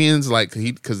Damien's like,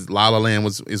 because La La Land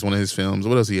is one of his films.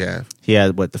 What else he have? He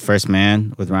had The First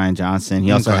Man with Ryan Johnson.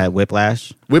 He also had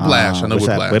Whiplash. I know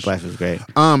Whiplash. Whiplash was great.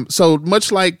 So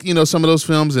much like, you know, some of those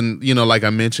films, and you know, like I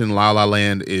mentioned, La La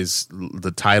Land is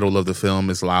the title of the film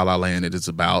is La La Land. It is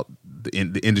about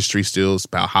the industry still. It's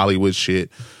about Hollywood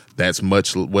shit. That's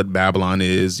much what Babylon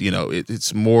is. You know,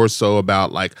 it's more so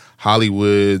about like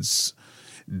Hollywood's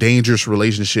dangerous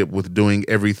relationship with doing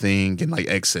everything in like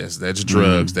excess. That's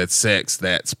drugs, that's sex,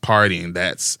 that's partying,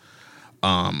 that's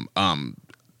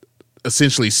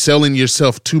essentially selling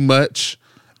yourself too much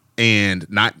and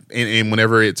not and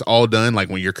whenever it's all done, like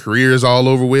when your career is all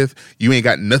over with, you ain't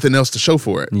got nothing else to show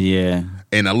for it. Yeah.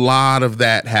 And a lot of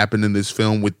that happened in this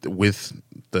film with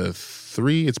the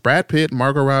three. It's Brad Pitt,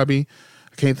 Margot Robbie.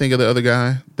 I can't think of the other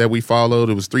guy that we followed.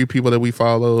 It was three people that we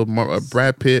followed.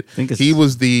 Brad Pitt. He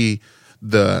was the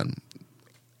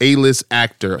A-list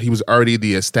actor. He was already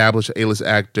the established A-list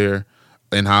actor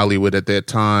in Hollywood at that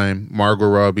time. Margot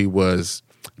Robbie was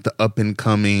the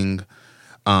up-and-coming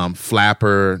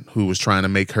flapper who was trying to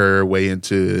make her way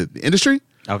into the industry.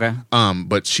 Okay.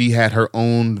 But she had her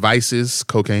own vices,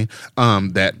 cocaine,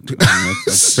 that's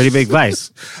a pretty big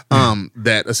vice.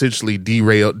 That essentially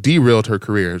derailed her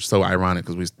career. It's so ironic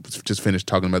because we just finished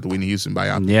talking about the Whitney Houston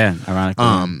biopic. Yeah,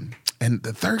 ironically. And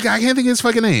the third guy, I can't think of his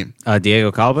fucking name.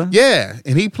 Diego Calva? Yeah.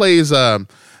 And he plays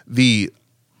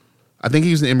I think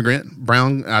he's an immigrant.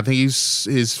 Brown, I think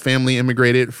his family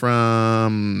immigrated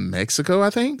from Mexico, I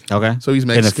think. Okay. So he's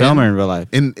Mexican. In the film or in real life?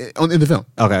 In the film.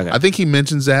 Okay. I think he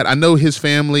mentions that. I know his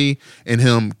family and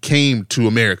him came to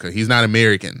America. He's not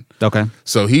American. Okay.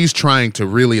 So he's trying to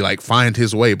really like find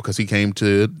his way because he came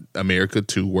to America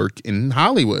to work in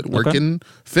Hollywood, work in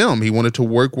film. He wanted to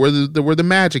work where the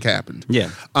magic happened. Yeah.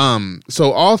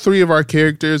 So all three of our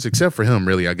characters, except for him,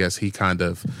 really, I guess he kind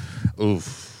of,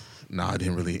 it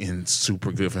didn't really end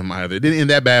super good for him either. It didn't end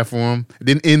that bad for him. It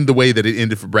didn't end the way that it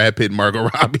ended for Brad Pitt and Margot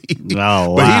Robbie. Oh,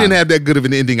 wow. But he didn't have that good of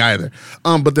an ending either.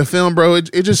 But the film, bro,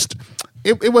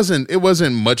 it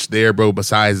wasn't much there, bro.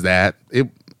 Besides that,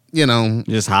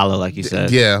 just hollow, like you said.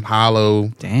 Yeah, hollow,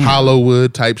 damn.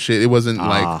 Hollywood type shit. It wasn't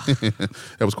like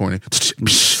that was corny.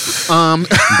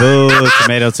 Boo!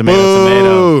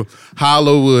 Tomato.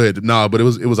 Hollywood. No, but it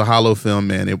was a hollow film,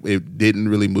 man. It didn't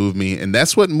really move me, and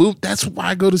that's what moved. That's why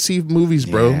I go to see movies,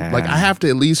 bro. Yeah. Like I have to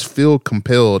at least feel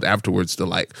compelled afterwards to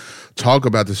like talk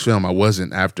about this film. I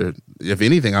wasn't after if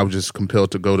anything, I was just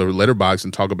compelled to go to Letterboxd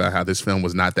and talk about how this film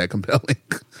was not that compelling.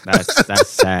 That's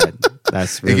sad.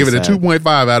 That's really and give it sad. a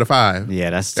 2.5 out of 5. Yeah,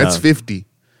 that's 50.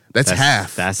 That's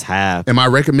half. That's half. Am I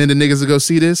recommending niggas to go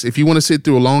see this? If you want to sit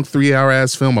through a long 3-hour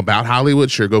ass film about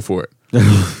Hollywood, sure, go for it.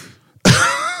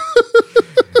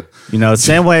 You know,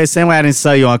 same way I didn't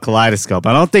sell you on Kaleidoscope.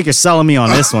 I don't think you're selling me on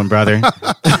this one, brother.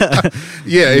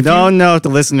 Yeah, you don't know if the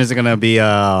listeners are gonna be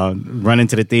running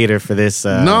to the theater for this.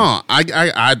 No,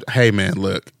 hey man,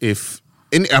 look, if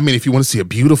you want to see a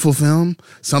beautiful film,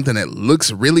 something that looks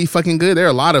really fucking good, there are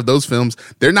a lot of those films.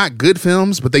 They're not good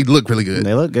films, but they look really good.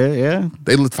 They look good, yeah.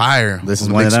 They look fire. This is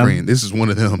one of them. Screen. This is one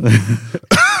of them.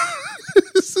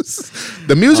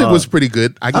 The music was pretty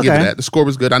good. I can give it that. The score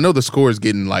was good. I know the score is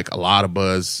getting like a lot of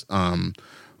buzz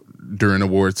during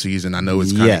award season. I know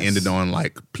it's kind of ended on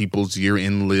like people's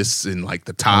year-end lists and like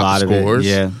the top scores.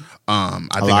 I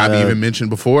think I've even mentioned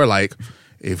before, like,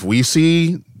 if we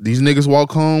see these niggas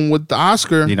walk home with the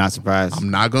Oscar, you're not surprised.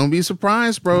 I'm not gonna be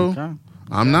surprised, bro. Okay.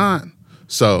 I'm not.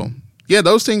 So yeah,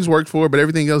 those things worked for it, but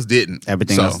everything else didn't.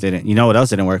 Everything else didn't. You know what else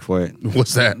didn't work for it?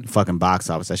 What's that? Fucking box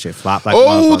office. That shit flopped like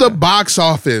the box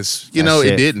office. You know,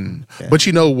 it didn't. Yeah. But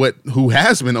you know what? Who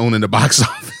has been owning the box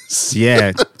office?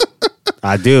 Yeah,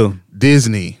 I do.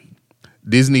 Disney.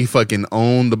 Disney fucking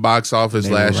owned the box office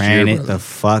last year. They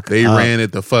ran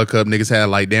it the fuck up. Niggas had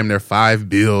like damn near $5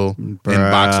 billion in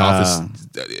box office,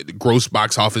 gross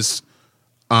box office.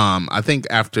 I think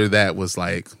after that was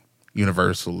like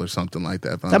Universal or something like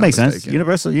that. That makes sense.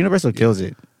 Universal kills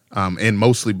it. And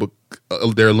mostly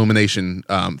their Illumination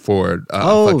for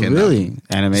fucking really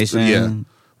animation. Yeah,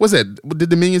 what's that?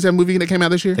 Did the Minions have a movie that came out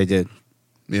this year? They did.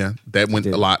 Yeah, that went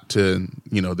a lot to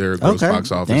their gross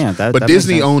box office. Damn, but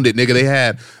Disney owned it, nigga. They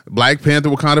had Black Panther: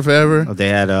 Wakanda Forever. They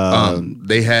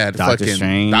had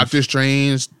Doctor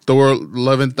Strange, Thor: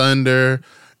 Love and Thunder,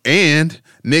 and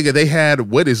nigga, they had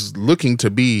what is looking to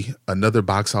be another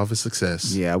box office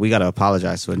success. Yeah, we gotta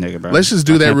apologize to a nigga, bro. Let's just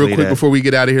do that real quick before we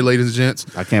get out of here, ladies and gents.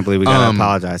 I can't believe we gotta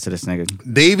apologize to this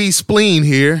nigga. Davey Spleen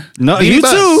here. No, you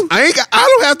too. I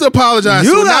don't have to apologize.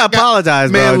 You gotta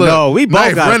apologize, man. Look, no, we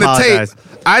both gotta apologize.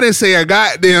 I didn't say a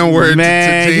goddamn word.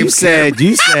 Man, to James you said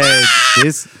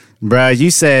this, bruh. You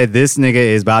said this nigga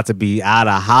is about to be out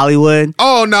of Hollywood.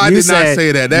 Oh no, I did not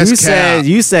say that. That's cap.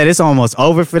 You said it's almost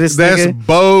over for this nigga. That's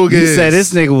bogus. You said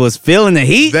this nigga was feeling the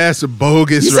heat. That's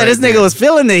bogus. You said this nigga was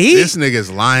feeling the heat. This nigga's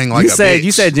lying like a bitch.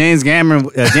 You said James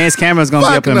Cameron's gonna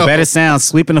be up in better sound,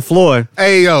 sweeping the floor.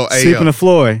 Sweeping the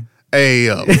floor.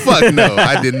 Fuck no,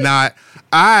 I did not.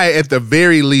 At the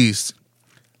very least,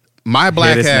 my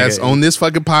black ass on this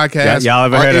fucking podcast, y'all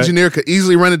ever our heard engineer could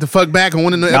easily run it the fuck back on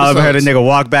one of the y'all episodes. Ever heard a nigga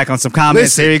walk back on some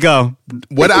comments? Listen, here you go.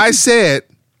 What I said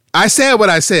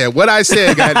what I said. What I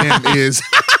said, goddamn, is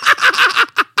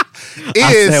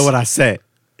I said what I said.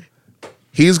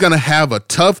 He's gonna have a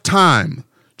tough time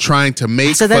trying to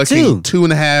make fucking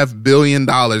 $2.5 billion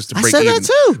to break even. I said that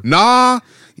too. Nah.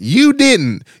 You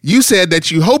didn't. You said that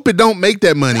you hope it don't make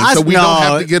that money, so we don't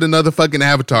have to get another fucking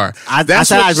Avatar. I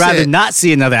said I'd rather not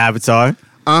see another Avatar.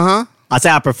 I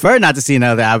said I prefer not to see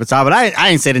another Avatar, but I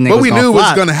ain't say the nigga. But we knew it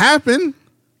was gonna happen,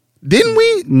 didn't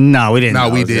we? No, we didn't. No,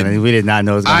 we didn't. We did not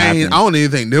know it was gonna happen. I don't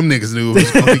even think them niggas knew it was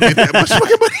gonna get that much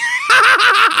fucking money.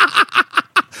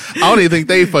 I don't even think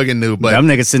they fucking knew, but them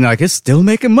niggas sitting like it's still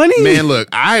making money. Man, look,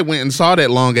 I went and saw that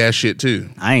long ass shit too.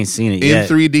 I ain't seen it yet.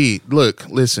 In 3D. Look,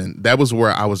 listen, that was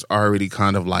where I was already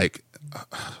kind of like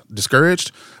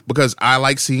discouraged because I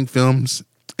like seeing films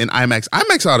in IMAX.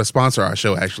 IMAX ought to sponsor our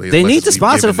show, actually. They need to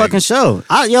sponsor the fucking show.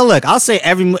 Look, I'll say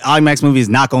every IMAX movie is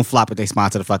not going to flop if they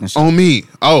sponsor the fucking show. On me.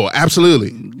 Oh,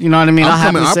 absolutely. You know what I mean?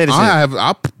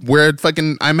 I'll wear a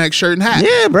fucking IMAX shirt and hat.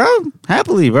 Yeah, bro.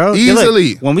 Happily, bro.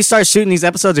 Easily. Look, when we start shooting these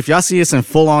episodes, if y'all see us in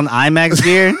full-on IMAX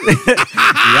gear, y'all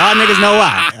niggas know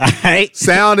why. Right?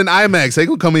 Sound and IMAX. They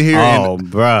gonna come in here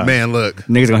bro. Man, look.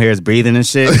 Niggas gonna hear us breathing and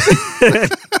shit.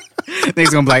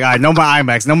 Niggas gonna be like, all right, no more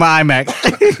IMAX.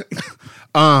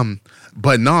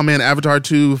 But no, man, Avatar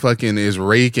 2 fucking is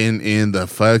raking in the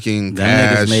fucking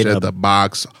cash at the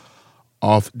box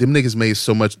off. Them niggas made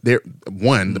so much. The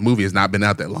movie has not been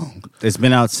out that long. It's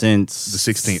been out since the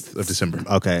 16th of December.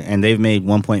 Okay, and they've made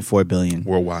 $1.4 billion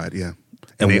worldwide. Yeah,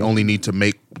 and they only need to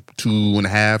make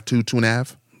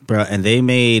 2.5. Bro, and they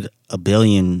made $1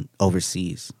 billion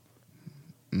overseas.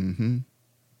 Mm-hmm.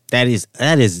 That is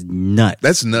nuts.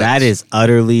 That's nuts. That is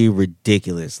utterly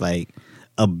ridiculous. Like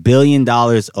 $1 billion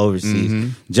overseas. Mm-hmm.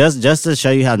 Just to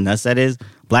show you how nuts that is.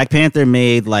 Black Panther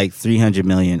made like $300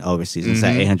 million overseas. It's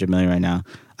at $800 million right now.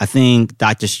 I think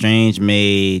Doctor Strange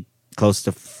made close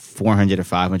to $400 or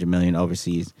 $500 million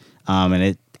overseas, and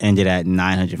it ended at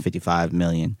 $955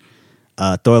 million.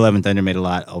 Thor: Love and Thunder made a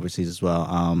lot overseas as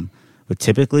well. But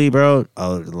typically, bro, a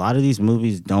lot of these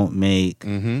movies don't make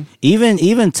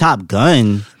even Top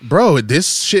Gun. Bro,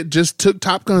 this shit just took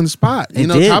Top Gun's spot.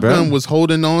 Top Gun was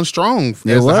holding on strong as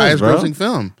the highest grossing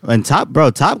film. And Top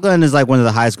Gun is like one of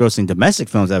the highest grossing domestic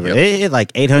films ever. Yep. It hit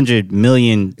like 800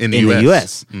 million in the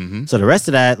US. Mm-hmm. So the rest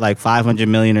of that, like 500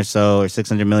 million or so, or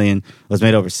 600 million, was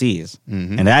made overseas.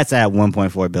 Mm-hmm. And that's at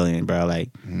 1.4 billion, bro. Like,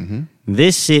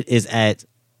 this shit is at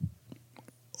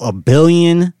 $1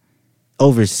 billion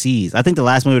overseas. I think the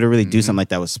last movie to really do something like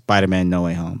that was Spider-Man: No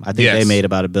Way Home. I think they made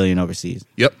about $1 billion overseas.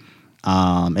 Yep.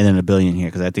 And then $1 billion here,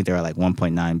 because I think they were like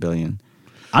 1.9 billion.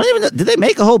 I don't even know. Did they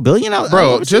make a whole $1 billion out?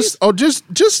 Bro,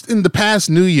 just in the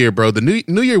past New Year, bro. The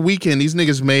New Year weekend, these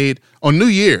niggas made on New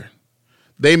Year,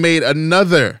 they made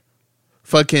another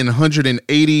fucking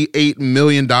 $188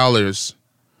 million,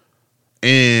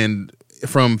 and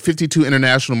from 52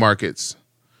 international markets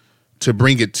to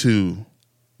bring it to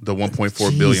the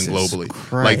 1.4 billion globally.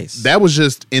 Christ. Like, that was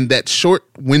just in that short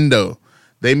window.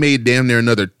 They made damn near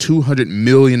another $200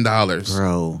 million.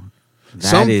 Bro,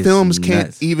 some films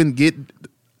can't even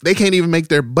make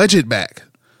their budget back.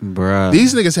 Bro,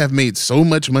 these niggas have made so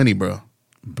much money, bro.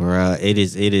 Bro,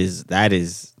 that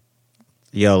is.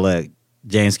 Yo, look,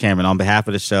 James Cameron, on behalf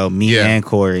of the show, me and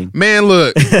Corey. Man,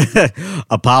 look.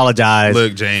 Apologize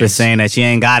look, James, for saying that you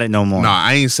ain't got it no more. No,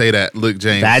 I ain't say that. Look,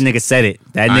 James. That nigga said it.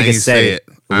 That nigga said it.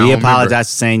 We apologize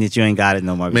for saying that you ain't got it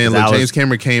no more. Man, look, James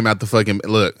Cameron came out the fucking...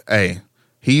 Look, hey,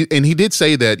 he did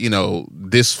say that,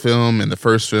 this film and the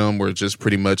first film were just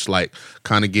pretty much like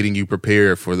kind of getting you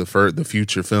prepared for the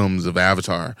future films of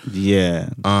Avatar. Yeah.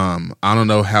 I don't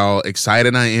know how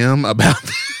excited I am about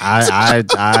that.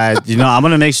 I'm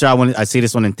gonna make sure I see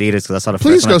this one in theaters, because I saw the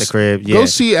first one at the crib. Yeah. Go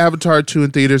see Avatar 2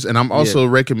 in theaters, and I'm also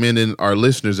recommending our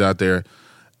listeners out there,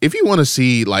 if you want to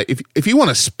see, like, if you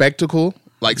want a spectacle,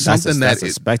 like something that's a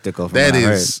spectacle. That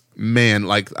is, man,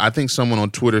 like, I think someone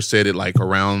on Twitter said it like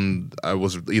around,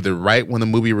 was either right when the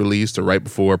movie released or right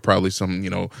before, probably some,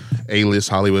 A-list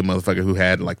Hollywood motherfucker who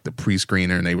had like the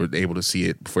pre-screener and they were able to see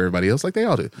it before everybody else, like they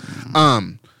all do.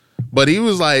 But he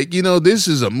was like, this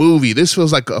is a movie. This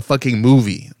feels like a fucking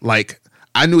movie. Like,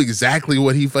 I knew exactly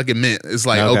what he fucking meant. It's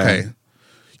like, okay.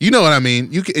 You know what I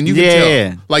mean? You can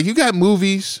tell. Like, you got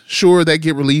movies, sure, that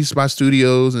get released by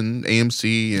studios and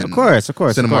AMC and of course,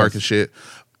 Cinemark and shit.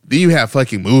 Then you have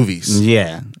fucking movies.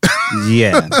 Yeah.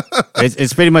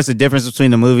 It's pretty much the difference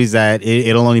between the movies that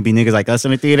it'll only be niggas like us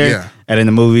in the theater, and in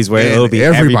the movies where it'll be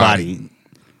everybody.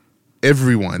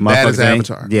 Everyone. That is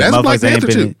Avatar. Yeah, that's Black Panther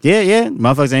too.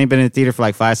 Motherfuckers ain't been in the theater for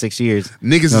like 5-6 years.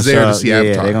 Niggas is there to see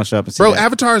Avatar. Yeah, they're gonna show up and see Bro, that.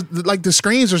 Avatar, like, the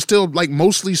screens are still like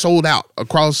mostly sold out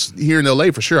across here in LA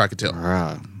for sure, I could tell.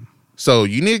 So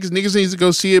you niggas need to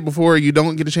go see it before you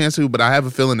don't get a chance to, but I have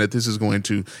a feeling that this is going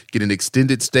to get an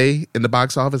extended stay in the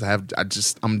box office. I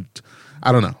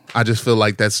don't know. I just feel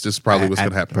like that's just probably what's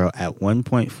gonna happen. Bro, at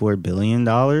 $1.4 billion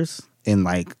in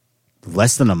like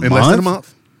less than a month.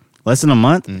 Less than a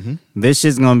month. This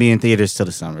shit's gonna be in theaters till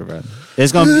the summer, bro.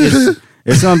 It's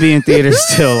gonna be in theaters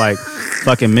till like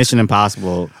fucking Mission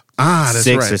Impossible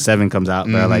 6 or 7 comes out,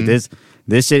 bro. Like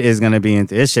this shit is gonna be in.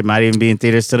 This shit might even be in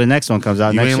theaters till the next one comes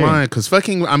out. You next ain't year. lying, because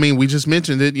fucking. I mean, we just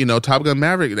mentioned it. Top Gun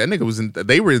Maverick. That nigga was in.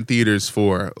 They were in theaters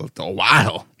for a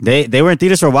while. They were in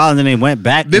theaters for a while, and then they went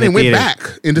back. Then they went back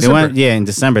in December. In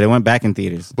December they went back in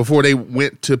theaters before they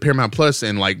went to Paramount Plus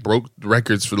and like broke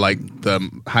records for like the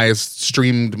highest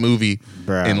streamed movie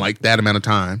in like that amount of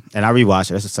time. And I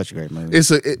rewatched it. It's such a great movie.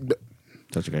 Such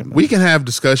a great movie. We can have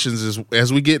discussions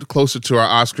as we get closer to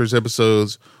our Oscars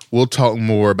episodes. We'll talk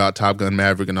more about Top Gun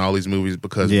Maverick and all these movies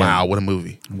because, wow, what a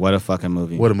movie. What a fucking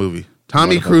movie. What a movie.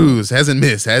 Tommy Cruise hasn't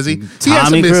missed, has he?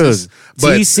 Tommy Cruise.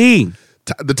 TC.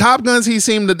 The Top Guns, he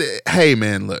seemed to... Hey,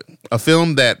 man, look. A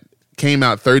film that came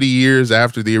out 30 years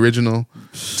after the original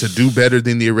to do better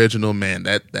than the original, man,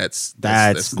 that's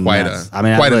quite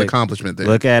an accomplishment there.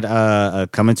 Look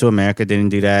at Coming to America didn't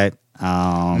do that.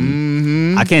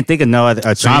 I can't think of no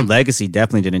other. Tron Legacy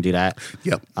definitely didn't do that.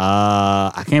 Yep.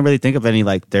 I can't really think of any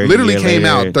like 30. Literally came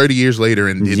out 30 years later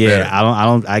and did better.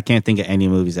 I can't think of any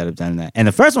movies that have done that. And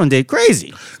the first one did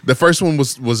crazy. The first one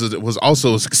was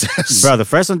also a success, bro. The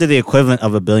first one did the equivalent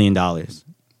of $1 billion.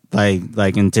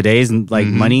 Like in today's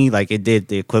money, like it did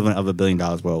the equivalent of $1 billion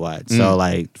worldwide. So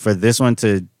like for this one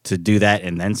to do that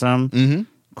and then some,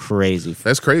 crazy.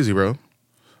 That's crazy, bro.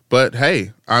 But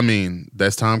hey, I mean,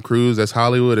 that's Tom Cruise, that's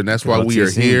Hollywood, and that's why we are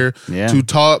here to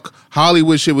talk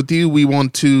Hollywood shit with you. We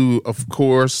want to, of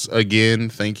course, again,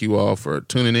 thank you all for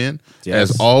tuning in.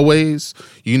 Yes. As always,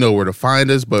 you know where to find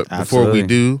us. But before we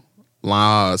do,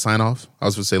 sign off. I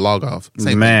was going to say log off.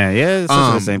 Same Man, thing. yeah. It's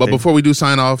the same but thing. before we do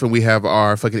sign off and we have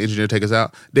our fucking engineer take us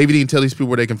out, David Dean, tell these people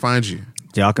where they can find you.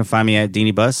 Y'all can find me at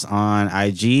Deanie Bus on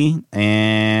IG,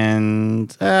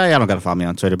 and y'all don't gotta follow me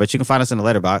on Twitter, but you can find us in the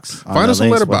Letterboxd. Find us on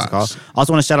Letterboxd.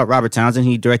 Also, want to shout out Robert Townsend.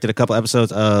 He directed a couple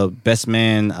episodes of Best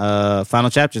Man Final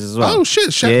Chapters as well. Oh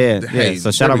shit! Yeah.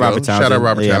 So shout out Robert Townsend. Shout out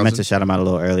Robert Townsend. I meant to shout him out a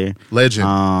little earlier.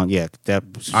 Legend. Yeah, that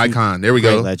icon. There we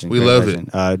go. Legend. We love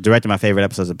it. Directed my favorite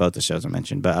episodes of both the shows I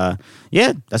mentioned, but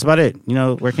yeah, that's about it.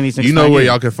 Where can these things? You know where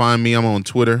y'all can find me? I'm on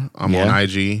Twitter. I'm on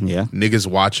IG. Yeah. Niggas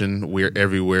watching. We're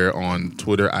everywhere on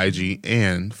Twitter, IG,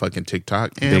 and fucking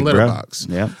TikTok and Big Letterboxd.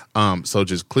 Yeah. So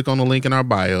just click on the link in our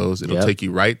bios. It'll take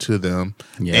you right to them.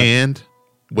 Yep. And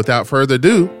without further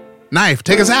ado, Knife,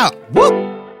 take us out. Whoop.